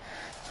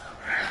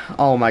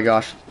 Oh my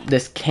gosh.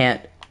 This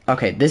can't...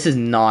 Okay, this is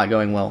not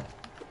going well.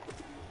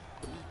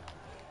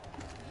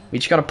 We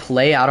just gotta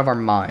play out of our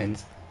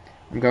minds.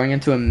 I'm going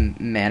into a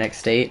manic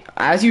state.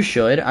 As you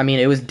should. I mean,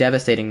 it was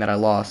devastating that I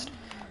lost.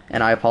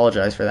 And I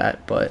apologize for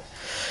that. But,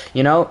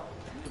 you know,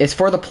 it's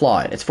for the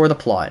plot. It's for the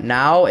plot.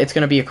 Now, it's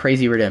gonna be a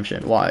crazy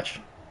redemption. Watch.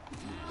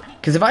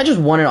 Because if I just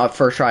won it off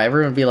first try,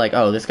 everyone would be like,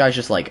 oh, this guy's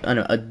just, like,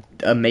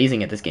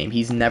 amazing at this game.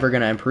 He's never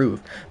going to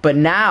improve. But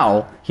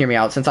now, hear me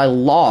out, since I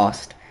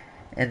lost,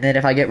 and then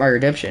if I get my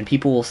redemption,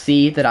 people will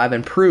see that I've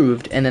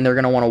improved, and then they're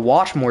going to want to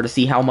watch more to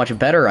see how much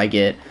better I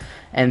get.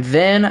 And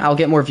then I'll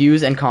get more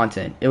views and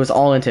content. It was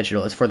all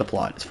intentional. It's for the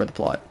plot. It's for the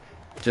plot.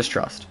 Just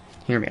trust.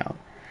 Hear me out.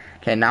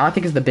 Okay, now I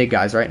think it's the big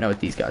guys, right? No, it's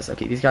these guys.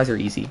 Okay, these guys are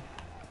easy.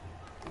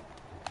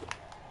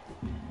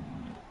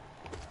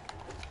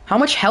 How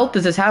much health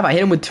does this have? I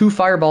hit him with 2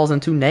 fireballs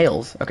and 2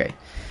 nails. Okay.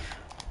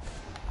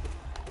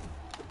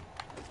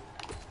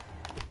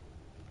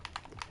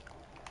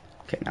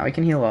 Okay, now we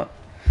can heal up.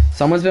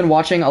 Someone's been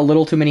watching a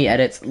little too many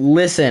edits.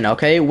 Listen,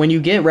 okay? When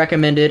you get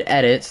recommended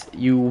edits,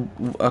 you...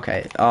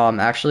 Okay,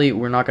 actually,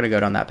 we're not gonna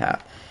go down that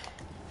path.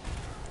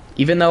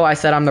 Even though I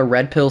said I'm the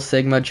Red Pill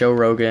Sigma Joe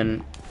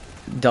Rogan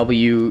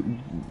W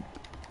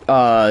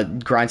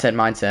Grindset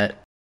Mindset.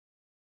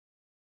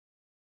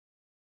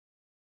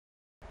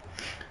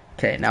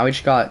 Okay, now we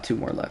just got 2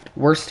 more left.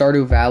 Worst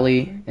Stardew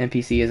Valley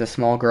NPC is a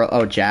small girl.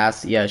 Oh,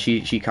 Jazz. Yeah,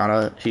 she's kind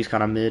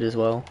of mid as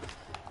well.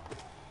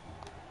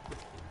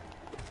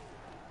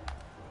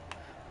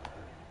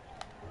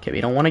 Okay,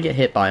 we don't want to get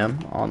hit by him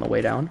on the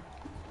way down.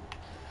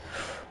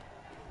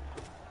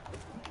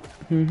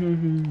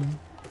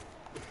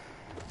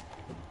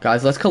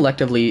 Guys, let's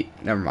collectively...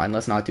 Never mind,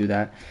 let's not do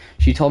that.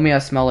 She told me I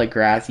smell like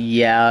grass.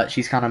 Yeah,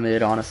 she's kind of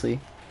mid, honestly.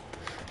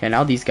 Okay,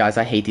 now these guys,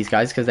 I hate these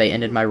guys because they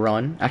ended my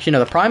run. Actually, no,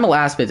 the Primal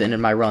Aspids ended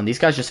my run. These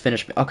guys just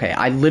finished... Okay,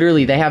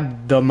 they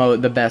have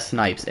the best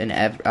snipes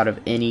out of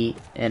any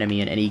enemy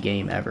in any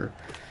game ever.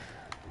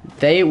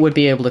 They would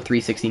be able to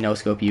 360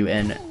 no-scope you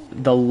in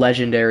the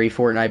legendary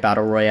Fortnite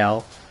Battle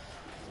Royale.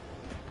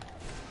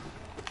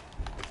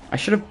 I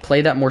should have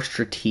played that more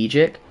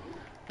strategic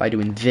by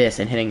doing this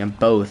and hitting them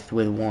both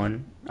with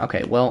 1.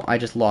 Okay, well, I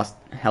just lost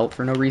health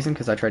for no reason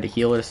because I tried to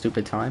heal at a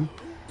stupid time.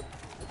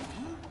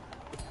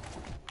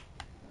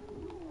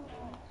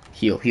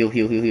 Heal, heal,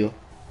 heal, heal, heal.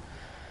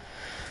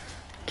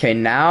 Okay,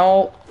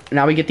 now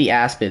we get the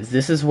Aspids.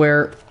 This is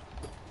where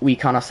we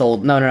kind of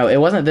sold. No, it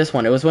wasn't this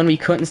one. It was when we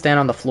couldn't stand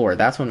on the floor.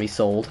 That's when we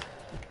sold.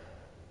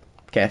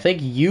 Okay, I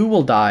think you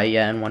will die,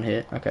 yeah, in 1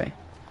 hit. Okay.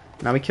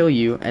 Now we kill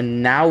you,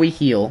 and now we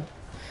heal.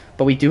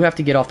 But we do have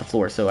to get off the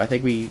floor, so I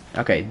think we...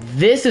 Okay,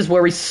 this is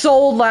where we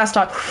sold last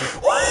time.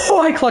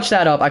 Oh, I clutched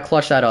that up. I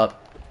clutched that up.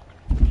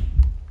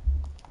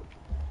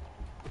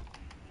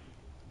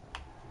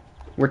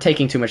 We're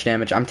taking too much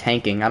damage. I'm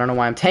tanking. I don't know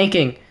why I'm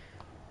tanking.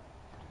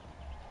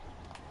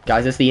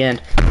 Guys, it's the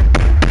end.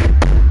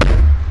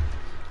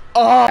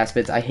 Oh!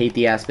 Aspids. I hate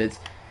the Aspids.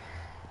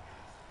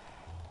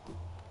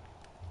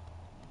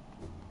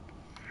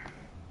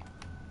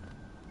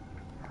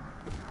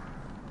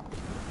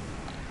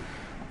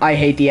 I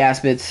hate the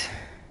Aspids.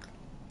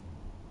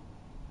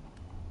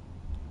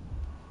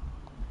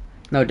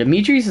 No,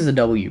 Demetrius is a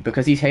W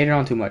because he's hated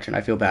on too much and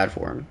I feel bad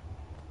for him.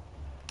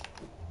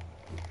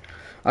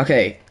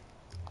 Okay.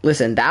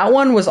 Listen, that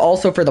one was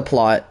also for the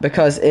plot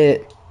because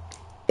it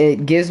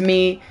gives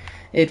me,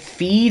 it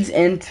feeds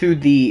into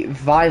the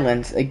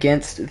violence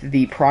against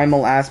the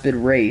primal aspid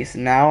race.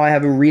 Now I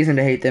have a reason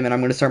to hate them, and I'm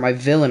going to start my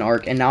villain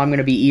arc, and now I'm going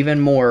to be even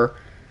more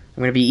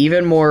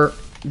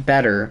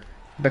better,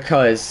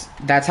 because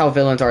that's how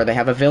villains are. They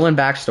have a villain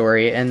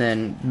backstory, and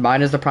then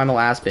mine is the primal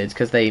aspids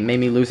because they made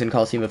me lose in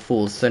Coliseum of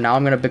Fools. So now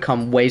I'm going to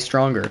become way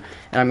stronger,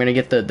 and I'm going to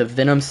get the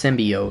Venom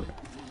symbiote,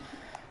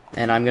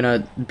 and I'm going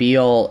to be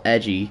all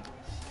edgy.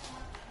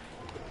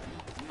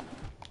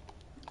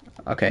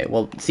 Okay,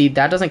 well, see,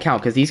 that doesn't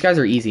count because these guys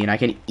are easy, and I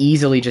can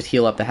easily just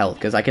heal up the health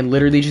because I can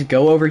literally just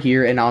go over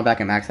here, and now I'm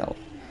back at max health.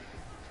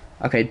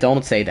 Okay,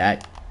 don't say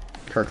that,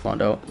 Kirk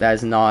Londo. That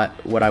is not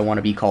what I want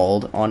to be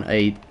called on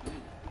a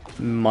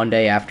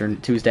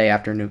Tuesday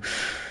afternoon.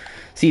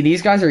 See,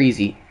 these guys are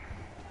easy.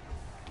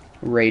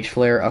 Rage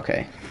Flare,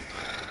 okay.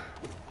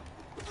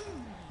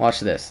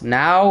 Watch this.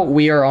 Now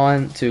we are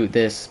on to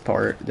this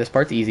part. This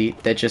part's easy.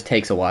 That just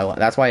takes a while.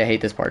 That's why I hate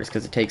this part, is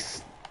because it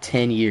takes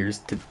 10 years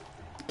to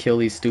kill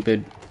these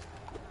stupid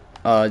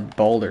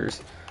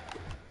boulders.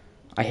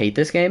 I hate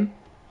this game.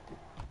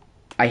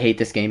 I hate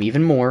this game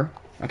even more.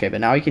 Okay, but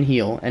now you can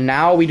heal. And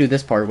now we do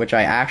this part, which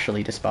I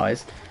actually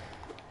despise.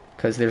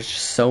 Because there's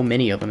just so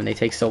many of them, and they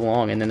take so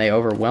long, and then they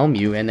overwhelm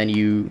you, and then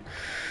you...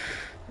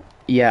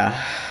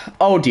 Yeah.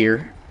 Oh,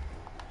 dear.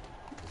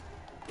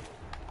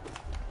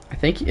 I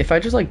think if I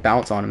just, like,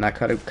 bounce on him, that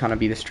could kind of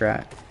be the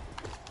strat.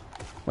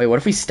 Wait, what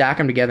if we stack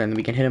them together, and then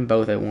we can hit them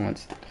both at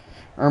once?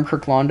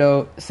 Kirk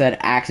Londo said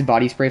Axe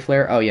body spray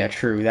flare. Oh, yeah,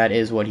 true. That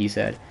is what he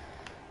said.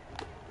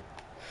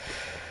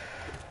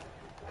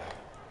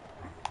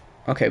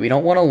 Okay, we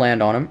don't want to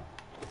land on him.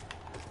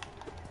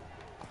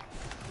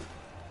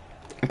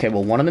 Okay,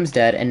 well, one of them's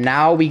dead, and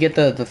now we get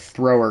the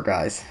thrower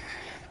guys.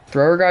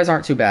 Thrower guys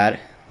aren't too bad,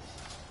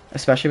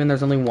 especially when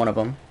there's only one of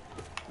them.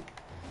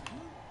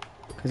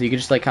 Because you can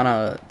just, like, kind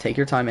of take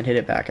your time and hit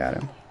it back at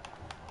him.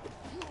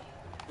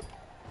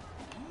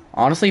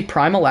 Honestly,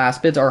 primal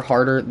aspids are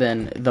harder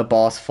than the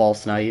boss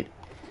False Knight,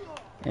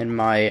 in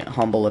my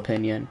humble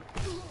opinion.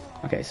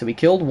 Okay, so we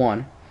killed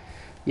one.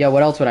 Yeah,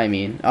 what else would I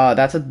mean?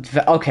 That's a...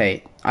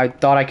 Okay, I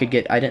thought I could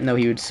get... I didn't know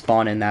he would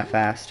spawn in that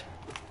fast.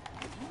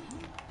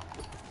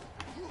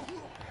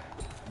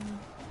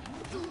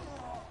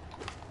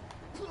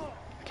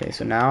 Okay,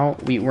 so now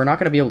we're not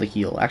going to be able to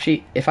heal.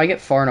 Actually, if I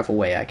get far enough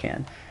away, I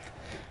can.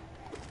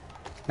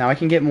 Now I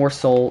can get more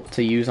soul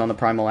to use on the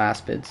primal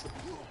aspids.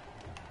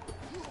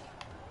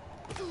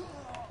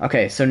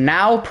 Okay, so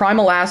now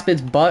primal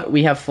aspids, but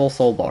we have full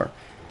soul bar.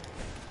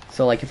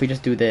 So, like, if we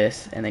just do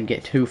this and then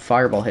get 2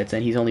 fireball hits,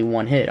 and he's only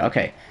 1 hit.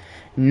 Okay,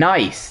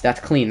 nice. That's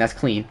clean. That's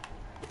clean.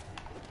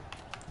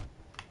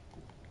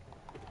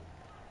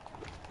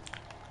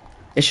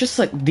 It's just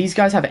like these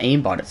guys have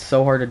aimbot. It's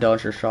so hard to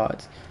dodge their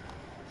shots.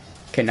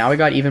 Okay, now we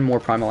got even more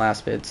primal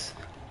aspids.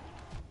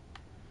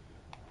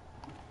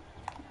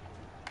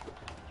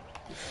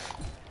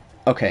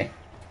 Okay.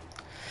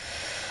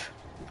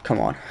 Come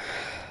on.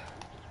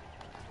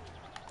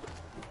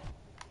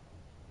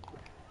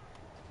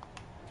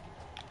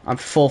 I'm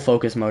full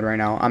focus mode right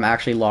now. I'm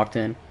actually locked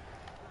in.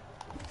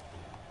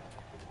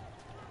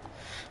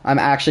 I'm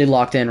actually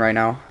locked in right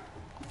now.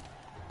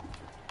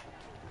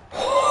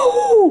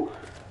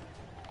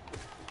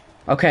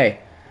 Okay.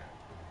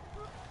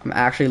 I'm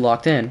actually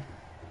locked in.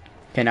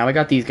 Okay, now we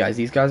got these guys.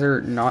 These guys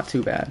are not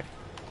too bad.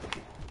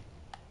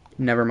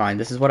 Never mind.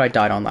 This is what I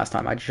died on last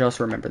time. I just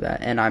remember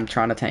that. And I'm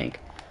trying to tank.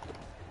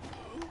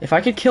 If I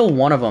could kill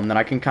one of them, then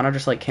I can kind of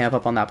just, like, camp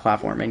up on that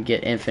platform and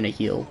get infinite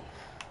heal.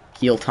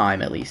 Heal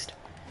time, at least.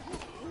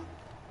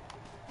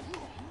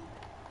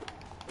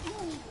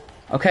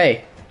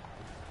 Okay.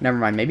 Never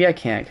mind. Maybe I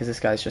can't, because this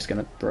guy's just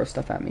going to throw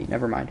stuff at me.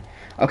 Never mind.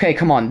 Okay,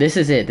 come on. This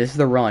is it. This is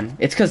the run.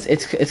 It's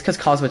because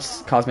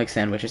Cosmic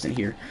Sandwich isn't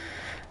here.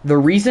 The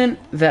reason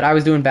that I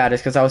was doing bad is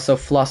because I was so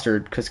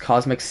flustered, because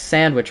Cosmic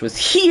Sandwich was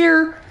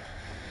here.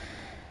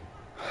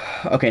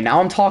 Okay, now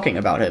I'm talking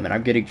about him, and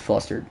I'm getting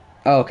flustered.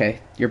 Oh, okay.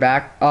 You're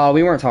back? Oh,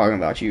 we weren't talking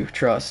about you.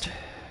 Trust.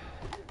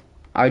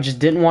 I just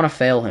didn't want to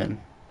fail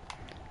him.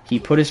 He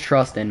put his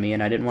trust in me,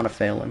 and I didn't want to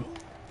fail him.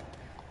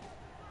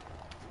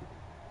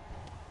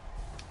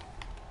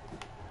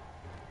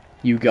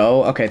 You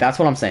go? Okay, that's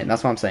what I'm saying.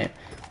 That's what I'm saying.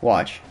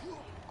 Watch.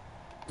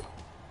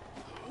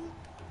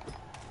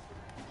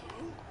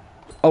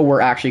 Oh,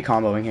 we're actually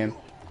comboing him.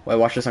 Wait,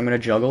 watch this. I'm going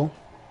to juggle.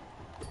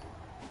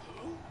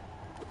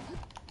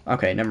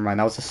 Okay, never mind.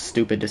 That was a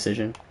stupid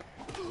decision.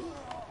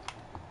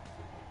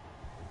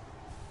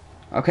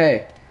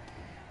 Okay.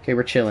 Okay,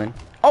 we're chilling.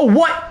 Oh,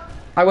 what?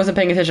 I wasn't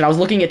paying attention. I was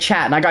looking at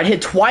chat, and I got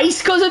hit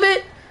twice because of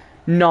it?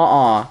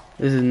 Nuh-uh.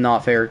 This is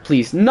not fair.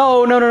 Please.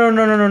 No, no, no, no,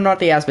 no, no, no, not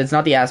the aspids.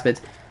 Not the aspids.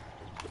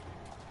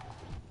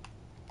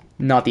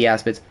 Not the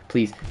aspids.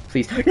 Please.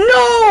 Please.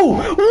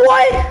 No!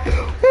 What?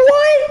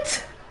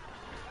 What?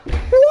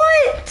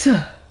 What?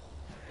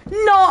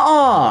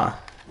 Nuh-uh.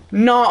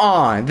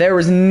 Nuh-uh. There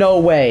was no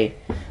way.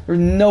 There's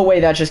no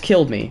way that just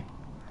killed me.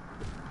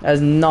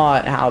 That's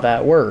not how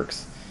that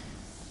works.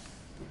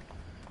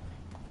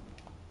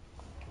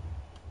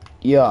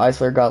 Yeah,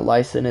 Eisler got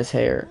lice in his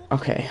hair.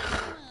 Okay.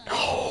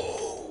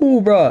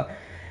 Oh, bruh.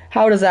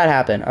 How does that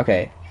happen?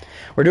 Okay.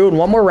 We're doing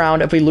one more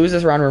round. If we lose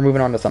this round, we're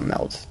moving on to something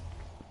else.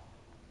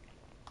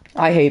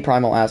 I hate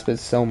Primal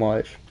Aspids so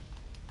much.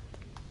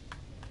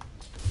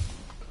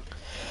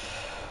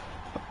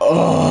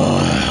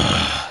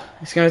 Oh,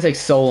 it's gonna take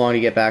so long to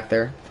get back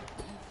there.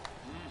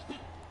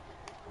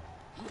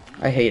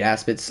 I hate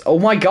Aspids. Oh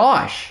my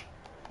gosh!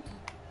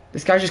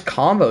 This guy just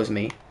combos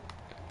me.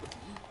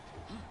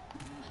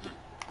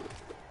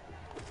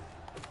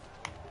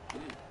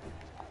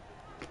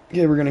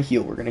 Yeah, we're gonna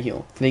heal. We're gonna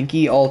heal.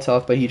 Thinky, all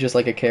tough, but he just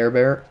like a Care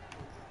Bear.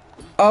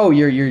 Oh,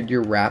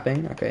 you're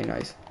rapping. Okay,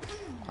 nice.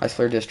 Ice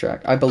Flare diss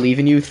track. I believe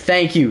in you.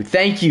 Thank you.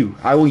 Thank you.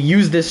 I will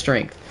use this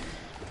strength.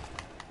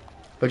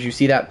 But you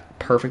see that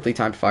perfectly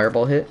timed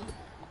fireball hit?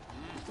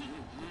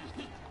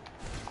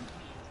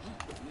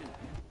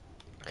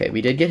 Okay,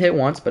 we did get hit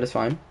once, but it's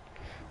fine.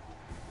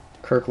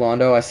 Kirk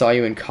Londo, I saw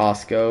you in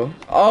Costco.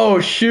 Oh,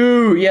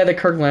 shoot! Yeah, the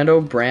Kirk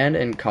Londo brand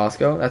in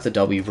Costco. That's a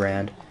W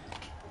brand.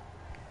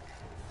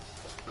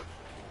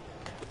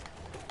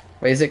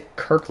 Wait, is it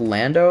Kirk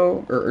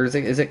Lando? Or is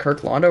it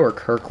Kirk Londo or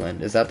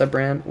Kirkland? Is that the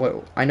brand?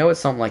 What? I know it's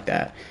something like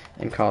that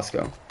in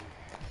Costco.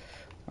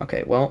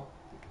 Okay, well.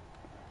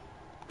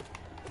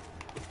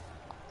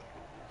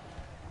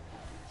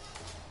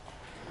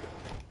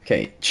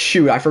 Okay,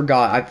 shoot, I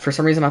forgot. For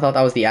some reason I thought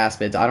that was the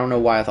Aspids. I don't know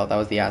why I thought that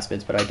was the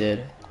Aspids, but I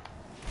did.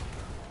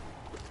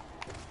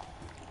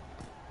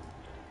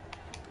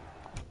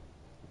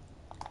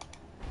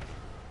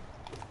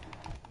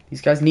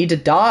 These guys need to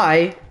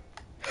die.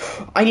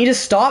 I need to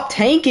stop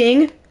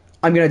tanking.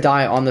 I'm gonna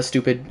die on the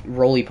stupid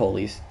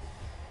roly-polies.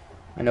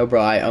 I know,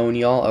 bro, I own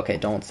y'all. Okay,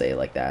 don't say it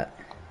like that.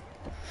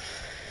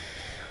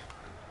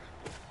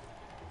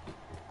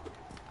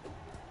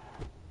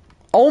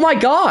 Oh my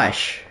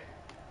gosh!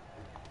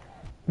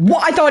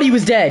 What? I thought he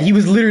was dead. He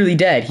was literally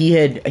dead.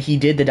 He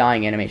did the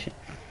dying animation.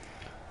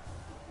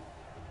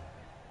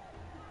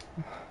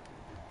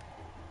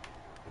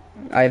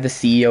 I have the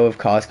CEO of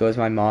Costco as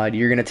my mod.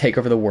 You're gonna take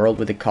over the world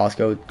with the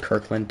Costco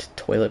Kirkland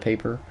toilet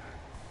paper.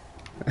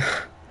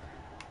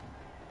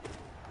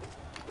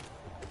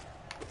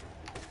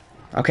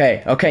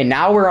 Okay,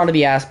 now we're onto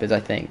the Aspids, I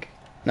think.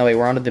 No, wait,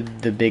 we're onto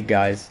the big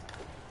guys.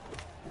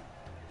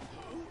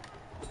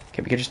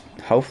 Okay, we could just,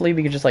 hopefully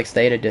we could just like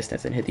stay at a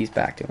distance and hit these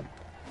back to him.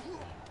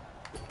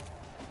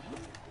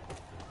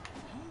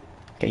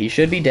 Okay, he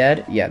should be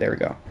dead. Yeah, there we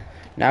go.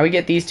 Now we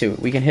get these two.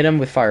 We can hit him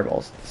with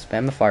fireballs.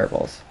 Spam the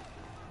fireballs.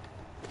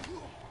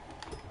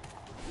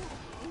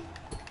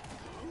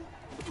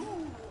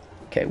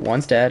 Okay,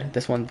 one's dead.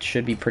 This one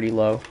should be pretty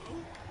low.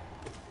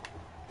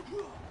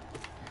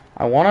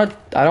 I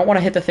don't want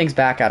to hit the things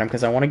back at him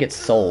because I want to get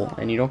soul,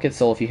 and you don't get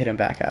soul if you hit him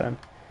back at him.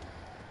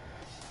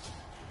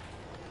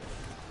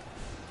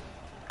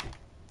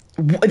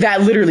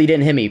 That literally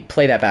didn't hit me.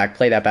 Play that back.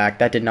 Play that back.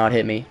 That did not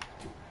hit me.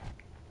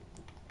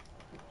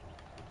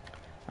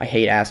 I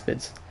hate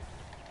Aspids.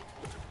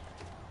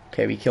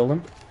 Okay, we killed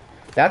him.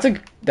 That's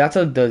a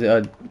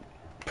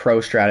pro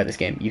strat of this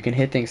game. You can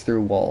hit things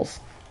through walls.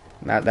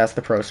 That's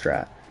the pro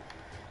strat.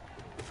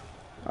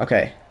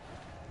 Okay.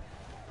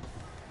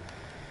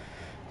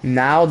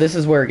 Now this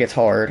is where it gets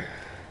hard.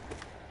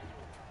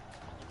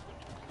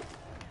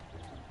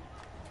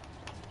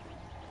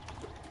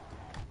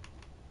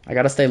 I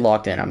gotta stay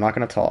locked in. I'm not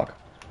gonna talk.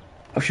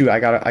 Oh shoot, I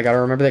gotta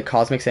remember that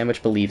Cosmic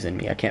Sandwich believes in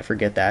me. I can't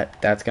forget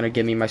that. That's gonna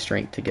give me my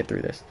strength to get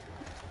through this.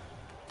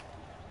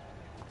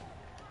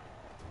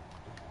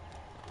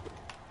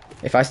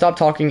 If I stop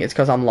talking, it's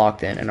because I'm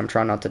locked in and I'm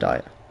trying not to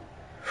die.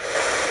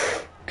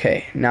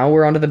 Okay, now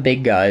we're onto the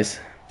big guys.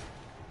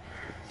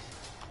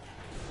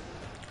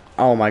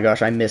 Oh my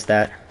gosh, I missed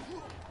that.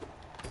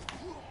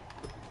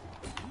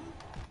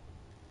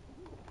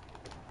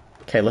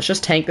 Okay, let's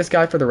just tank this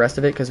guy for the rest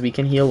of it because we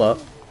can heal up.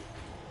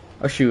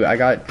 Oh shoot, I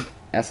got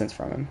essence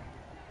from him.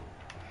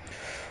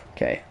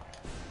 Okay.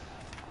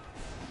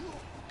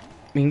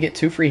 We can get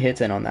 2 free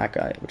hits in on that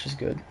guy, which is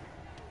good.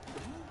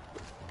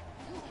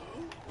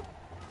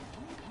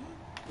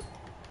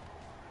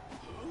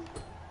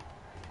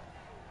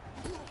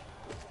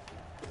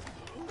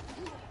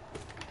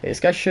 Okay, this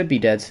guy should be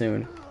dead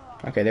soon.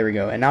 Okay, there we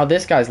go. And now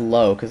this guy's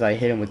low because I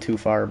hit him with 2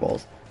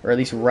 fireballs. Or at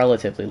least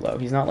relatively low.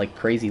 He's not like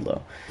crazy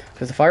low.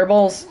 Because the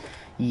fireballs,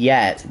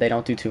 yet, they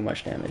don't do too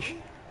much damage.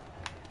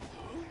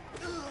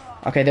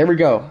 Okay, there we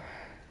go.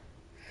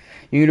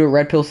 You can do a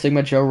Red Pill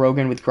Sigma Joe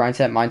Rogan with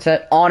Grindset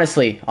Mindset.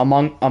 Honestly,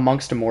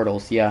 amongst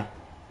immortals, yeah.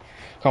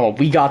 Come on,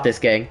 we got this,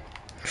 gang.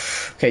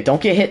 Okay,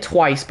 don't get hit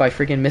twice by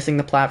freaking missing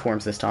the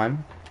platforms this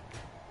time.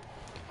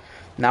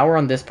 Now we're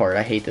on this part.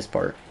 I hate this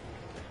part.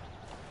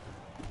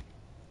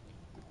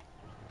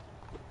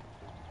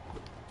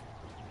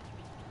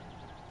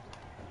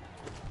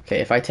 Okay,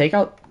 if I take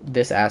out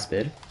this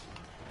Aspid,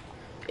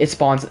 it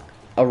spawns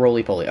a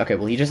roly-poly. Okay,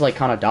 well, he just, like,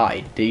 kind of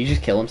died. Did he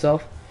just kill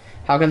himself?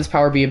 How can this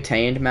power be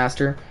obtained,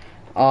 Master?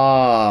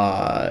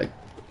 Are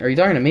you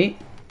talking to me?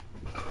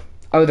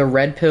 Oh, the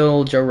Red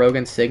Pill Joe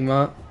Rogan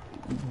Sigma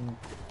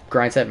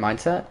Grindset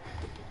Mindset?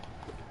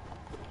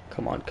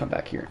 Come on, come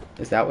back here.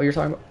 Is that what you're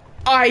talking about?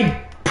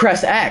 I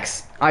pressed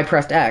X. I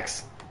pressed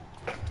X.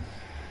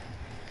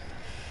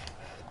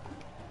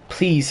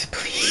 Please,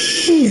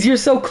 please, you're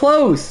so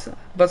close,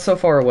 but so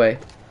far away.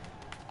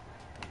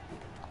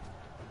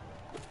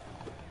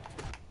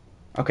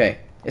 Okay,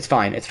 it's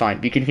fine, it's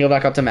fine. You can heal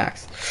back up to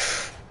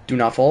max. Do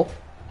not fall.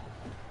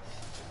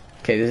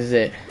 Okay, this is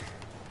it.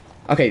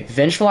 Okay,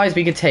 Vengeflies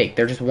we could take.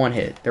 They're just one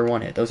hit. They're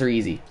one hit. Those are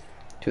easy.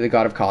 To the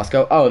God of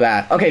Costco. Oh,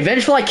 that. Okay,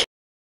 Vengefly.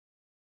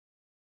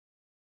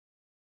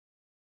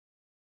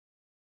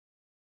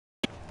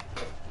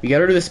 We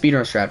gotta do the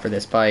speedrun strat for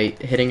this by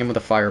hitting him with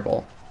a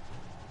fireball.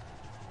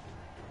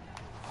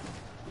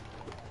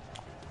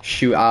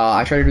 Shoot,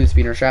 I tried to do the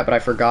speedrun strat, but I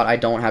forgot I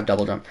don't have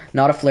double jump.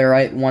 Not a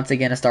Flarite, once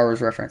again a Star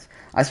Wars reference.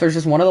 I suppose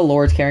just one of the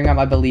lords carrying out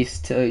my beliefs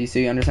to so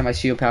you understand my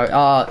shield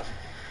power.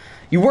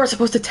 You weren't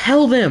supposed to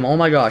tell them! Oh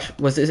my gosh.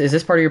 Is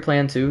this part of your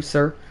plan too,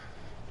 sir?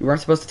 You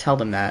weren't supposed to tell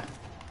them that.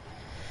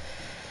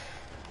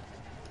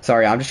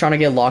 Sorry, I'm just trying to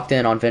get locked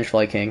in on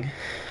Vengefly King.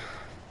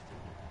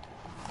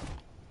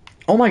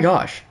 Oh my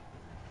gosh.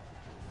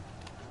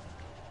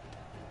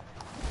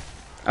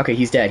 Okay,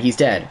 he's dead. He's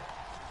dead.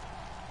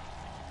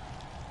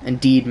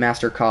 Indeed,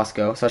 Master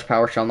Costco. Such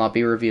power shall not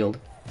be revealed.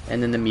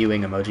 And then the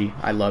mewing emoji.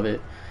 I love it.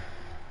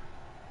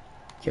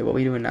 Okay, what are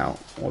we doing now?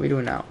 What are we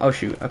doing now? Oh,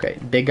 shoot. Okay,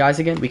 big guys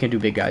again? We can do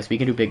big guys. We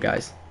can do big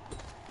guys.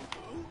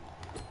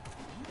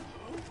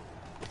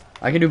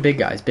 I can do big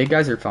guys. Big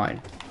guys are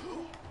fine.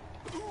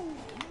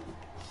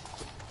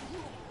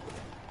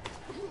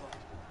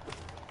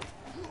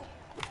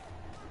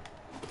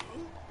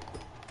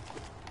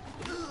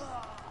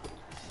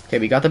 Okay,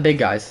 we got the big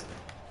guys.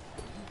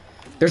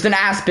 There's an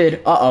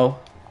Aspid. Uh-oh.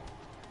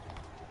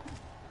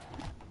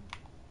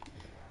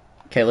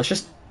 Okay, let's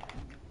just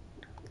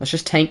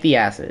tank the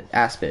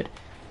Aspid.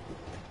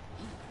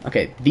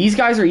 Okay, these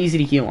guys are easy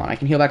to heal on. I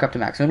can heal back up to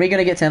max. When are we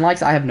gonna get 10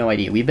 likes? I have no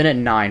idea. We've been at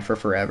 9 for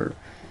forever.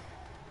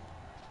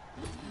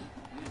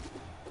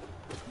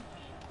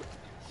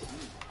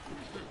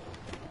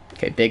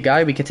 Okay, big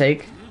guy we could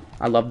take.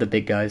 I love the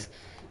big guys.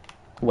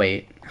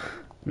 Wait.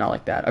 Not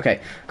like that. Okay,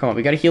 come on.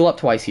 We gotta heal up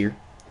twice here.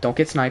 Don't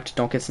get sniped.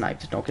 Don't get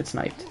sniped. Don't get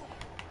sniped.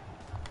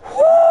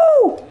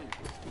 Woo!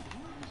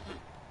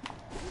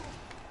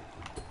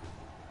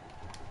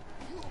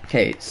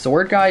 Okay,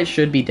 sword guy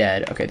should be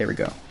dead. Okay, there we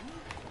go.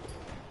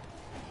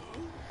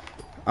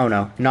 Oh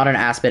no, not an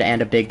Aspid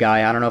and a big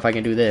guy. I don't know if I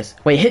can do this.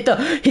 Wait, hit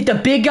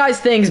the big guy's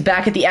things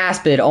back at the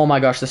Aspid. Oh my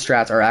gosh, the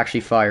strats are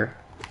actually fire.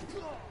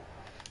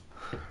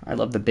 I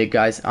love the big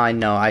guys. I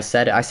know. I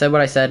said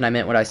what I said and I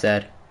meant what I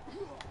said.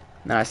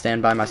 And I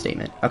stand by my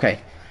statement. Okay.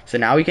 So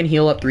now we can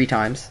heal up 3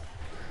 times.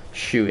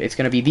 Shoot, it's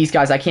gonna be these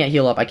guys. I can't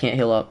heal up. I can't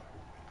heal up.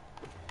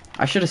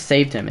 I should have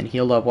saved him and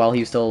healed up while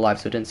he was still alive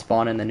so it didn't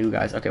spawn in the new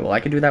guys. Okay, well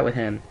I can do that with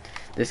him.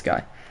 This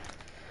guy.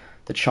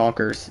 The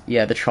Chonkers.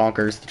 Yeah, the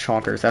Chonkers. The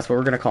Chonkers. That's what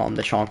we're gonna call them.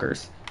 The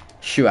Chonkers.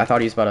 Shoot, I thought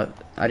he was about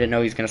to... I didn't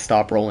know he was gonna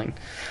stop rolling.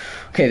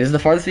 Okay, this is the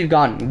farthest we've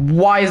gotten.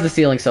 Why is the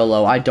ceiling so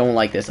low? I don't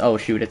like this. Oh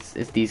shoot, it's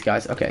these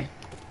guys. Okay.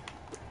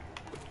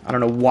 I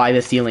don't know why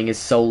the ceiling is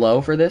so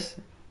low for this.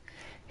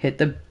 Hit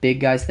the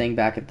big guy's thing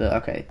back at the...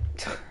 Okay.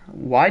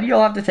 Why do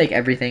y'all have to take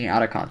everything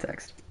out of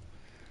context?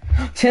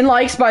 10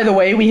 likes, by the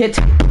way. We hit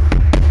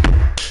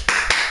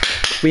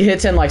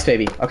 10 likes,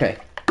 baby. Okay.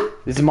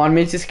 This is a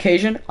momentous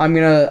occasion. I'm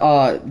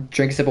gonna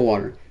drink a sip of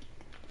water.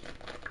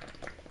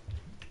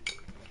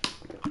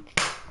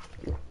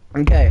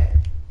 Okay.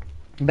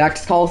 Back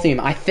to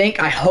Coliseum. I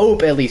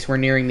hope at least we're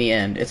nearing the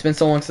end. It's been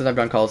so long since I've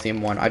done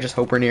Coliseum 1. I just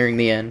hope we're nearing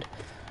the end.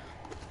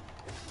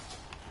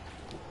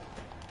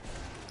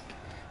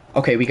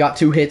 Okay, we got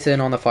 2 hits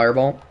in on the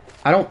fireball.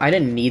 I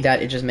didn't need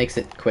that. It just makes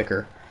it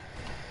quicker.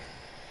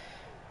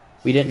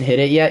 We didn't hit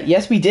it yet.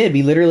 Yes, we did.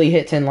 We literally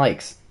hit 10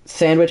 likes.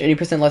 Sandwich,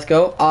 80%, let's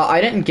go. I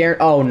didn't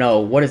guarantee... Oh, no.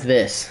 What is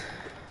this?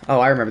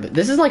 Oh, I remember this.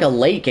 This is like a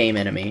late game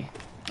enemy.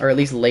 Or at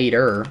least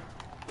later.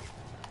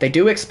 They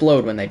do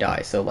explode when they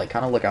die, so, like,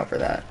 kind of look out for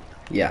that.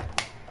 Yeah.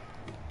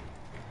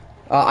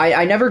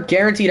 I never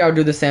guaranteed I would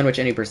do the sandwich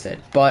 80%,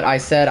 but I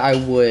said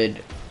I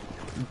would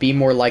be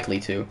more likely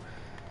to.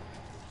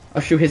 Oh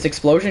shoot, his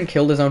explosion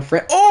killed his own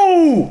friend.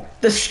 Oh!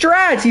 The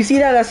strats! You see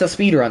that? That's a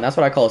speed run. That's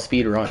what I call a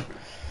speed run.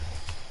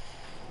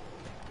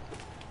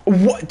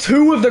 What?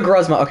 2 of the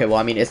Gruzma. Okay, well,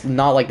 I mean, it's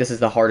not like this is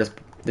the hardest,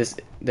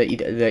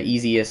 the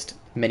easiest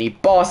mini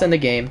boss in the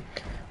game,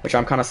 which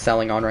I'm kind of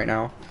selling on right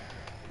now.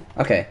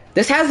 Okay,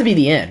 this has to be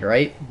the end,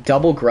 right?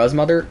 Double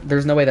Gruzmother?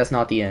 There's no way that's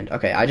not the end.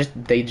 Okay,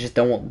 they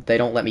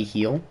don't let me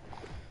heal.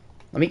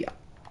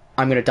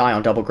 I'm gonna die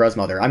on Double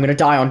Gruzmother. I'm gonna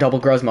die on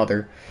Double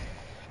Gruzmother.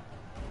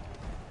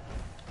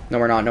 No,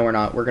 we're not. No, we're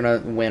not. We're gonna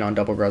win on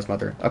Double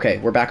Gruzmother. Okay,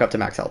 we're back up to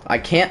max health. I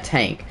can't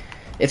tank.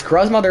 It's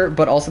Gruzmother,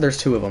 but also there's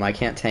 2 of them. I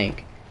can't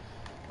tank.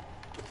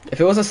 If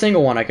it was a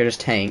single one, I could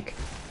just tank.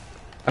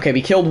 Okay,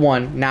 we killed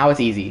 1. Now it's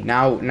easy.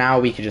 Now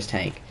we could just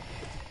tank.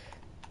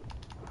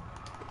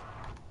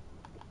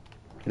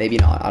 Maybe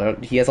not. I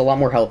don't. He has a lot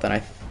more health than I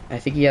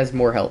think he has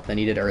more health than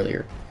he did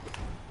earlier.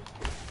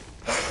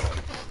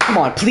 Come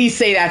on, please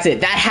say that's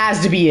it. That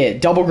has to be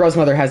it. Double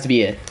Gruzmother has to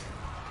be it.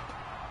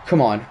 Come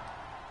on.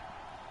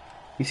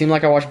 You seem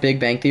like I watch Big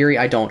Bang Theory.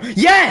 I don't.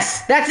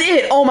 Yes! That's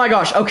it! Oh my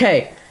gosh,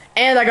 okay.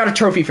 And I got a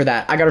trophy for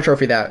that.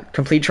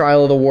 Complete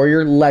Trial of the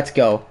Warrior. Let's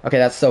go. Okay,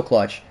 that's so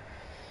clutch.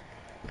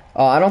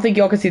 I don't think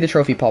y'all could see the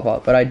trophy pop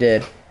up, but I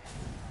did.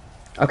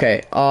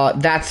 Okay,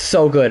 that's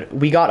so good.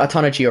 We got a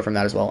ton of Geo from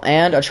that as well.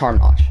 And a Charm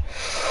Notch.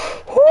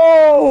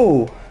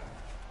 Whoa!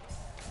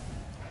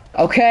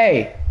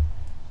 Okay.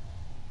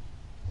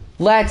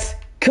 Let's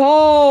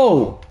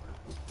go!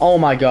 Oh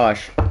my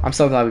gosh. I'm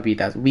so glad we beat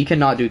that. We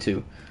cannot do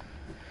 2.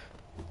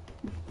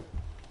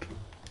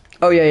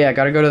 Oh yeah,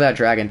 gotta go to that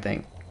dragon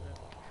thing.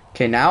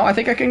 Okay, now I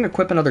think I can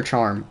equip another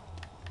charm.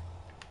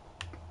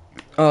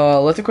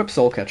 Let's equip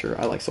Soul Catcher.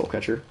 I like Soul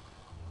Catcher.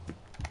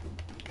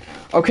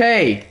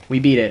 Okay, we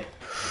beat it.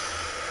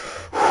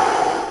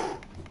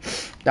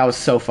 That was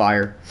so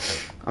fire.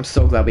 I'm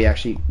so glad we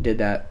actually did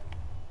that.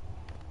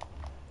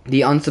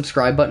 The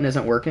unsubscribe button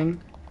isn't working.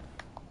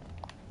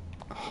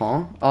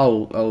 Huh?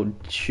 Oh,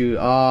 shoot.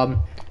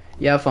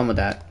 Yeah, have fun with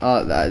that.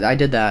 I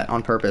did that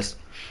on purpose.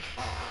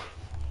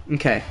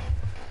 Okay.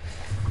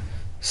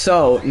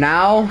 So,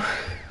 now,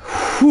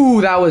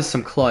 whew, that was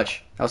some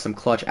clutch. That was some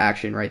clutch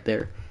action right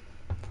there.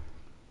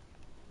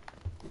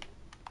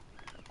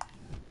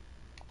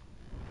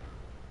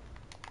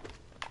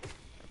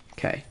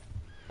 Okay.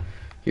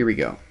 Here we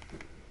go.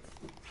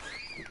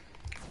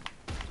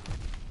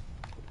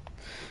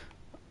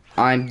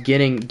 I'm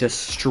getting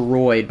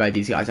destroyed by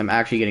these guys. I'm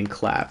actually getting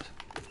clapped.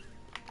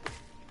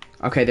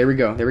 Okay, there we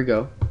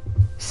go.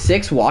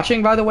 6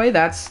 watching, by the way.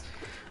 That's,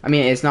 I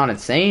mean, it's not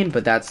insane,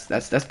 but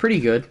that's pretty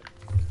good,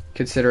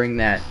 considering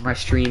that my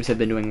streams have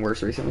been doing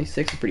worse recently.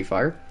 6 is pretty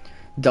fire.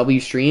 W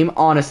stream,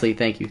 honestly,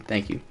 thank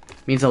you.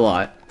 Means a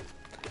lot.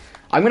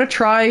 I'm gonna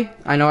try,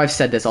 I know I've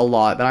said this a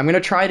lot, but I'm gonna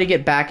try to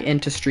get back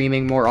into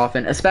streaming more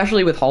often,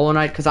 especially with Hollow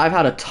Knight, because I've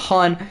had a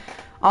ton,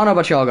 I don't know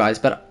about y'all guys,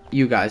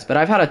 but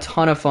I've had a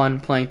ton of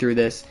fun playing through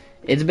this.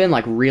 It's been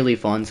like really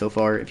fun so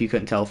far, if you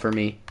couldn't tell for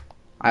me.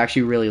 I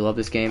actually really love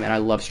this game, and I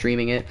love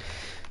streaming it.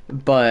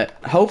 But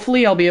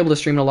hopefully I'll be able to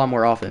stream it a lot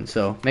more often,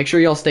 so make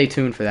sure y'all stay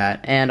tuned for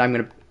that. And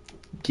I'm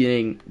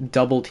getting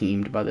double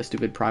teamed by the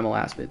stupid primal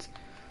aspids.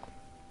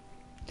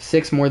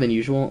 6 more than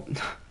usual.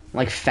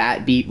 Like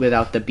fat beat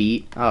without the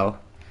beat. Oh,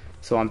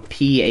 so I'm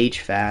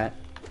PH fat.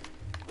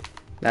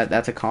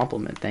 That's a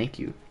compliment. Thank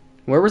you.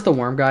 Where was the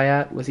worm guy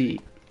at? Was he?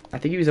 I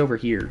think he was over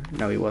here.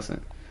 No, he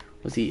wasn't.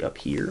 Was he up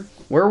here?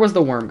 Where was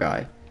the worm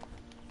guy?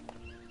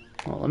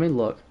 Well, let me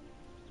look.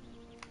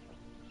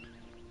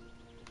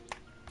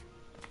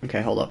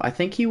 Okay, hold up. I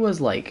think he was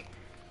like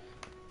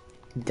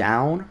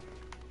down.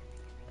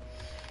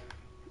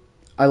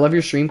 I love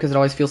your stream because it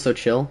always feels so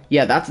chill.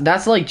 Yeah,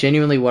 that's like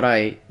genuinely what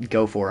I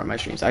go for on my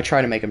streams. I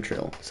try to make them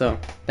chill. So,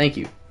 thank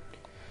you.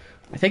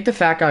 I think the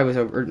fat guy was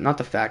over, not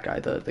the fat guy,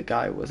 the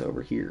guy was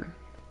over here.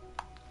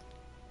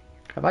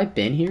 Have I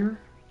been here?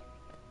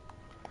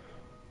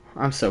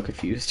 I'm so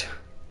confused.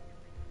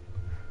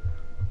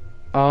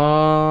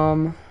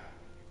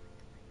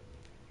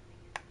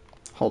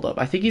 Hold up.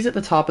 I think he's at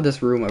the top of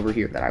this room over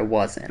here that I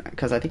was in.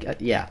 Because I think,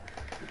 yeah.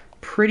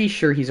 Pretty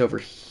sure he's over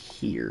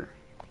here.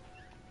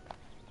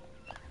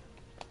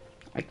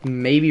 I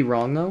may be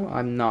wrong, though.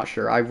 I'm not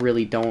sure. I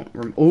really don't...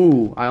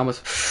 Ooh, I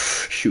almost...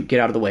 Shoot, get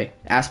out of the way.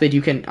 Aspid,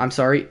 you can... I'm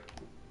sorry.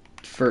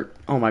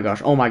 Oh my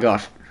gosh. Oh my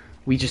gosh.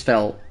 We just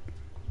fell.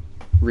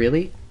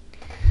 Really?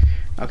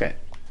 Okay.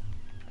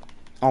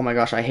 Oh my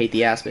gosh, I hate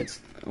the aspids.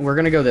 We're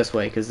gonna go this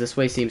way, because this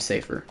way seems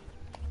safer.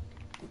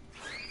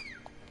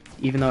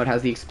 Even though it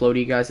has the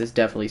explodey guys, it's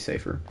definitely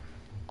safer.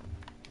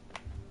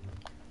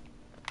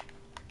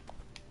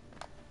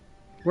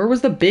 Where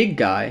was the big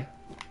guy?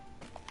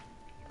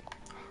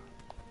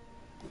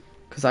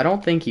 Because I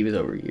don't think he was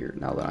over here,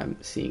 now that I'm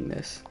seeing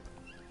this.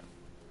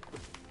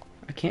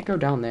 I can't go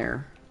down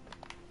there.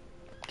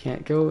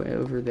 Can't go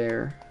over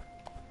there.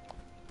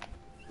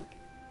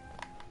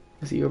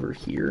 Is he over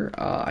here?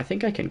 I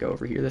think I can go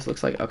over here. This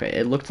looks like... Okay,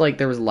 it looked like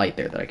there was light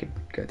there that I could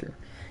go through.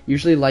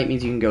 Usually light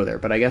means you can go there,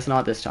 but I guess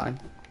not this time.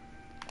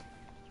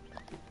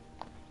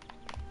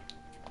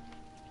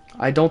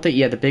 I don't think...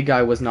 Yeah, the big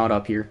guy was not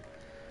up here.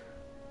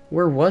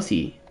 Where was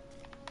he?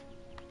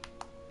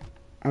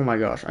 Oh my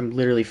gosh, I'm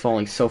literally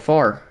falling so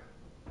far.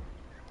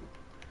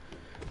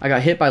 I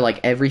got hit by like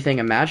everything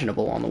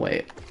imaginable on the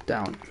way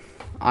down.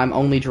 I'm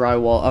only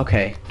drywall.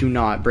 Okay, do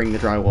not bring the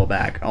drywall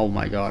back. Oh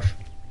my gosh.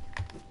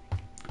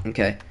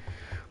 Okay.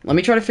 Let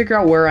me try to figure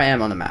out where I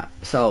am on the map.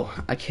 So,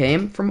 I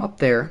came from up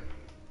there,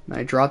 and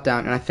I dropped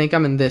down, and I think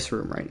I'm in this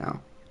room right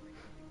now.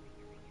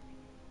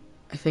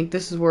 I think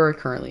this is where I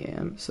currently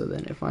am. So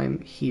then if I'm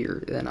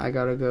here, then I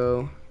gotta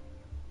go...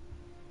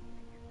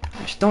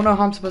 I just don't know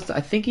how I'm supposed to...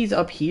 I think he's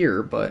up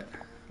here, but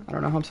I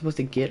don't know how I'm supposed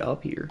to get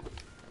up here.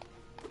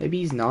 Maybe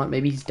he's not.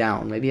 Maybe he's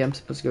down. Maybe I'm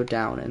supposed to go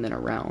down and then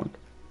around.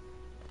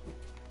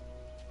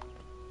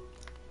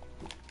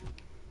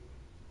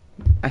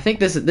 I think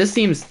this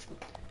seems...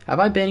 Have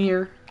I been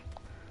here?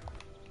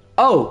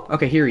 Oh!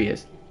 Okay, here he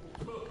is.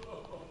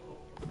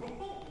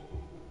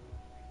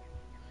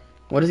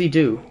 What does he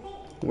do?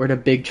 Where the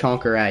big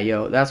chonker at,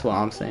 yo? That's what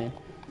I'm saying.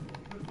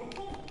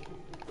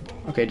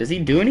 Okay, does he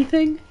do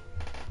anything?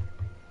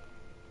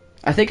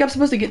 I think I'm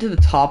supposed to get to the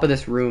top of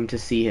this room to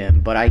see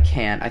him, but I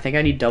can't. I think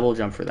I need double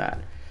jump for that.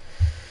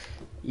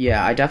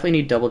 Yeah, I definitely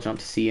need double jump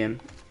to see him.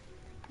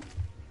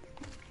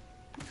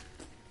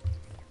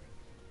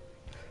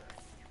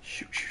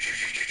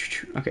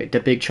 Okay, the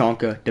big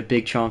chonka, the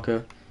big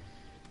chonka.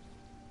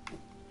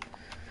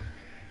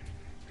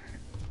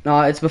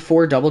 It's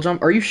before double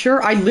jump. Are you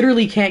sure? I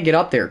literally can't get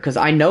up there because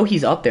I know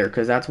he's up there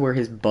because that's where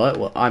his butt.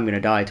 Well, I'm gonna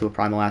die to a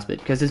primal aspid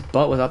because his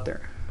butt was up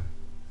there.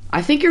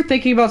 I think you're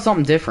thinking about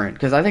something different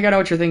because I think I know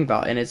what you're thinking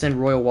about, and it's in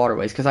Royal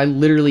Waterways because I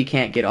literally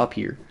can't get up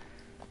here.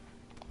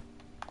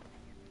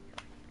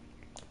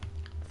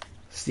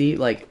 See,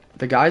 like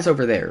the guy's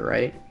over there,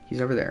 right?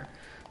 He's over there.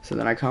 So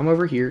then I come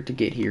over here to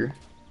get here,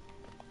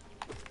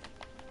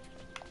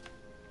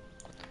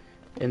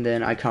 and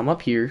then I come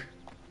up here.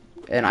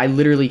 And I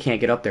literally can't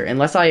get up there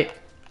unless I...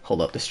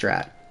 Hold up, the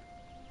strat.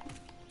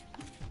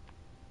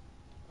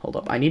 Hold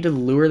up, I need to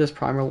lure this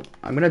primal...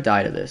 I'm gonna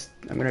die to this.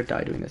 I'm gonna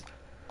die doing this.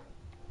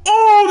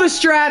 Oh, the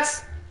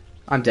strats!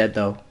 I'm dead,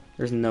 though.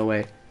 There's no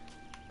way.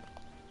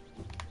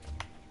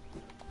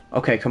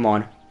 Okay, come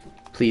on.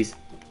 Please.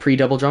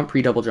 Pre-double jump,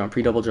 pre-double jump,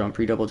 pre-double jump,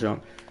 pre-double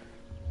jump.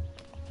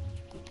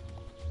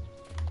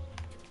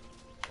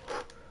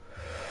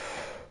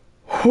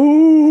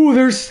 Ooh,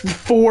 there's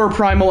 4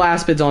 primal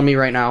aspids on me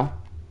right now.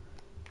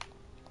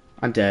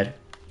 I'm dead.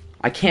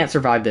 I can't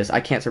survive this. I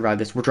can't survive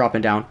this. We're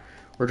dropping down.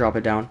 We're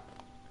dropping down.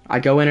 I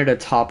go in at a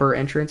topper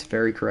entrance.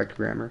 Very correct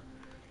grammar.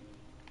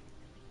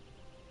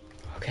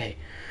 Okay.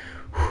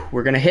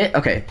 We're gonna hit.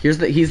 Okay, here's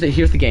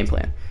the game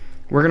plan.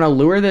 We're gonna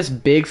lure this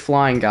big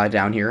flying guy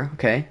down here,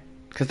 okay?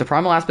 Because the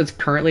primal aspids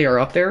currently are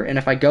up there, and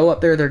if I go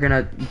up there, they're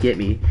gonna get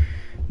me.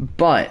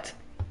 But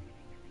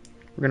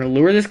we're gonna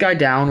lure this guy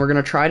down. We're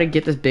gonna try to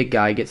get this big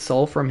guy, get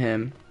soul from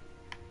him.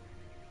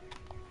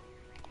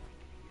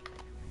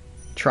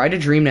 Try to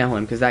dream nail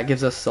him because that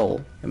gives us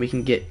soul, and we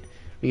can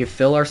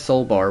fill our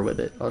soul bar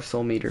with it, our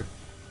soul meter.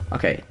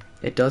 Okay,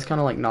 it does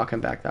kind of like knock him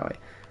back that way.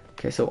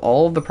 Okay, so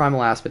all of the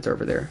primal aspids are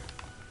over there.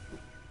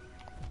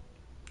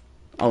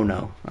 Oh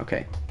no.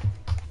 Okay.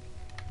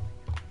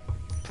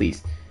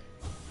 Please.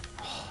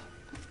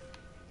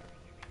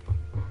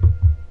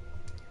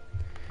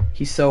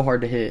 He's so hard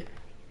to hit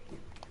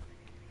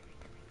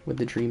with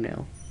the dream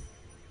nail.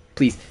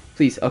 Please,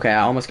 please. Okay,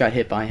 I almost got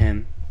hit by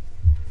him.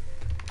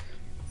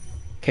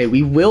 Okay,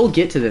 we will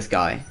get to this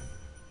guy.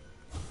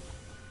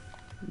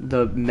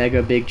 The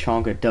mega big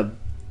chonka.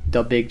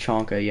 The big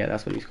chonka. Yeah,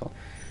 that's what he's called.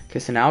 Okay,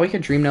 so now we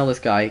can dream nail this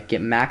guy, get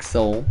max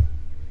soul.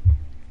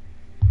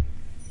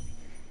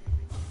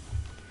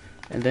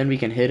 And then we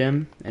can hit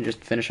him and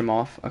just finish him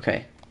off.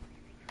 Okay.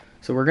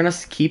 So we're going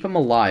to keep him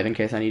alive in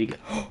case I need to get...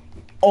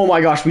 Oh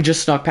my gosh, we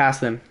just snuck past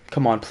them.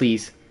 Come on,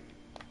 please.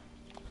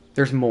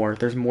 There's more.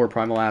 There's more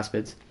primal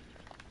aspids.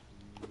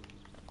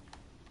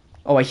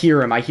 Oh, I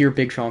hear him. I hear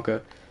big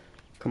chonka.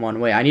 Come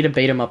on, wait, I need to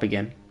bait him up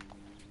again.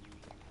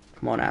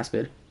 Come on,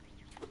 aspid.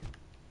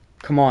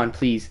 Come on,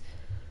 please.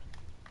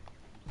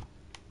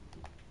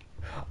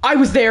 I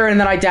was there and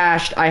then I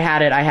dashed. I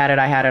had it, I had it,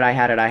 I had it, I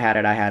had it, I had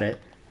it, I had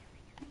it.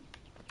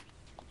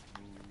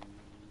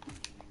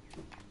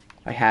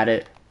 I had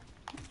it.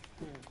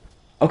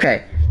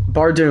 Okay,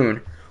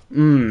 Bardoon.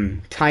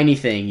 Tiny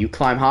thing. You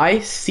climb high,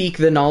 seek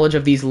the knowledge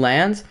of these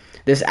lands.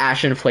 This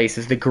ashen place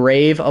is the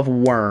grave of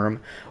Worm.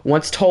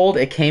 Once told,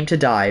 it came to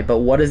die, but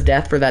what is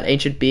death for that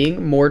ancient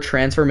being? More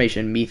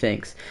transformation,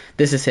 methinks.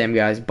 This is him,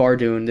 guys.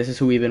 Bardoon. This is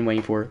who we've been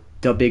waiting for.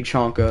 The Big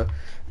Chonka,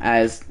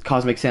 as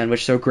Cosmic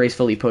Sandwich so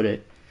gracefully put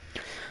it.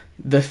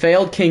 The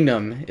failed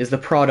kingdom is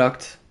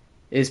product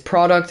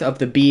of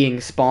the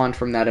being spawned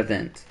from that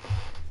event.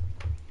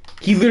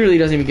 He literally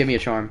doesn't even give me a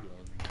charm.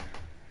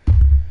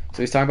 So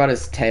he's talking about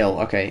his tail.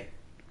 Okay.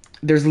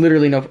 There's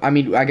literally no... I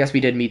mean, I guess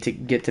we did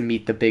get to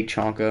meet the Big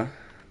Chonka.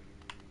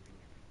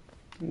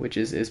 Which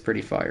is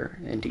pretty fire,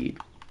 indeed.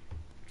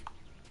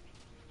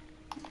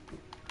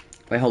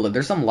 Wait, hold up.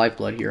 There's some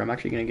lifeblood here. I'm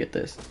actually going to get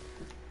this.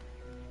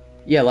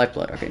 Yeah,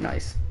 lifeblood. Okay,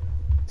 nice.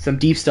 Some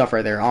deep stuff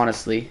right there,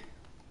 honestly.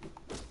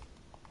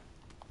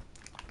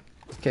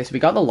 Okay, so we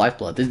got the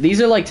lifeblood. These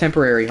are like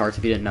temporary hearts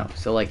if you didn't know.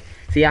 So like,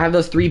 see, I have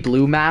those 3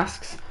 blue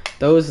masks.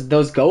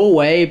 Those go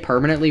away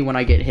permanently when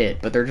I get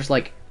hit, but they're just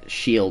like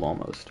shield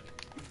almost.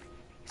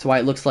 That's why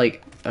it looks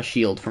like a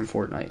shield from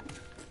Fortnite.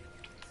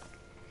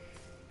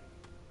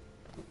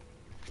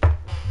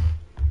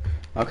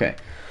 Okay.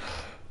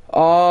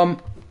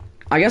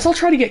 I guess I'll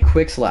try to get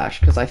Quick Slash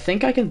because I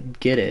think I can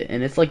get it,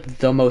 and it's like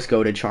the most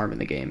goated charm in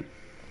the game.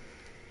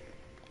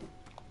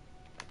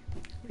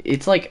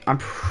 It's like,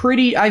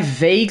 I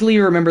vaguely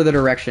remember the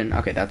direction.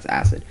 Okay, that's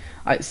acid.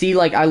 See,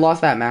 like, I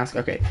lost that mask.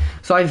 Okay,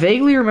 so I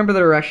vaguely remember the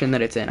direction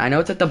that it's in. I know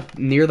it's at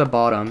near the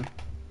bottom.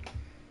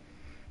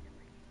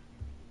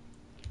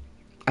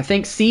 I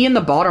think, see in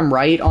the bottom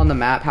right on the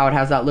map how it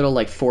has that little,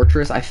 like,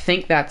 fortress? I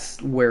think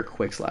that's where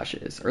Quick Slash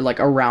is, or,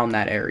 like, around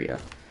that area.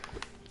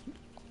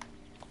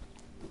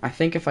 I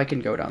think if I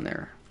can go down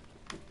there.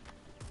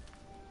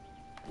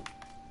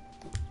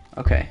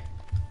 Okay.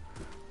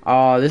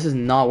 This is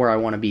not where I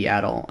want to be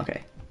at all.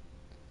 Okay.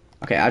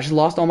 Okay, I just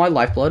lost all my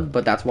lifeblood,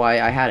 but that's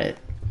why I had it.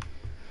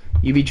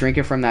 You be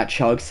drinking from that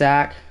chug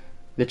sack?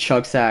 The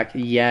chug sack,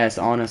 yes,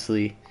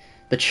 honestly.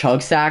 The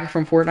chug sack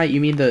from Fortnite?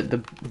 You mean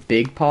the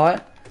big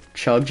pot?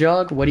 Chug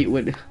jug? What do you...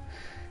 What...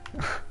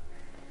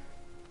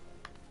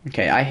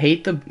 Okay, I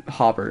hate the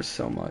hoppers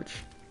so much.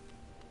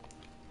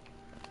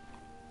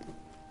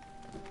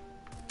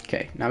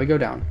 Okay, now we go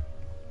down.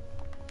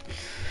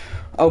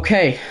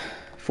 Okay,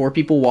 4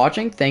 people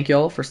watching. Thank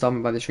y'all for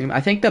stopping by the stream. I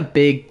think the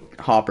big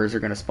hoppers are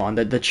gonna spawn.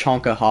 The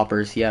Chonka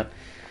hoppers, yeah.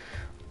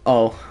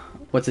 Oh,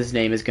 what's his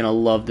name is gonna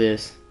love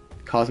this.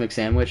 Cosmic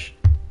Sandwich.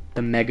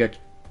 The mega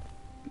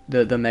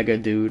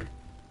dude.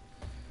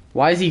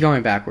 Why is he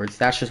going backwards?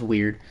 That's just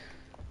weird.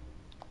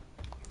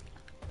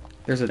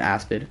 There's an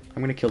Aspid.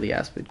 I'm gonna kill the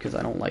Aspid because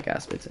I don't like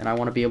Aspids and I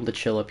want to be able to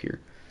chill up here.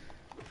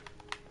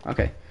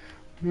 Okay.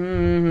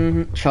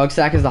 Chug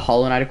Sack is the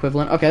Hollow Knight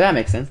equivalent. Okay, that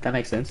makes sense. That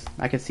makes sense.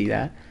 I can see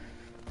that.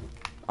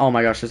 Oh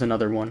my gosh, there's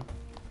another one.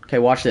 Okay,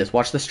 watch this.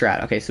 Watch the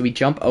strat. Okay, so we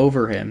jump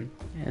over him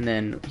and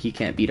then he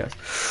can't beat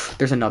us.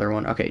 There's another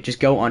one. Okay, just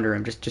go under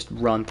him. Just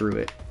run through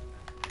it.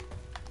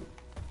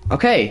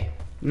 Okay,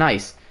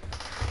 nice.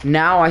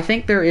 Now I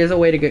think there is a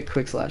way to get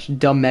Quick Slash.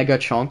 The Mega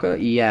Chonka?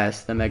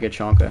 Yes, the Mega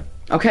Chonka.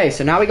 Okay,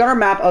 so now we got our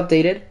map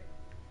updated.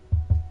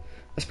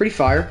 That's pretty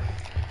fire.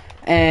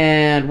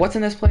 And what's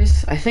in this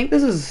place? I think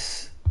this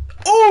is...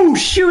 Oh,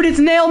 shoot, it's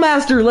Nail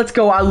Master. Let's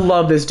go. I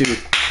love this dude.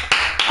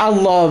 I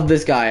love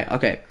this guy.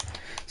 Okay,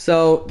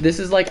 so this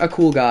is like a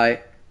cool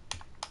guy.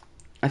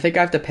 I think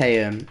I have to pay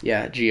him.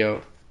 Yeah,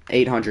 Geo.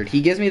 800.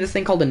 He gives me this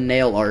thing called a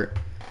nail art.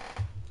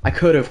 I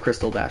could have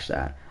crystal dashed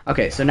that.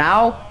 Okay, so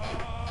now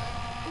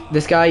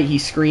this guy, he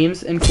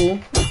screams and cool.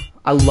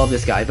 I love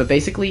this guy, but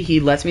basically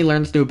he lets me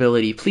learn this new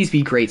ability. Please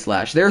be Great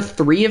Slash. There are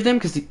 3 of them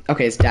because,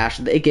 okay, it's dash.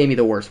 It gave me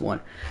the worst one.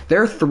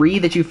 There are 3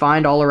 that you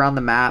find all around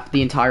the map,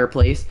 the entire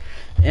place,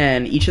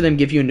 and each of them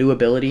give you a new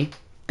ability.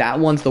 That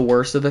one's the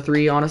worst of the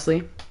 3,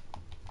 honestly,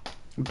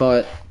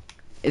 but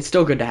it's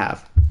still good to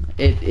have.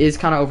 It is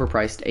kind of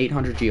overpriced.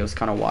 800 Geos,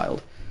 kind of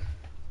wild.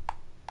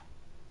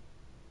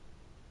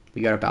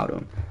 We gotta bow to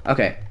him.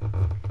 Okay.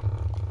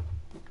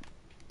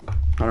 I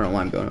don't know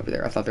why I'm going over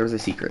there. I thought there was a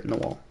secret in the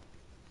wall.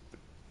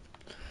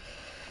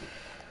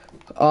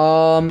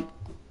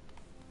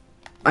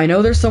 I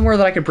know there's somewhere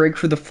that I could break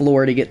through the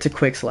floor to get to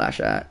Quick Slash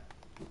at.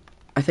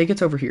 I think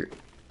it's over here.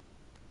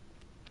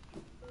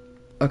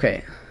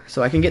 Okay,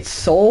 so I can get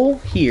Soul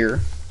here.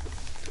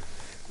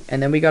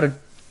 And then we gotta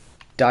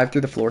dive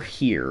through the floor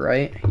here,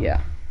 right?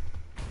 Yeah.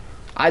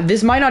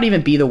 This might not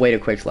even be the way to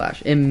Quick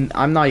Slash.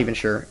 I'm not even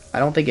sure. I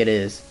don't think it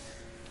is.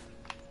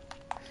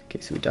 Okay,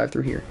 so we dive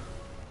through here.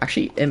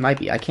 Actually, it might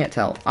be. I can't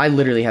tell. I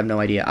literally have no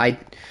idea.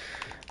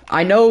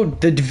 I know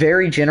the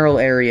very general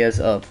areas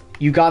of...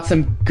 You got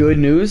some good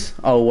news?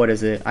 Oh, what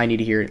is it? I need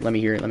to hear it. Let me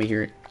hear it. Let me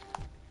hear it.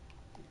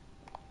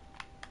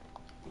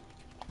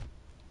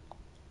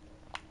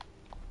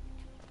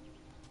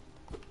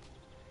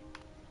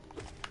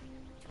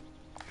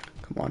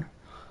 Come on.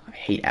 I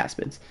hate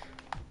Aspids.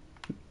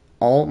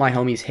 All my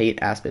homies hate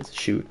Aspids.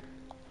 Shoot.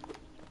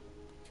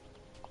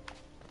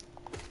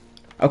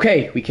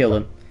 Okay, we killed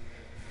him.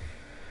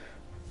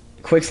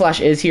 Quick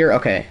Slash is here?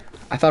 Okay.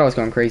 I thought I was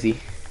going crazy.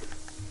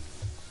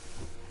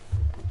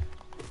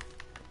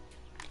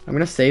 I'm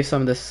gonna save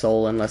some of this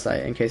soul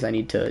in case I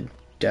need to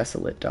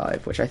Desolate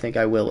dive, which I think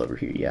I will over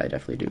here. Yeah, I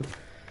definitely do.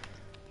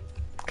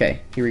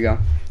 Okay, here we go.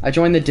 I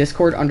joined the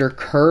Discord under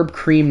Curb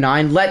Cream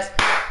 9. Let's...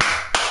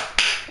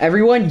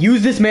 Everyone,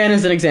 use this man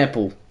as an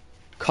example.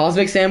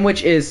 Cosmic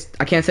Sandwich is...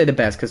 I can't say the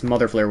best, because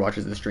Mother Flare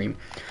watches the stream.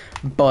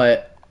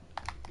 But...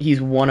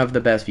 he's one of the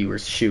best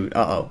viewers. Shoot.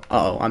 Uh-oh.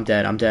 Uh-oh. I'm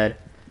dead. I'm dead.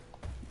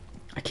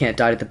 I can't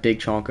die at the big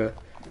Chonka.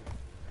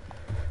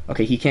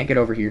 Okay, he can't get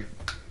over here.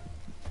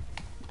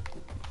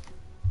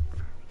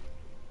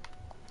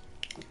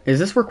 Is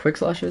this where Quick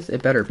Slash is?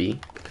 It better be,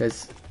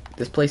 because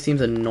this place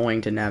seems annoying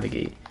to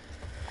navigate.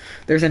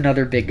 There's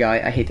another big guy.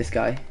 I hate this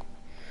guy.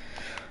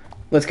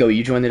 Let's go.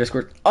 You join the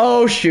Discord.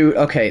 Oh, shoot.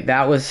 Okay,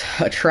 that was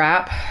a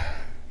trap.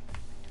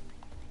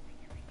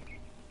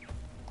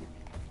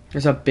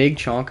 There's a big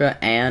Chonka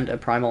and a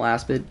Primal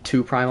Aspid.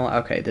 2 Primal.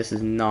 Okay, this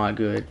is not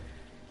good.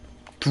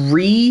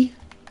 3?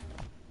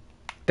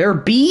 There are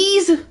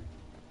bees?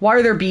 Why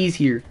are there bees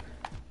here?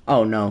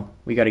 Oh, no.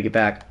 We gotta get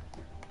back.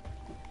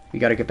 We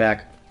gotta get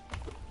back.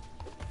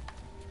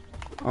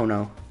 Oh,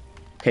 no.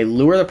 Okay,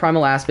 lure the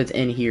Primal Aspids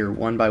in here,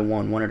 one by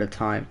one at a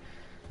time.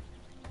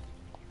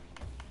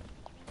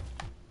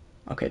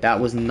 Okay, that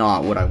was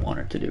not what I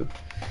wanted to do.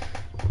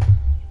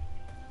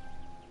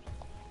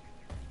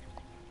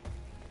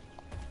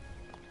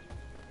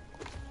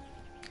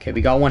 Okay,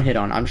 we got 1 hit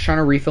on. I'm just trying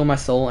to refill my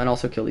soul and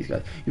also kill these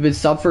guys. You've been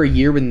sub for a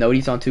year with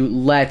noties on 2.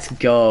 Let's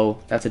go.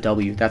 That's a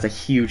W. That's a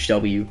huge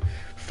W.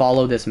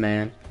 Follow this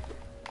man.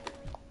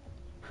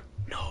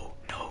 No.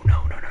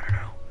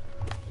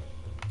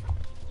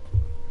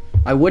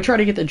 I would try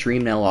to get the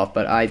Dream Nail off,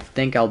 but I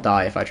think I'll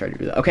die if I try to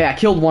do that. Okay, I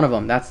killed one of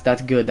them.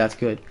 That's good. That's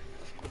good.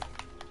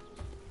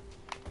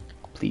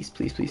 Please.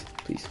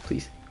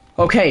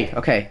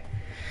 Okay.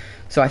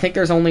 So I think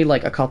there's only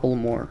like a couple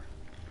more.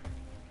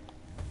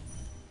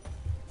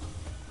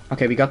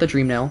 Okay, we got the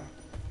Dream Nail.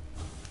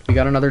 We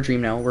got another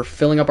dream now. We're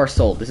filling up our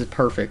soul. This is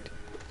perfect.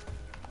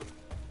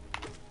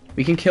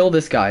 We can kill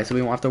this guy, so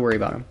we won't have to worry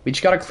about him. We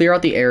just gotta clear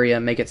out the area,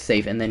 make it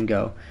safe, and then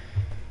go.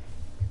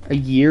 A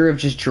year of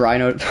just dry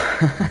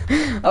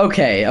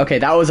Okay,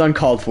 that was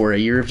uncalled for. A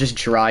year of just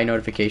dry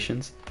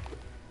notifications.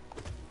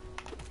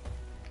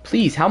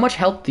 Please, how much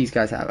health these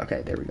guys have?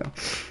 Okay, there we go.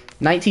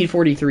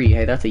 1943,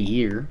 hey, that's a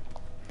year.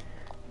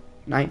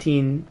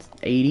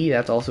 1980,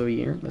 that's also a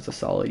year. That's a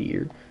solid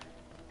year.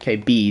 Okay,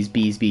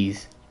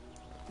 bees.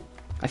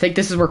 I think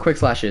this is where Quick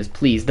Slash is.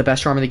 Please, the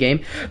best charm in the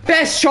game.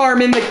 Best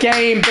charm in the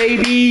game,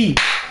 baby!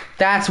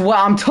 That's what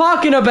I'm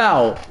talking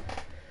about!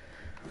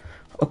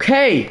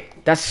 Okay,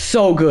 that's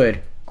so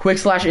good. Quick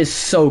Slash is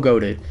so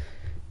goated.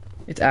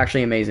 It's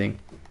actually amazing.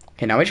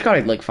 Okay, now we just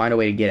gotta, like, find a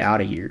way to get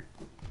out of here.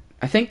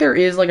 I think there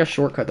is, like, a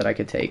shortcut that I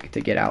could take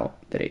to get out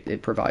that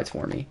it provides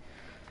for me.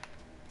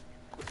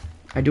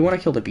 I do want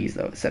to kill the bees,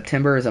 though.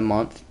 September is a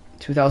month.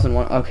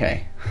 2001,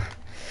 okay.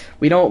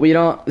 We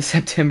don't,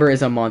 September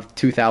is a month.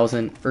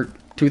 2000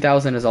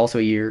 is also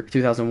a year.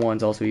 2001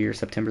 is also a year.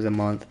 September's a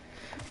month.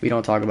 We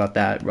don't talk about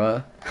that,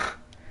 bruh.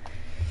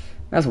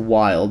 That's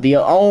wild.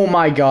 Oh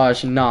my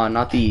gosh, nah,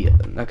 not the,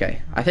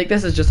 okay. I think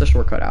this is just a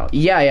shortcut out.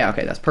 Yeah,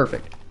 okay, that's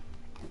perfect.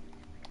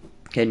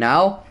 Okay,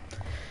 now,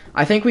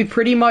 I think we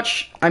pretty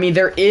much, I mean,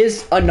 there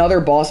is another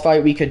boss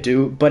fight we could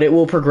do, but it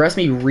will progress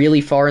me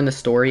really far in the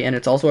story, and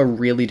it's also a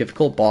really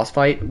difficult boss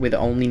fight with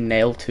only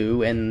Nail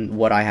 2 and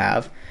what I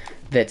have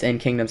that's in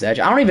Kingdom's Edge.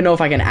 I don't even know if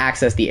I can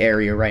access the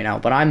area right now,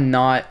 but I'm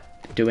not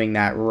doing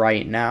that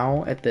right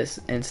now at this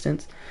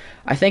instance.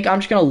 I think I'm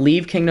just going to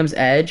leave Kingdom's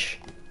Edge,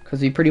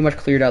 because we pretty much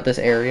cleared out this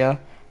area.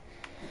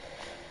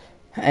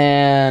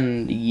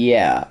 And,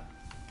 yeah.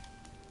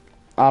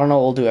 I don't know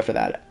what we'll do after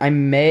that.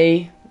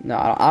 No,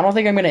 I don't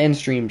think I'm going to end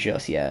stream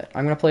just yet.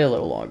 I'm going to play a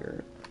little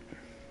longer.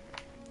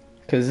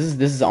 Because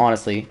this is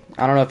honestly,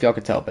 I don't know if y'all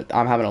could tell, but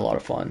I'm having a lot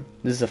of fun.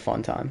 This is a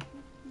fun time.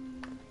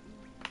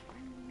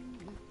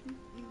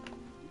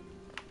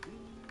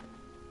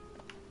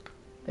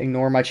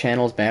 Ignore my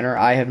channel's banner.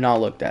 I have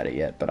not looked at it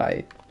yet, but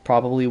I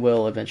probably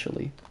will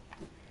eventually.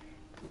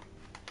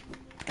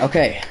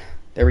 Okay,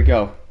 there we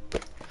go.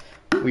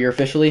 We are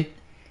officially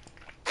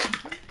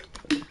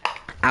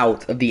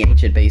out of the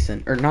Ancient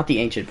Basin. Or not the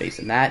Ancient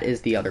Basin, that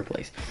is the other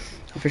place.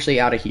 Officially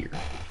out of here.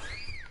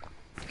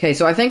 Okay,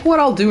 so I think what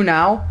I'll do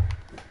now...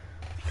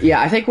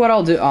 Yeah, I think what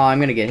I'll do... Oh, I'm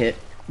gonna get hit.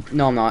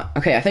 No, I'm not.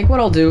 Okay, I think what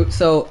I'll do...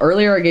 So,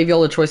 earlier I gave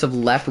y'all the choice of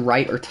left,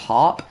 right, or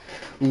top.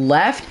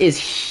 Left is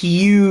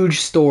huge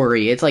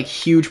story. It's like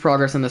huge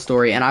progress in the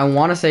story, and I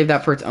want to save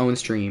that for its own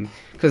stream.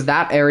 Because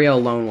that area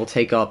alone will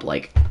take up,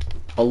 like,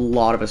 a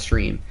lot of a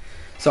stream.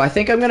 So I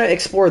think I'm going to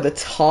explore the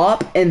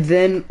top, and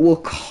then we'll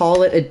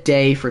call it a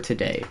day for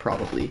today,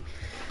 probably.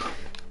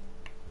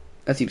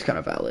 That seems kind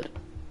of valid.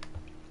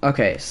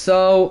 Okay,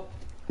 so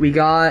we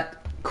got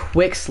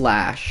Quick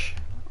Slash.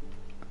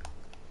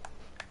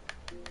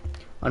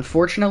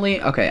 Unfortunately,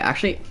 okay,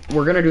 actually,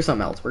 we're going to do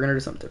something else. We're going to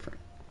do something different.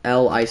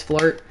 L Ice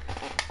Flirt.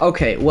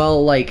 Okay,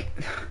 well, like...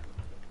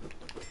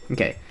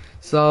 Okay,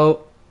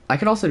 so I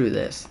could also do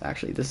this,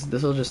 actually. This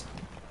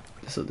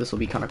will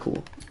be kind of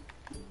cool.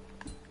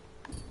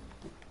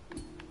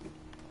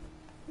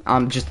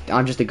 I'm just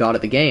a god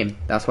at the game.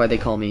 That's why they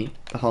call me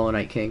the Hollow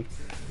Knight King.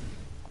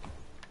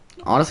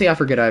 Honestly, I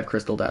forget I have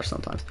Crystal Dash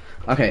sometimes.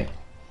 Okay.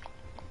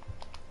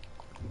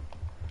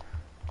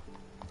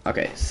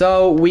 Okay,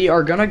 so we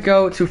are gonna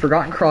go to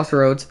Forgotten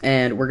Crossroads,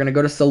 and we're gonna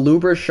go to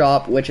Salubra's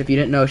shop, which, if you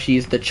didn't know,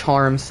 she's the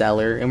charm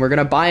seller, and we're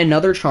gonna buy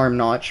another charm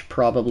notch,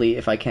 probably,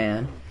 if I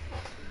can.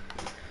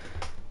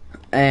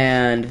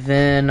 And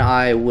then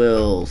I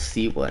will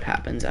see what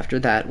happens after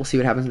that. We'll see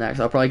what happens next.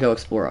 I'll probably go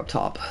explore up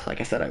top, like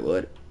I said I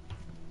would.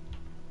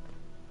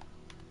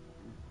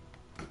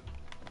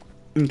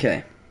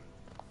 Okay.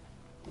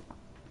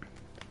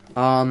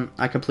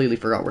 I completely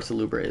forgot where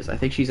Salubra is. I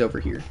think she's over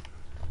here.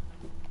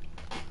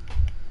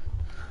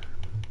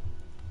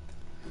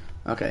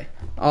 Okay.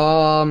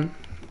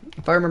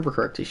 If I remember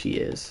correctly, she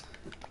is.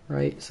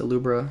 Right?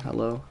 Salubra,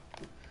 hello.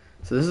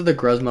 So this is the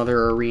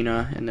Gruzmother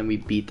arena, and then we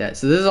beat that.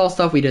 So this is all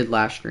stuff we did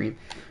last stream.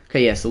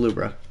 Okay, yeah,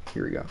 Salubra.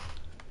 Here we go.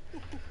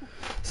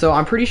 So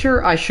I'm pretty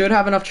sure I should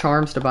have enough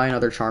charms to buy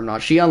another charm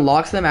notch. She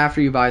unlocks them after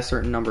you buy a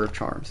certain number of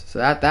charms. So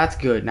that's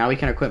good. Now we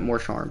can equip more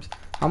charms.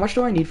 How much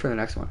do I need for the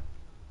next one?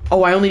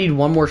 Oh, I only need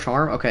one more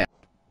charm? Okay.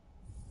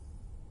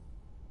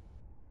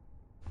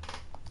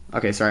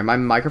 Okay, sorry, my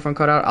microphone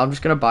cut out. I'm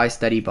just gonna buy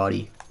Steady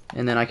Body.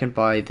 And then I can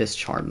buy this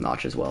charm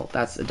notch as well.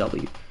 That's a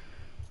W.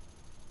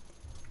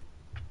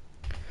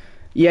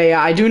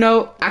 Yeah, I do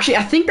know. Actually,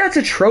 I think that's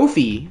a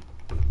trophy.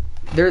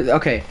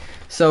 Okay,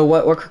 so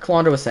what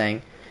Kalanda was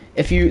saying.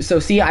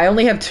 See, I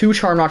only have 2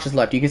 charm notches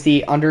left. You can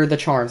see under the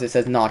charms it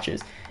says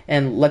notches.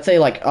 And let's say,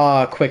 like,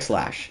 Quick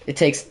Slash. It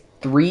takes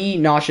 3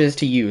 notches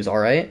to use,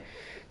 alright?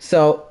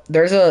 So,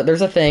 there's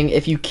a thing.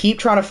 If you keep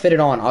trying to fit it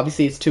on,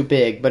 obviously it's too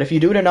big. But if you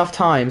do it enough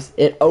times,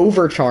 it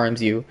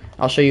over-charms you.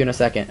 I'll show you in a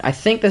second. I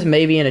think this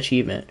may be an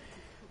achievement.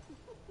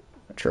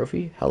 A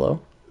trophy?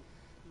 Hello?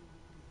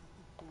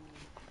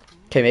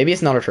 Okay, maybe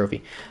it's not a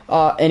trophy.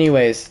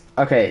 Anyways,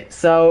 Okay,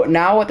 so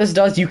now what this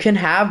does, you can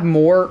have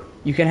more,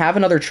 you can have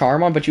another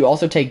charm on, but you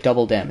also take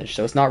double damage,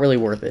 so it's not really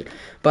worth it.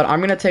 But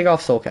I'm gonna take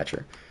off Soul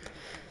Catcher.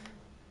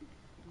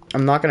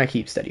 I'm not gonna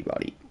keep Steady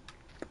Body.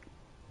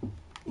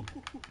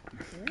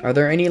 Are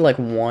there any, like,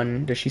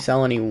 one? Does she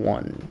sell any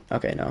one?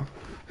 Okay, no.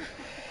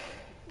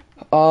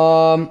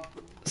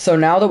 So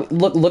now that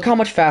look how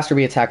much faster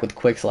we attack with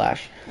Quick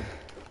Slash.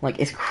 Like,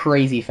 it's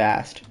crazy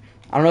fast.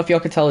 I don't know if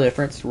y'all can tell the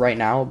difference right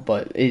now,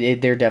 but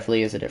there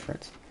definitely is a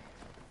difference.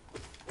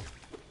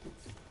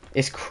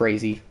 It's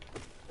crazy.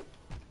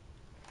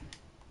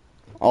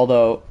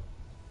 Although,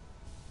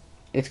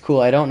 it's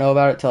cool. I don't know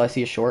about it till I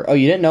see a short. Oh,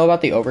 you didn't know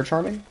about the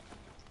overcharming?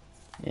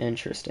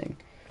 Interesting.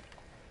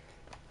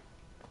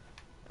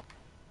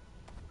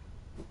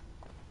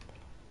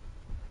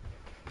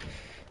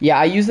 Yeah,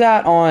 I use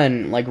that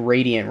on, like,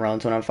 Radiant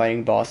runs when I'm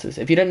fighting bosses.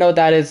 If you didn't know what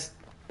that is,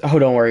 oh,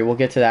 don't worry, we'll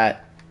get to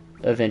that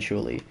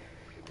eventually.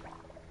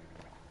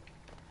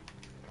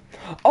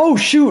 Oh,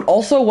 shoot!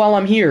 Also, while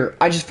I'm here,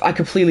 I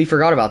completely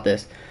forgot about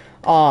this.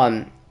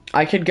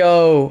 I could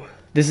go...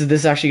 This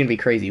is actually gonna be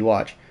crazy,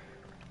 watch.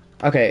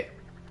 Okay.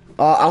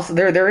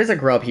 There is a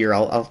grub here.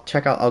 I'll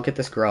check out, I'll get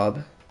this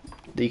grub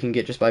that you can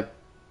get just by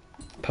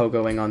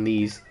pogoing on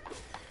these.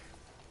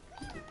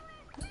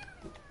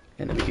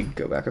 And then we can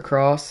go back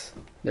across.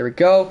 There we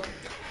go.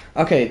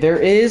 Okay, there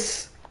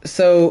is...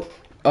 So,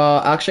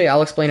 actually,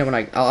 I'll explain it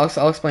when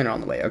I'll explain it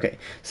on the way. Okay,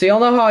 so y'all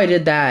know how I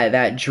did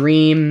that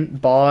dream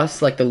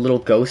boss, like the little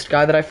ghost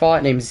guy that I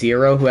fought named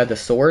Zero who had the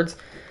swords?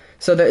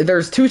 So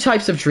there's two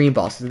types of dream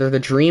bosses. They're the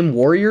dream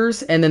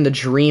warriors and then the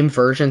dream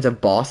versions of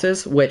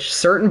bosses, which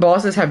certain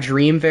bosses have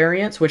dream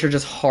variants, which are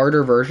just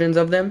harder versions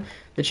of them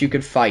that you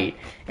could fight.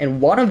 And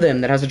one of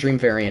them that has a dream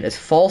variant is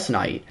False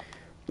Knight,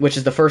 which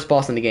is the first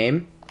boss in the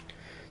game.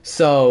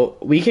 So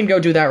we can go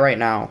do that right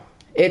now.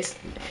 It's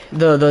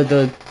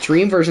the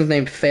dream version is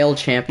named Failed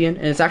Champion,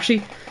 and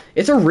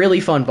it's a really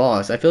fun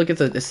boss. I feel like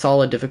it's a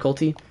solid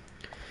difficulty.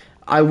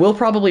 I will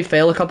probably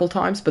fail a couple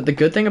times, but the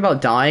good thing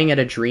about dying at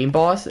a dream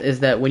boss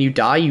is that when you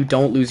die, you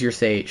don't lose your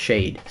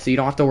shade, so you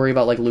don't have to worry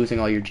about like losing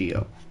all your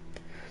geo.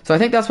 So I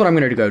think that's what I'm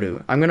gonna go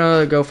do. I'm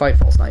gonna go fight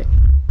False Knight,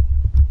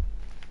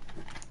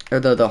 or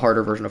the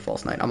harder version of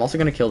False Knight. I'm also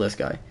gonna kill this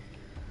guy.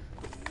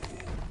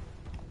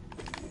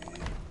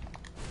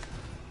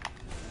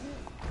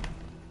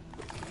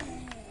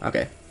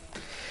 Okay.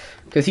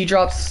 Because he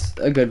drops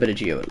a good bit of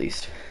geo, at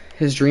least.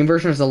 His dream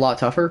version is a lot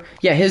tougher.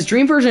 Yeah, his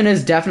dream version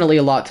is definitely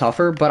a lot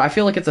tougher, but I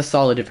feel like it's a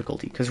solid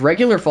difficulty. Because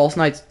regular False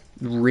Knight's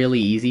really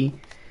easy.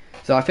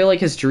 So I feel like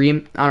his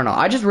dream... I don't know.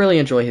 I just really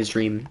enjoy his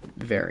dream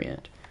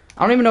variant.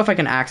 I don't even know if I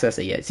can access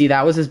it yet. See,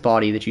 that was his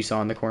body that you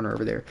saw in the corner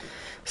over there.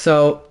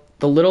 So,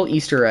 the little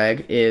Easter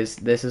egg is...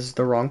 This is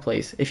the wrong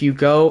place. If you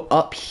go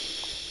up...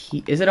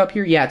 Is it up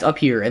here? Yeah, it's up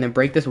here. And then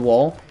break this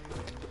wall...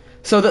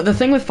 So the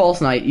thing with False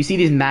Knight, you see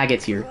these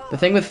maggots here. The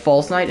thing with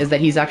False Knight is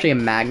that he's actually a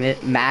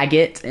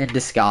maggot in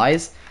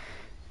disguise,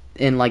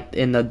 in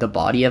the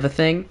body of a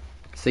thing.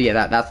 So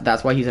yeah,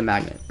 that's why he's a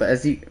magnet. But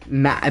as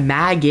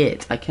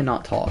maggot, I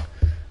cannot talk.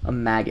 A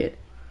maggot.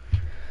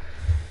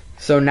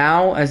 So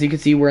now, as you can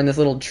see, we're in this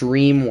little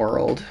dream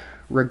world.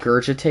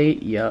 Regurgitate.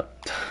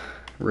 Yep.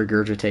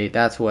 Regurgitate.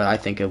 That's what I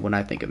think of when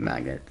I think of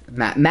magnet.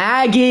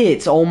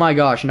 Maggots. Oh my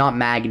gosh, not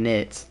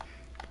magnets.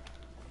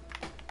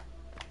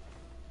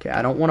 Okay,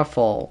 I don't want to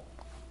fall.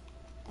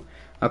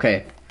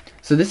 Okay,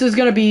 so this is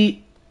gonna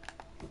be...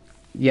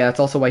 Yeah, that's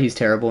also why he's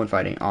terrible in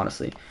fighting,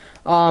 honestly.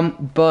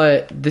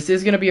 But this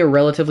is gonna be a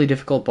relatively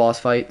difficult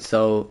boss fight,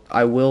 so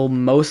I will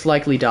most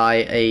likely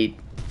die a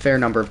fair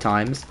number of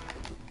times.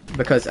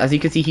 Because, as you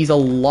can see, he's a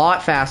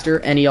lot faster,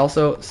 and he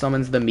also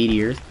summons the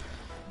meteors.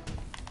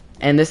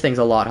 And this thing's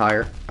a lot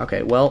higher.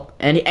 Okay, well,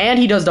 and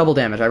he does double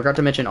damage. I forgot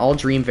to mention all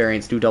dream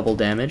variants do double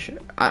damage.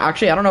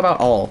 Actually, I don't know about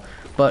all,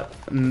 but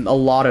a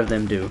lot of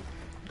them do.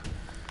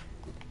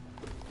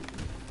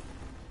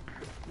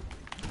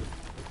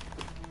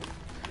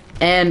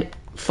 And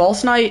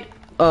False Knight,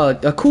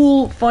 a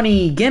cool,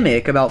 funny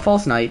gimmick about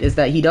False Knight is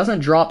that he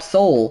doesn't drop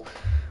soul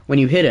when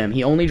you hit him.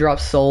 He only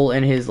drops soul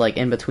in his, like,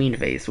 in-between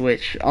phase,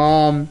 which,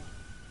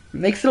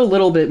 makes it a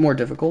little bit more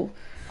difficult.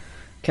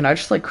 Can I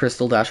just, like,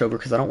 crystal dash over,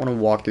 because I don't want to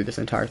walk through this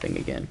entire thing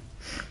again.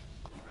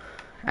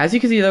 As you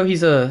can see, though,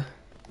 he's a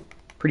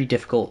pretty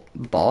difficult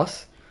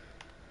boss.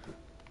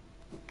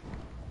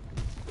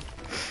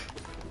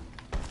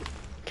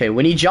 Okay,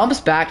 when he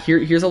jumps back,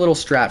 here's a little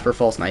strat for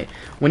False Knight.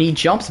 When he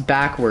jumps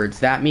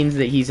backwards, that means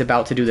that he's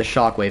about to do the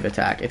shockwave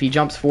attack. If he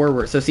jumps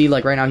forward, so see,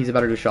 like right now, he's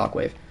about to do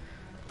shockwave.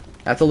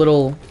 That's a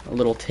little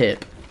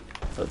tip.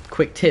 A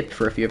quick tip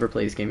for if you ever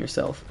play this game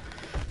yourself.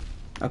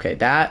 Okay,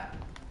 that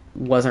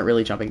wasn't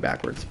really jumping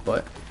backwards,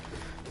 but...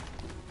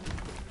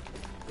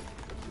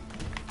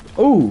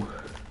 Ooh!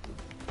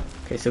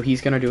 Okay, so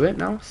he's gonna do it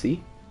now,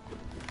 see?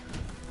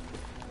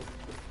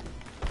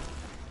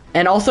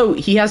 And also,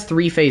 he has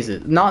 3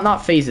 phases.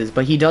 Not phases,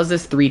 but he does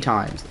this 3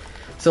 times.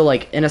 So,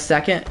 like, in a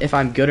second, if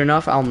I'm good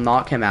enough, I'll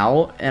knock him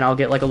out, and I'll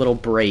get, like, a little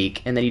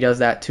break, and then he does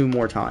that 2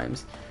 more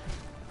times.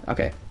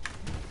 Okay.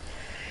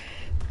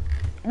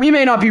 We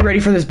may not be ready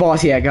for this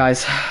boss yet,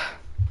 guys.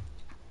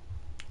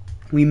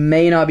 We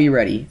may not be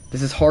ready.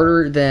 This is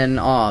harder than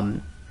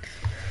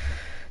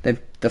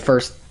the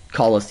first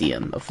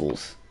Coliseum of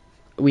Fools.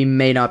 We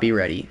may not be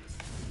ready.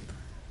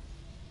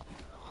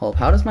 Hold up,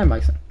 how does my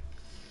mic sound?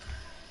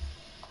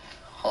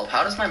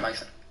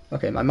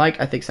 Okay, my mic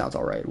I think sounds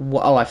alright.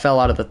 Oh, I fell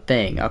out of the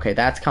thing. Okay,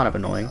 that's kind of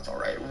annoying.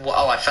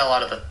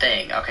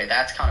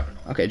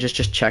 Okay,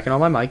 just checking on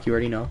my mic, you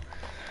already know.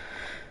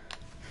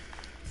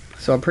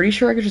 So I'm pretty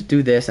sure I could just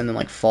do this and then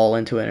like fall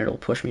into it and it'll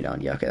push me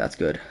down. Yeah, okay, that's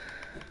good.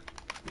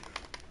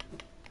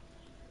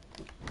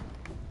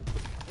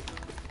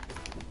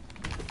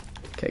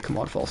 Okay, come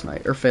on, false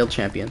knight. Or failed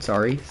champion,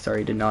 sorry.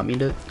 Sorry, did not mean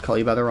to call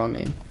you by the wrong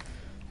name.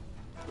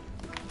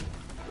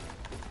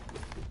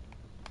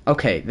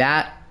 Okay,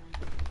 that...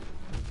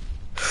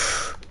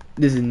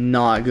 This is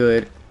not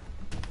good.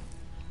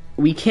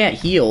 We can't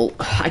heal.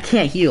 I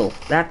can't heal.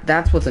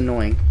 That's what's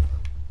annoying.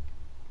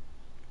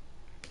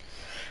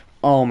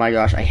 Oh my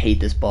gosh, I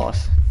hate this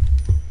boss.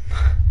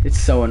 It's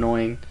so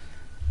annoying.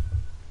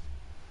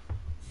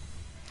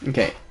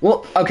 Okay,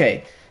 well,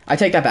 okay. I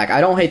take that back.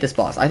 I don't hate this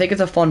boss. I think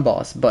it's a fun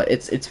boss, but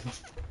it's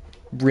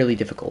really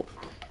difficult.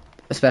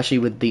 Especially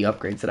with the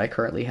upgrades that I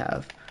currently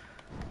have.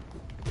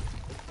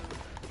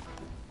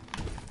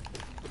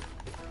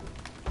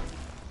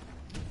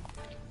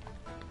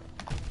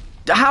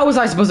 How was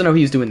I supposed to know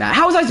he was doing that?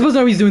 How was I supposed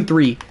to know he's doing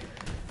 3?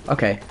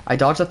 Okay, I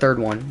dodged the third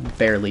one,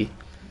 barely.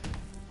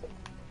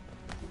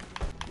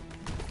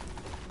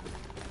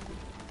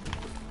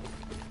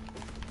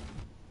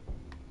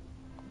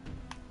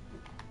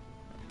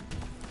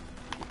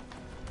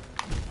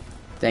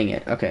 Dang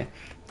it, okay.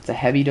 It's a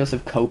heavy dose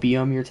of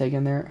copium you're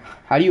taking there.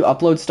 How do you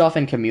upload stuff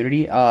in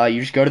community?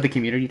 You just go to the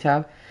community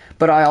tab.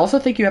 But I also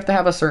think you have to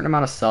have a certain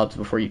amount of subs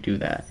before you do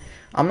that.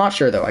 I'm not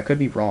sure though, I could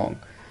be wrong.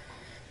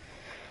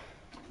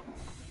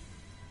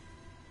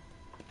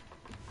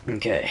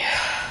 Okay.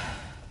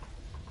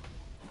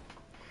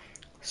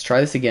 Let's try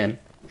this again.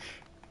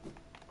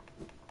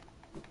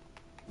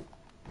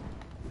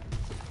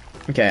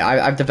 Okay,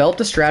 I've developed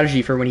a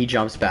strategy for when he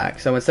jumps back.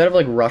 So instead of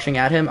like rushing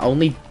at him,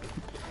 only...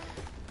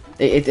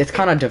 It's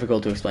kind of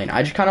difficult to explain.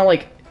 I just kind of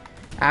like...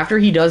 After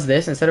he does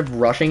this, instead of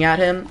rushing at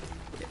him,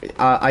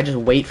 I just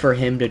wait for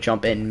him to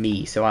jump at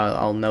me. So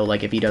I'll know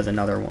like if he does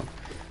another one.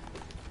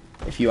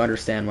 If you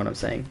understand what I'm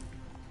saying.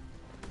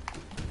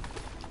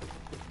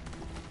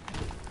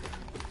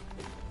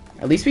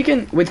 At least we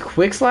can, with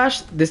Quick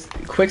Slash, this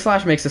Quick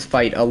Slash makes this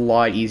fight a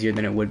lot easier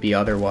than it would be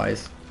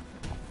otherwise.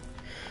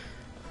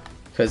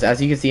 Because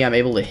as you can see, I'm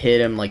able to hit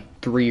him like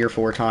 3 or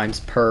 4 times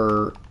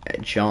per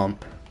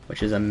jump,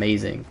 which is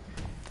amazing.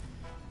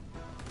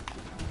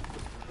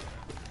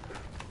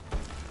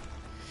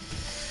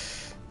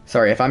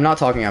 Sorry, if I'm not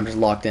talking, I'm just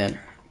locked in.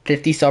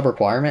 50 sub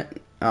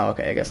requirement? Oh,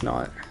 okay, I guess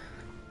not.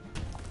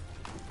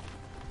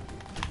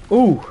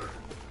 Ooh!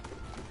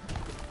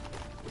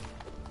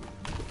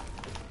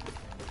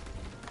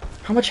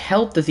 How much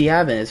health does he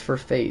have in his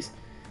first phase?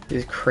 It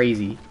is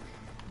crazy.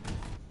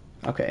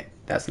 Okay,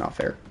 that's not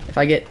fair. If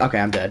I get... Okay,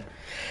 I'm dead.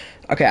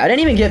 Okay, I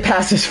didn't even get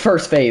past his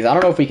first phase. I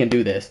don't know if we can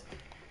do this.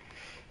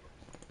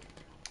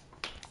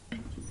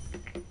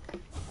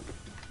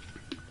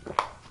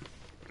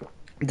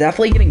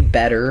 Definitely getting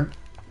better,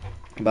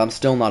 but I'm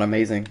still not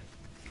amazing.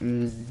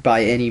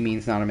 By any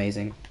means not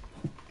amazing.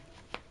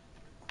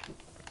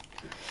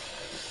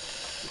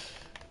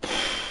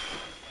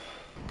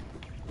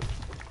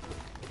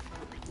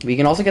 We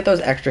can also get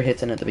those extra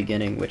hits in at the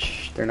beginning,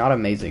 which they're not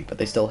amazing, but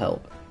they still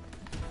help.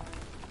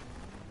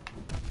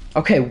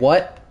 Okay,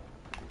 what?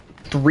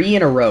 3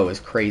 in a row is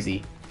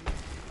crazy.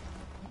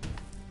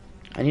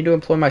 I need to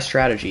employ my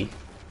strategy.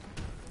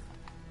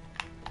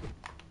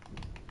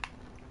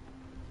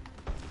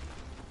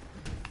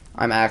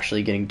 I'm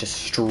actually getting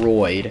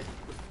destroyed.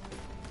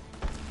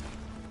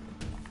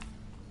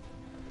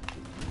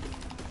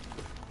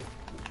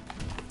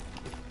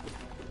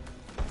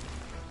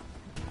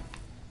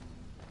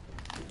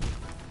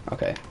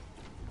 Okay.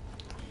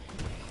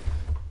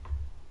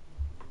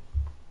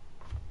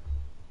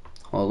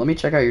 Well, let me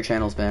check out your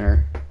channel's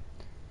banner.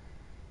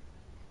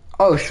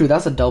 Oh, shoot,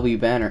 that's a W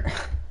banner.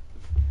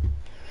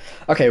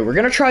 Okay, we're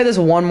gonna try this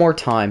one more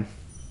time.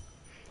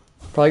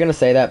 Probably gonna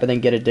say that, but then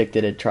get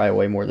addicted and try it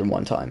way more than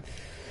one time.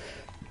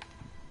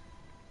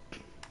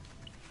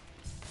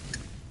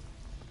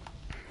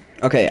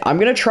 Okay, I'm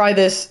gonna try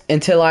this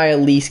until I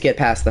at least get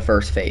past the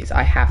first phase.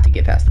 I have to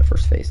get past the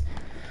first phase.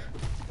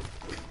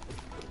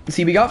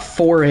 See, we got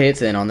 4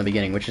 hits in on the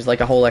beginning, which is like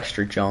a whole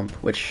extra jump,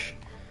 which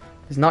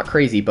is not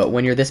crazy, but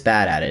when you're this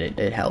bad at it,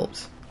 it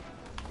helps.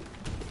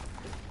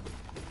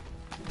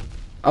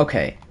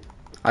 Okay.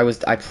 I was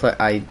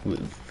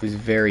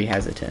very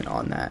hesitant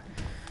on that.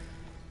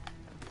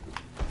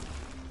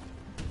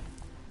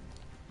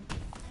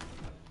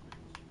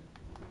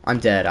 I'm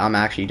dead. I'm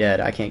actually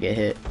dead. I can't get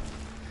hit.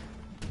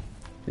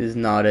 This is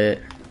not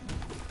it.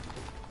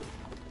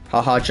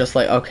 Haha, just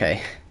like,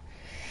 okay.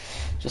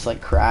 Just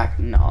like crack?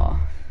 Nah.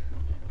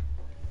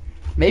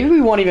 Maybe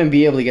we won't even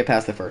be able to get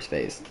past the first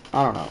phase.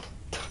 I don't know.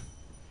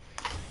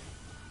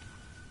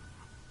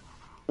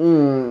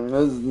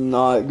 This is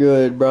not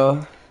good,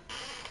 bro.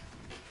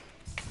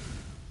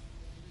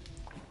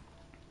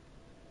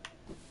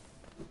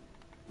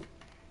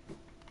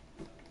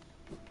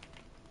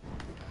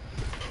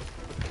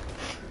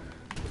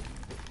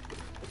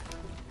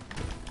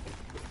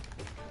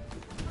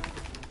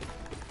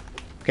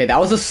 Okay, that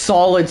was a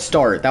solid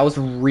start. That was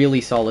a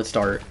really solid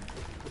start.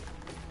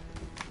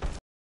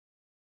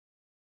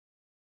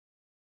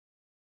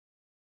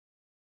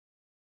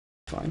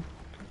 Fine.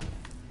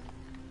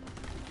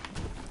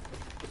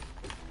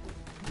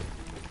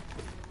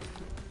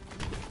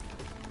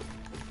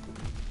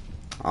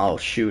 Oh,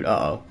 shoot.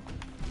 Uh-oh.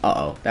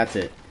 Uh-oh. That's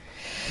it.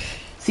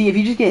 See, if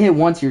you just get hit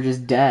once, you're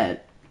just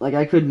dead. Like,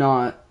 I could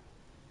not...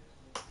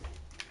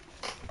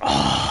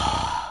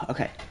 Oh,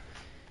 okay.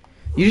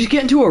 You just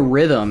get into a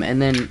rhythm, and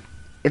then...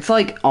 It's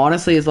like,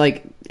 honestly, it's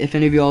like... If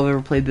any of you all have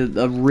ever played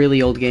the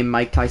really old game,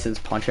 Mike Tyson's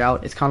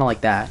Punch-Out, it's kind of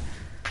like that.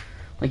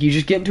 Like, you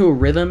just get into a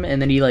rhythm,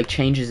 and then he, like,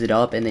 changes it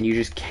up, and then you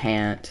just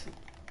can't,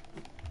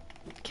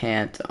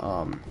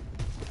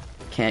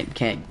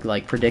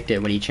 like, predict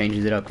it when he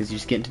changes it up, because you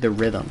just get into the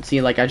rhythm. See,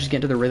 like, I just get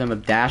into the rhythm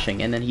of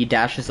dashing, and then he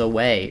dashes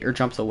away, or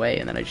jumps away,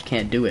 and then I just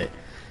can't do it.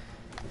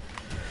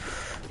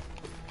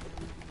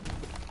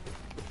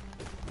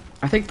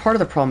 I think part of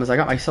the problem is I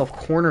got myself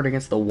cornered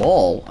against the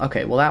wall.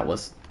 Okay, well, that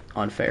was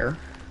unfair.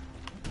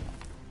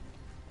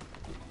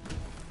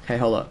 Okay,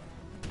 hold up.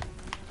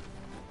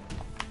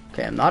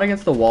 Okay, I'm not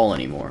against the wall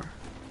anymore.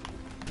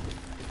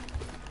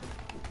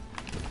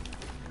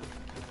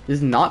 This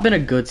has not been a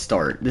good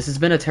start. This has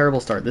been a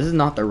terrible start. This is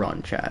not the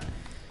run, chat.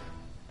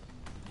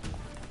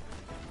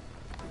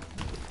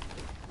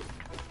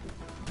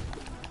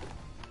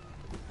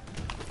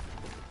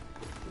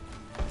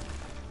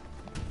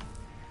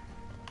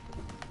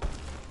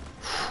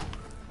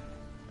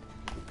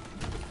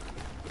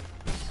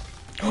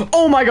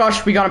 Oh my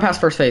gosh, we got him past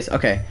first phase.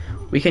 Okay.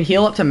 We can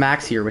heal up to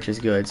max here, which is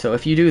good. So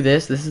if you do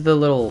this, this is the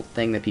little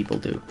thing that people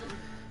do.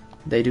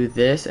 They do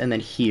this, and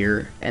then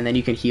here, and then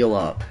you can heal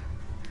up.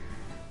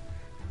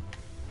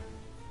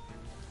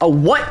 Oh,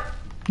 what?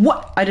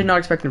 What? I did not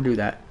expect him to do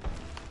that.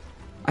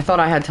 I thought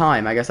I had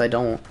time. I guess I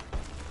don't.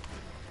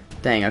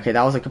 Dang, okay,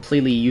 that was a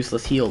completely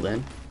useless heal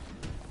then.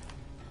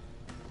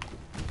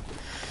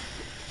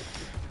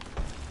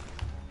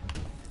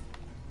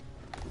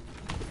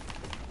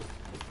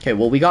 Okay,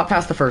 well, we got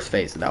past the first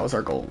phase. That was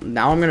our goal.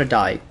 Now I'm gonna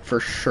die, for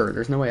sure.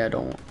 There's no way I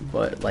don't.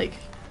 But, like,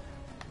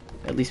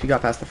 at least we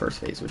got past the first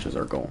phase, which was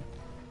our goal.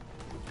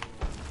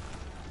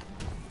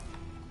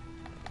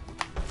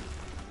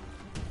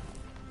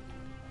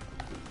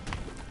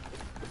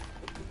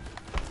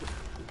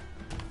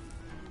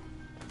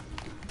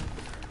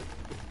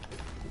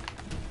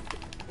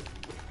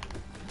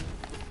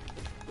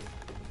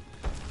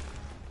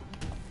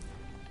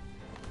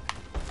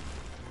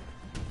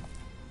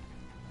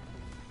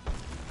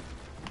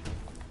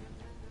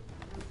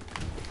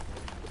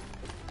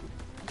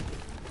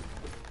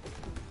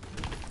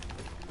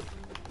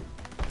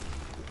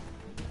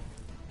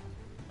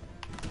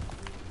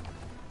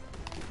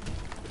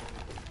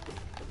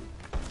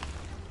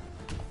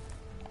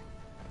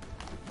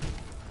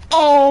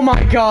 Oh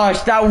my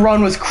gosh, that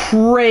run was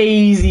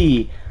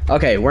crazy.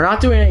 Okay, we're not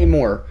doing it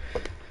anymore.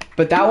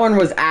 But that one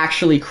was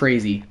actually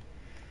crazy.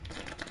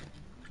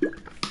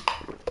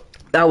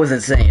 That was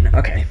insane.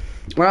 Okay.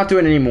 We're not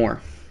doing it anymore.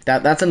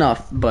 That's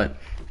enough, but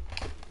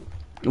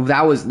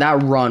that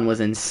run was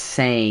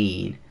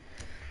insane.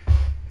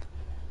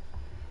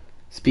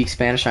 Speak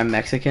Spanish, I'm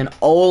Mexican.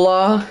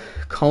 Hola,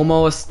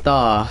 ¿cómo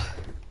está?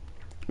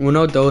 1,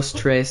 2,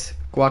 3,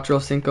 4,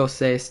 5,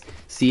 6,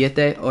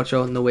 7, 8,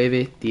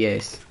 9,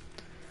 10.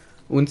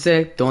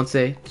 11, 12,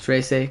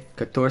 13,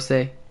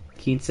 14,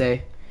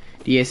 15,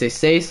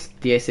 16,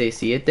 17,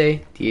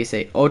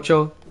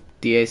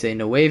 18,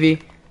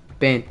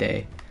 19,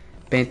 20,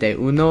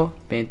 21,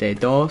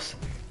 22,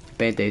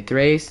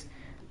 23,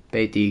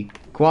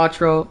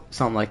 24,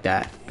 something like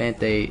that.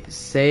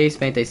 26,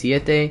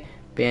 27,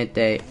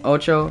 28,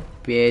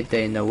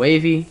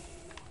 29,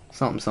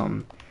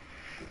 something.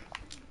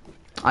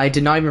 I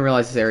did not even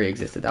realize this area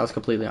existed. That was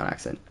completely on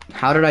accident.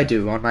 How did I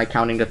do on my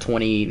counting to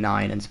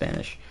 29 in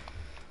Spanish?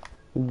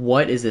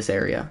 What is this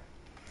area?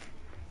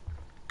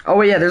 Oh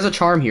wait, yeah, there's a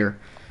charm here.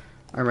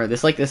 I remember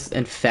this, like, this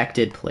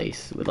infected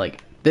place with,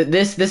 like,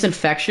 this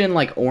infection,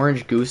 like,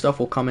 orange goo stuff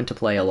will come into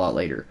play a lot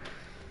later.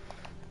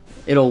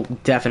 It'll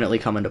definitely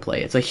come into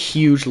play. It's a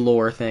huge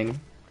lore thing.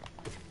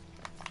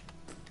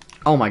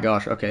 Oh my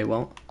gosh, okay,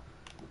 well.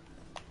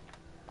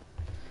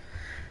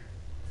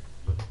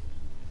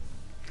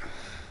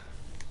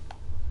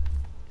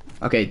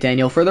 Okay,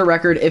 Daniel, for the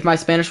record, if my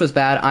Spanish was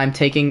bad, I'm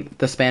taking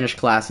the Spanish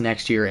class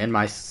next year in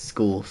my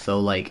school,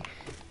 so, like,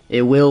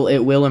 it will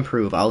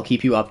improve. I'll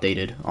keep you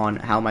updated on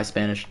how my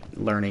Spanish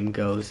learning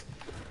goes.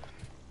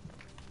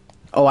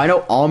 Oh, I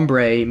know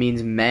hombre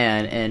means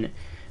man, and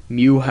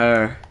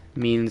mujer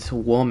means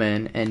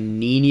woman,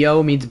 and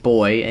niño means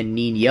boy, and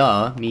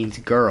niña means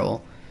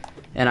girl.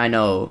 And I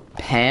know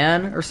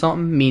pan or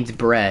something means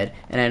bread,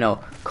 and I know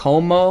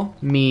como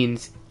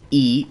means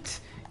eat,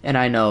 and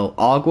I know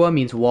agua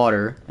means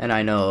water, and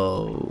I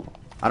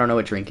don't know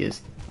what drink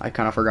is. I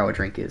kind of forgot what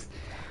drink is.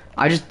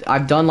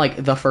 I've done,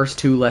 like, the first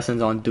 2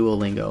 lessons on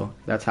Duolingo.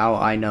 That's how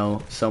I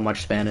know so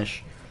much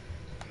Spanish.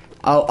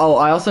 Oh,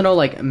 I also know,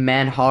 like,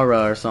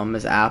 manjara or something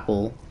is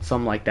apple.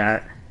 Something like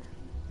that.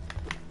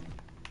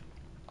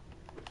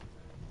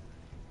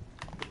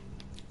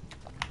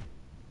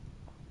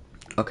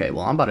 Okay,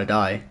 well, I'm about to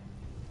die.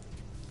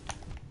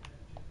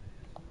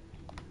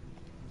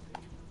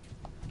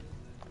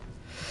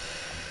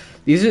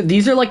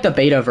 These are like the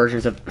beta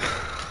versions of...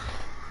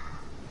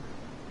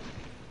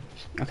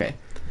 Okay.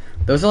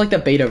 Those are like the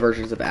beta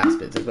versions of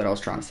Aspids, is what I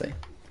was trying to say.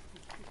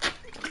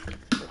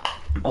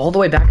 All the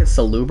way back at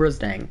Salubra's?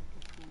 Dang.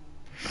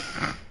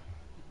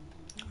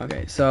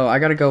 Okay, so I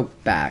gotta go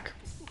back.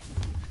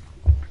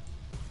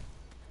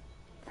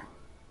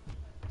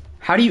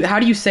 How do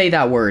you say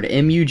that word?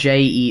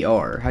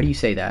 M-U-J-E-R. How do you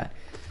say that?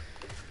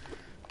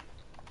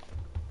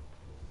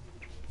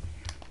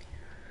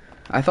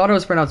 I thought it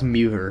was pronounced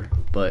Muher,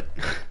 but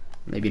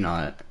maybe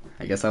not.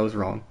 I guess I was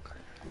wrong.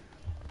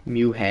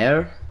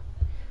 Mujer?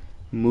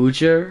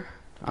 Mujer?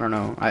 I don't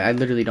know. I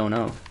literally don't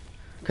know.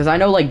 Because I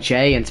know like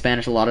J in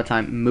Spanish a lot of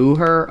time.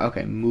 Mujer?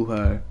 Okay,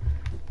 mujer.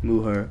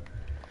 Mujer.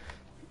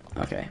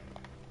 Okay.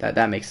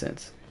 That makes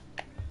sense.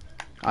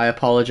 I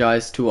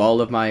apologize to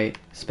all of my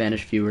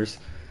Spanish viewers.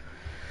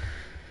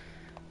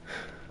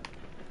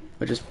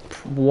 But just...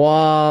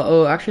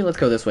 Oh, actually, let's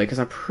go this way, because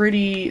I'm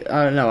pretty...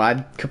 no,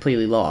 I'm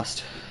completely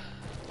lost.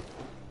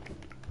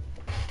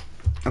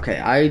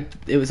 Okay,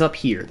 it was up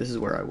here. This is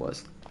where I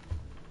was.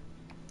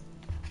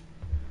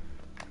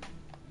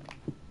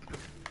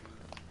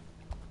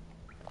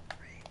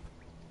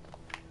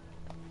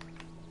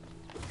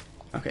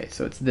 Okay,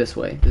 so it's this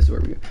way. This is where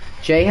we go.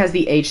 J has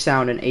the H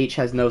sound and H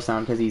has no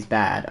sound because he's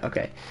bad.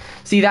 Okay.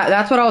 See,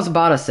 that's what I was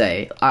about to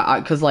say.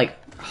 Because, like,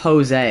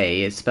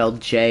 Jose is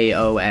spelled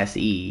J-O-S-E,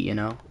 you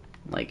know?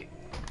 Like...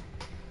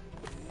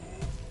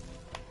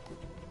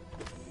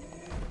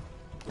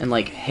 And,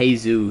 like,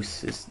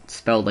 Jesus is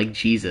spelled like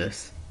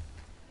Jesus.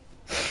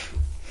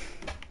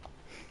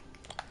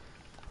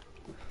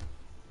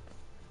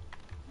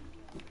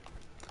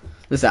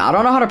 Listen, I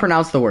don't know how to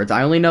pronounce the words.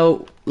 I only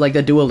know, like,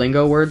 the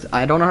Duolingo words.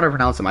 I don't know how to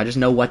pronounce them. I just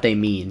know what they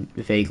mean,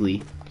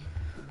 vaguely.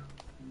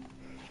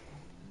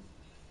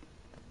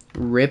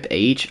 Rip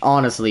H?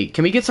 Honestly,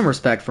 can we get some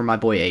respect for my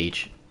boy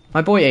H?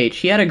 My boy H,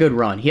 he had a good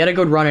run. He had a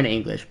good run in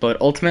English,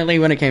 but ultimately,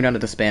 when it came down to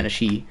the Spanish,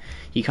 he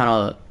kind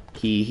of,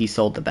 he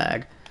sold the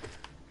bag.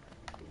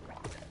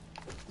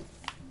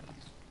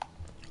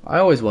 I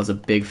always was a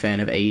big fan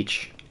of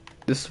H.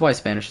 This is why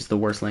Spanish is the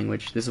worst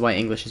language. This is why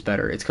English is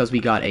better. It's because we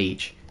got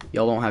H.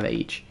 Y'all don't have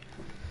H.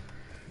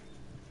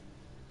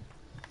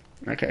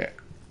 Okay.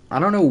 I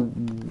don't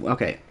know...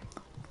 Okay.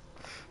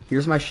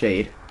 Here's my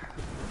shade.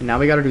 And now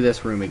we gotta do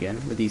this room again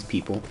with these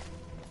people.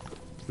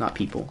 Not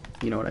people.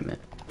 You know what I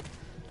meant.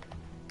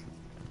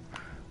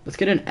 Let's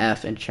get an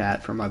F in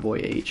chat from my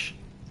boy H.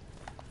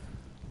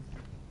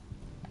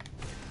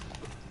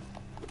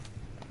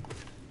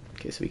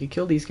 Okay, so we can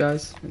kill these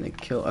guys, and then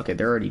kill... Okay,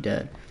 they're already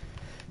dead.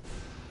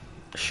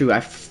 Shoot, I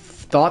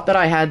thought that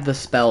I had the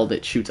spell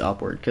that shoots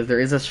upward, because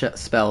there is a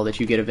spell that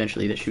you get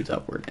eventually that shoots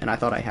upward, and I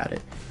thought I had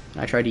it.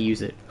 And I tried to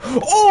use it.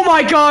 Oh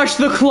my gosh,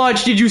 the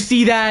clutch! Did you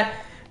see that?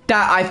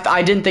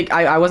 I didn't think...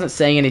 I wasn't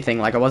saying anything,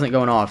 like I wasn't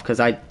going off, because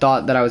I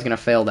thought that I was going to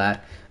fail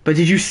that. But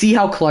did you see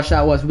how clutch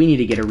that was? We need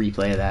to get a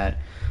replay of that.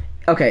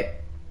 Okay.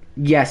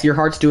 Yes, your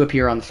hearts do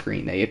appear on the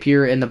screen. They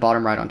appear in the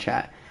bottom right on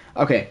chat.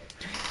 Okay.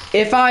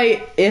 If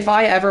I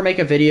ever make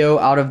a video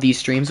out of these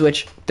streams,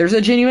 which there's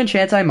a genuine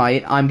chance I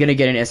might, I'm going to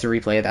get an instant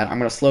replay of that. I'm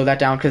going to slow that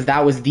down because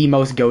that was the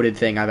most goated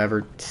thing I've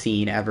ever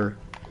seen, ever.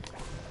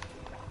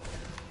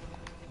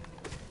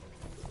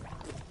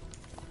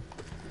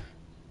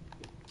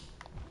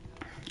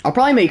 I'll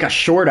probably make a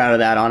short out of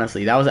that,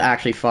 honestly. That was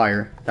actually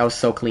fire. That was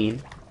so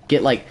clean.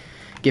 Get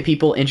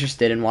people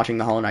interested in watching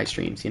the Hollow Knight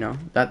streams, you know?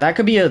 That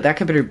could be a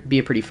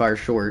pretty fire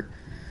short.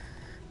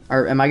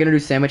 Or am I going to do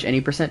sandwich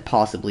any percent?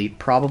 Possibly.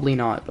 Probably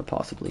not, but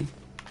possibly.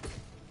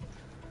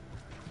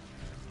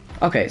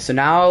 Okay, so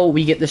now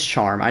we get this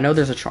charm. I know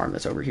there's a charm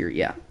that's over here.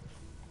 Yeah.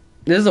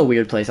 This is a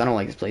weird place. I don't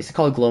like this place. It's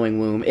called Glowing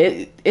Womb.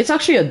 It's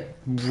actually a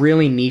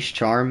really niche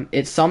charm.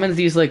 It summons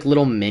these, like,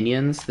 little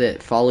minions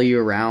that follow you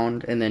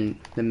around, and then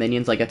the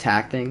minions, like,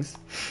 attack things.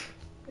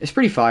 It's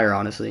pretty fire,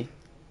 honestly.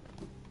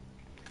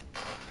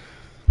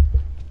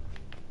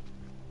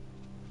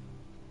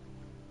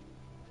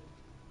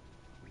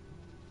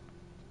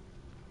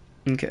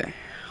 Okay,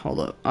 hold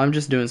up. I'm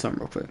just doing something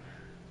real quick.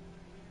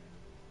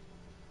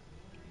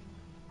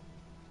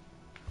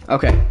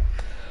 Okay.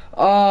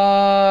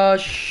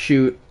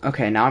 Shoot.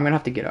 Okay, now I'm gonna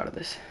have to get out of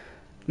this.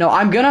 No,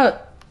 I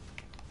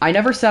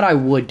never said I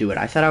would do it.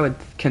 I said I would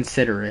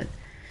consider it.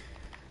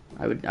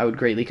 I would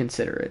greatly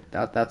consider it.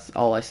 That's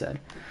all I said.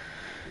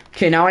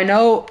 Okay, now I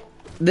know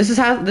this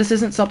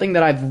isn't something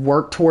that I've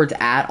worked towards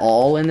at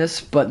all in this,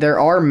 but there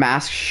are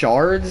mask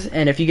shards,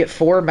 and if you get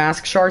 4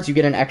 mask shards, you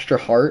get an extra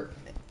heart.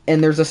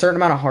 And there's a certain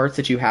amount of hearts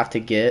that you have to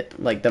get,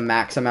 like the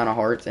max amount of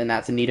hearts, and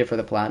that's needed for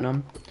the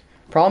platinum.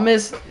 Problem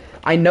is,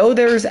 I know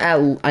there's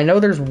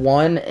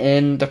one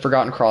in the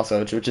Forgotten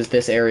Crossroads, which is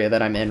this area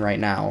that I'm in right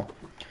now.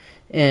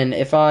 And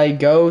if I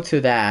go to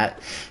that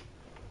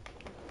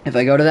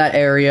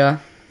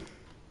area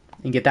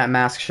and get that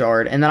mask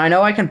shard, and then I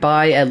know I can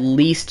buy at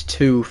least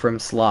 2 from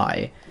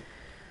Sly.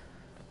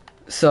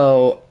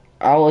 So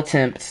I'll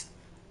attempt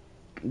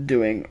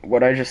doing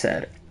what I just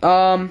said.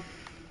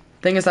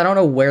 Thing is, I don't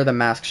know where the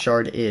mask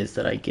shard is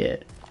that I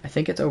get. I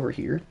think it's over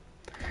here.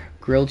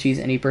 Grilled cheese,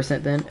 any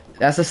percent then?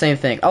 That's the same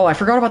thing. Oh, I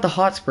forgot about the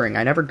hot spring.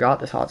 I never got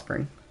this hot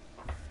spring.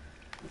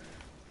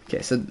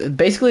 Okay, so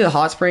basically the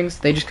hot springs,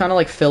 they just kind of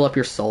like fill up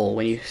your soul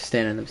when you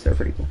stand in them, so they're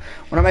pretty cool.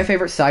 One of my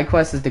favorite side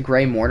quests is the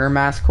Grey Mourner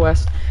mask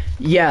quest.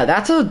 Yeah,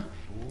 that's a...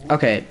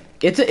 Okay,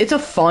 it's a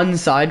fun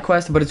side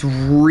quest, but it's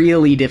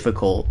really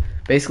difficult.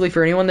 Basically,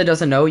 for anyone that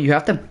doesn't know, you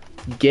have to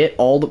get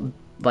all the...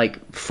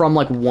 Like, from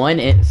like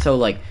one... So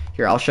like,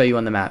 here, I'll show you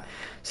on the map.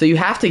 So you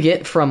have to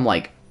get from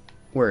like...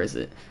 Where is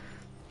it?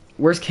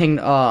 Where's King...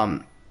 I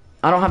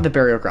don't have the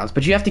burial grounds,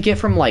 but you have to get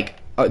from like...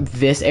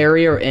 this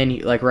area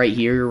and like right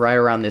here, right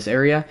around this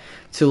area,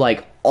 to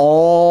like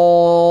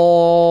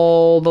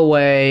all the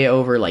way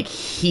over like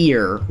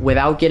here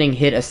without getting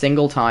hit a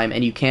single time,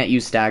 and you can't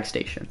use Stag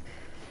Station.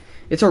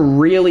 It's a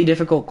really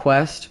difficult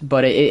quest,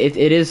 but it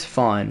is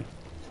fun.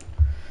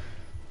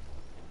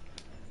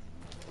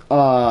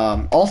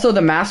 Also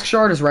the mask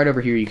shard is right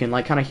over here. You can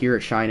like kind of hear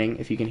it shining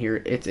if you can hear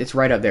it. It's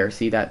right up there.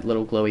 See that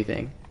little glowy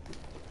thing?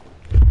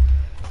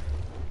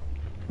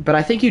 But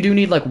I think you do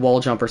need like wall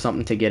jump or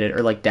something to get it,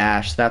 or like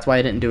dash. That's why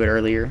I didn't do it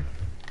earlier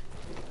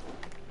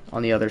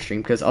on the other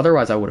stream, because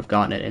otherwise I would have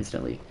gotten it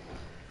instantly.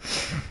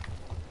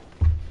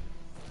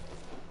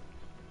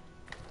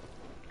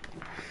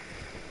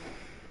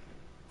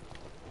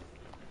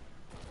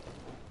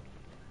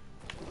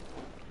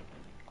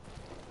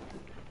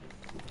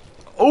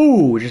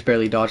 Oh, just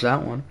barely dodged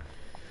that one.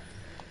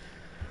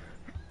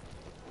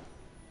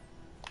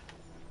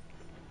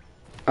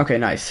 Okay,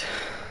 nice.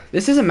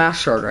 This is a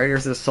mask shard, right? Or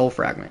is this a soul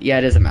fragment? Yeah,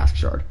 it is a mask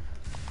shard.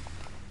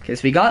 Okay,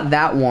 so we got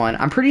that one.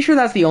 I'm pretty sure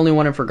that's the only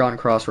one in Forgotten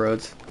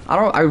Crossroads.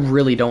 I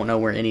really don't know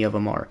where any of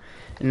them are.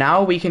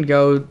 Now we can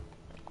go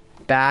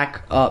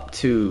back up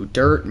to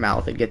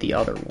Dirtmouth and get the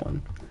other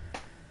one.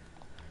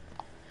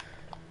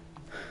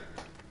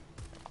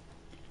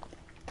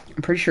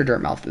 I'm pretty sure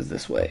Dirtmouth is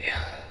this way.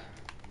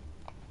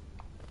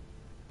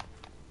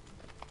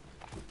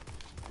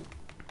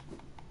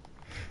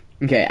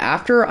 Okay,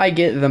 after I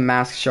get the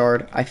mask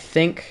shard, I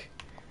think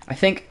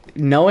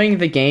knowing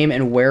the game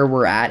and where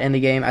we're at in the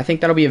game, I think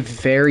that'll be a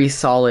very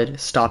solid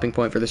stopping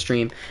point for the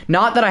stream.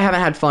 Not that I haven't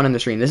had fun in the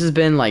stream. This has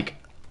been like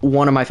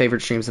one of my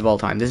favorite streams of all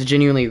time. This is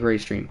genuinely a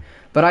great stream.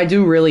 But I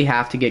do really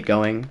have to get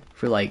going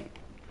for like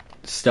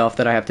stuff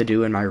that I have to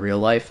do in my real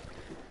life.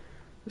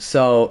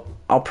 So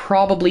I'll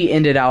probably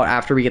end it out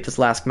after we get this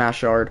last mask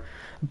shard.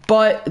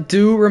 But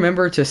do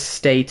remember to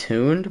stay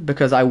tuned,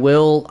 because I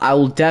will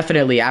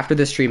definitely, after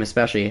this stream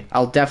especially,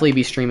 I'll definitely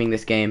be streaming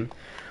this game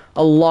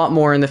a lot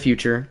more in the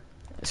future,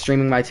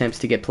 streaming my attempts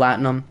to get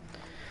platinum.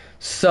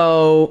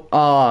 So,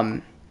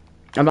 I'm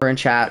in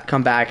chat,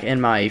 come back in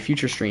my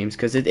future streams,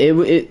 because it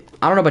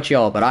I don't know about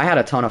y'all, but I had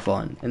a ton of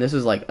fun, and this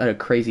was like a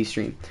crazy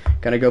stream.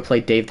 Gonna go play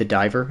Dave the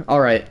Diver.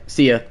 Alright,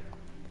 see ya.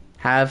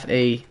 Have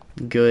a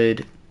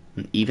good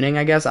evening,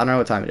 I guess. I don't know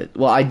what time it is.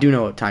 Well, I do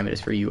know what time it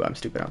is for you. I'm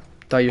stupid. I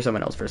thought you were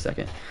someone else for a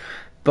second.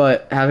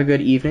 But have a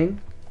good evening.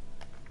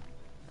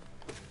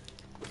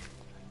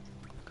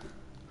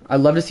 I'd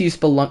love to see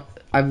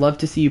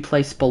you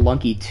play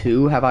Spelunky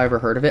 2. Have I ever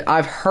heard of it?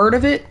 I've heard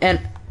of it,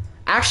 and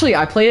actually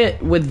I played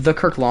it with the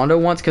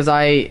Kirklando once, because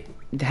I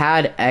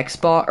had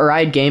Xbox, or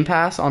I had Game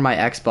Pass on my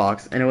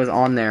Xbox, and it was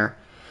on there.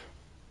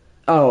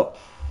 Oh,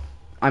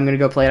 I'm gonna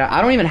go play it.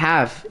 I don't even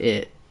have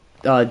it.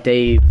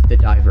 Dave the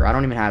Diver. I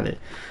don't even have it.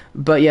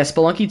 But yeah,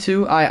 Spelunky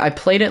 2, I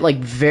played it like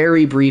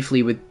very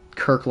briefly with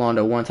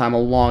Kirklando one time, a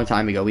long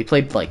time ago. We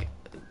played like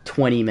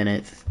 20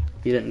 minutes.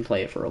 We didn't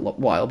play it for a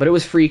while, but it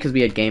was free because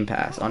we had Game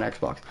Pass on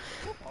Xbox.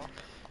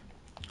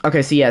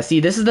 Okay, so yeah,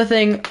 see, this is the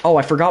thing. Oh,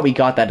 I forgot we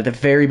got that at the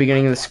very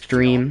beginning of the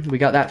stream. We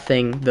got that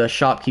thing, the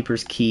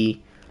shopkeeper's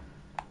key,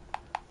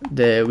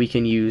 that we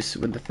can use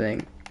with the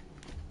thing.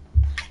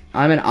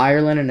 I'm in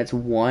Ireland and it's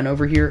 1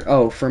 over here.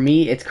 Oh, for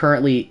me, it's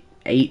currently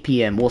 8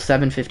 p.m. Well,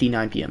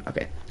 7:59 p.m.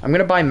 Okay, I'm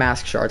gonna buy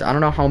mask shards. I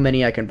don't know how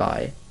many I can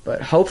buy,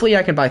 but hopefully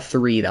I can buy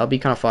 3. That would be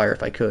kind of fire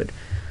if I could.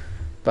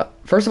 But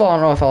first of all, I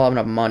don't know if I'll have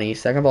enough money.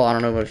 Second of all, I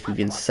don't know if you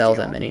can sell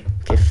that many.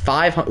 Okay,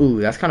 500. Ooh,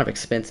 that's kind of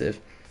expensive.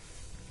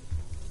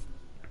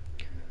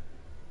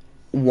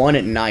 1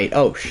 at night.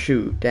 Oh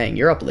shoot, dang,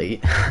 you're up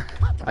late.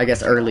 I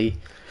guess early.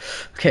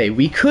 Okay,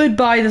 we could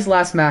buy this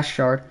last mask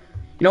shard.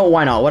 You know what,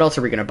 why not? What else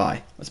are we gonna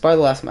buy? Let's buy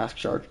the last mask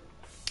shard.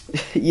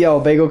 Yo,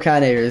 Bagel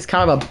Canator, it's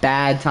kind of a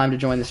bad time to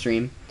join the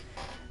stream,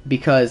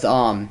 because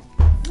I'm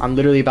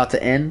literally about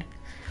to end.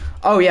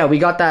 Oh yeah, we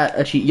got that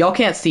achievement. Y'all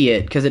can't see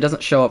it because it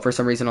doesn't show up for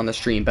some reason on the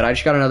stream, but I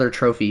just got another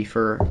trophy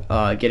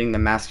for getting the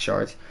mask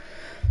shards.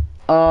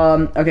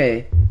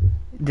 Okay,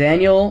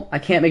 Daniel, I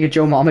can't make a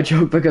Joe Mama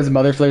joke because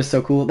Mother Flare is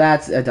so cool.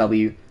 That's a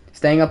W.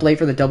 Staying up late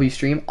for the W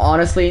stream,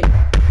 honestly,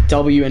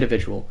 W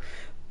individual.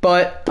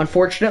 But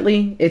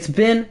unfortunately, it's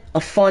been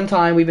a fun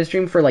time. We've been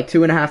streaming for like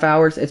 2.5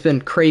 hours. It's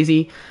been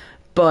crazy.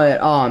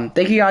 But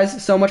thank you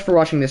guys so much for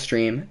watching this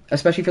stream,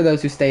 especially for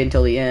those who stayed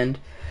until the end.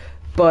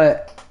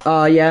 But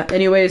yeah,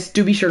 anyways,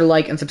 do be sure to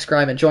like and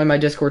subscribe and join my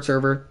Discord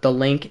server. The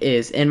link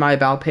is in my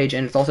about page,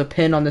 and it's also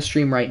pinned on the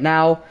stream right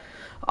now.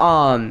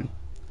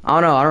 I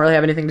don't know. I don't really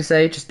have anything to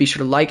say. Just be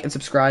sure to like and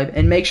subscribe,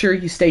 and make sure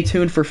you stay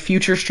tuned for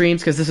future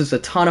streams because this is a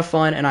ton of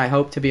fun, and I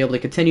hope to be able to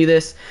continue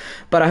this.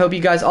 But I hope you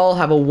guys all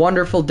have a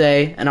wonderful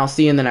day, and I'll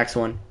see you in the next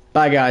one.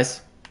 Bye,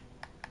 guys.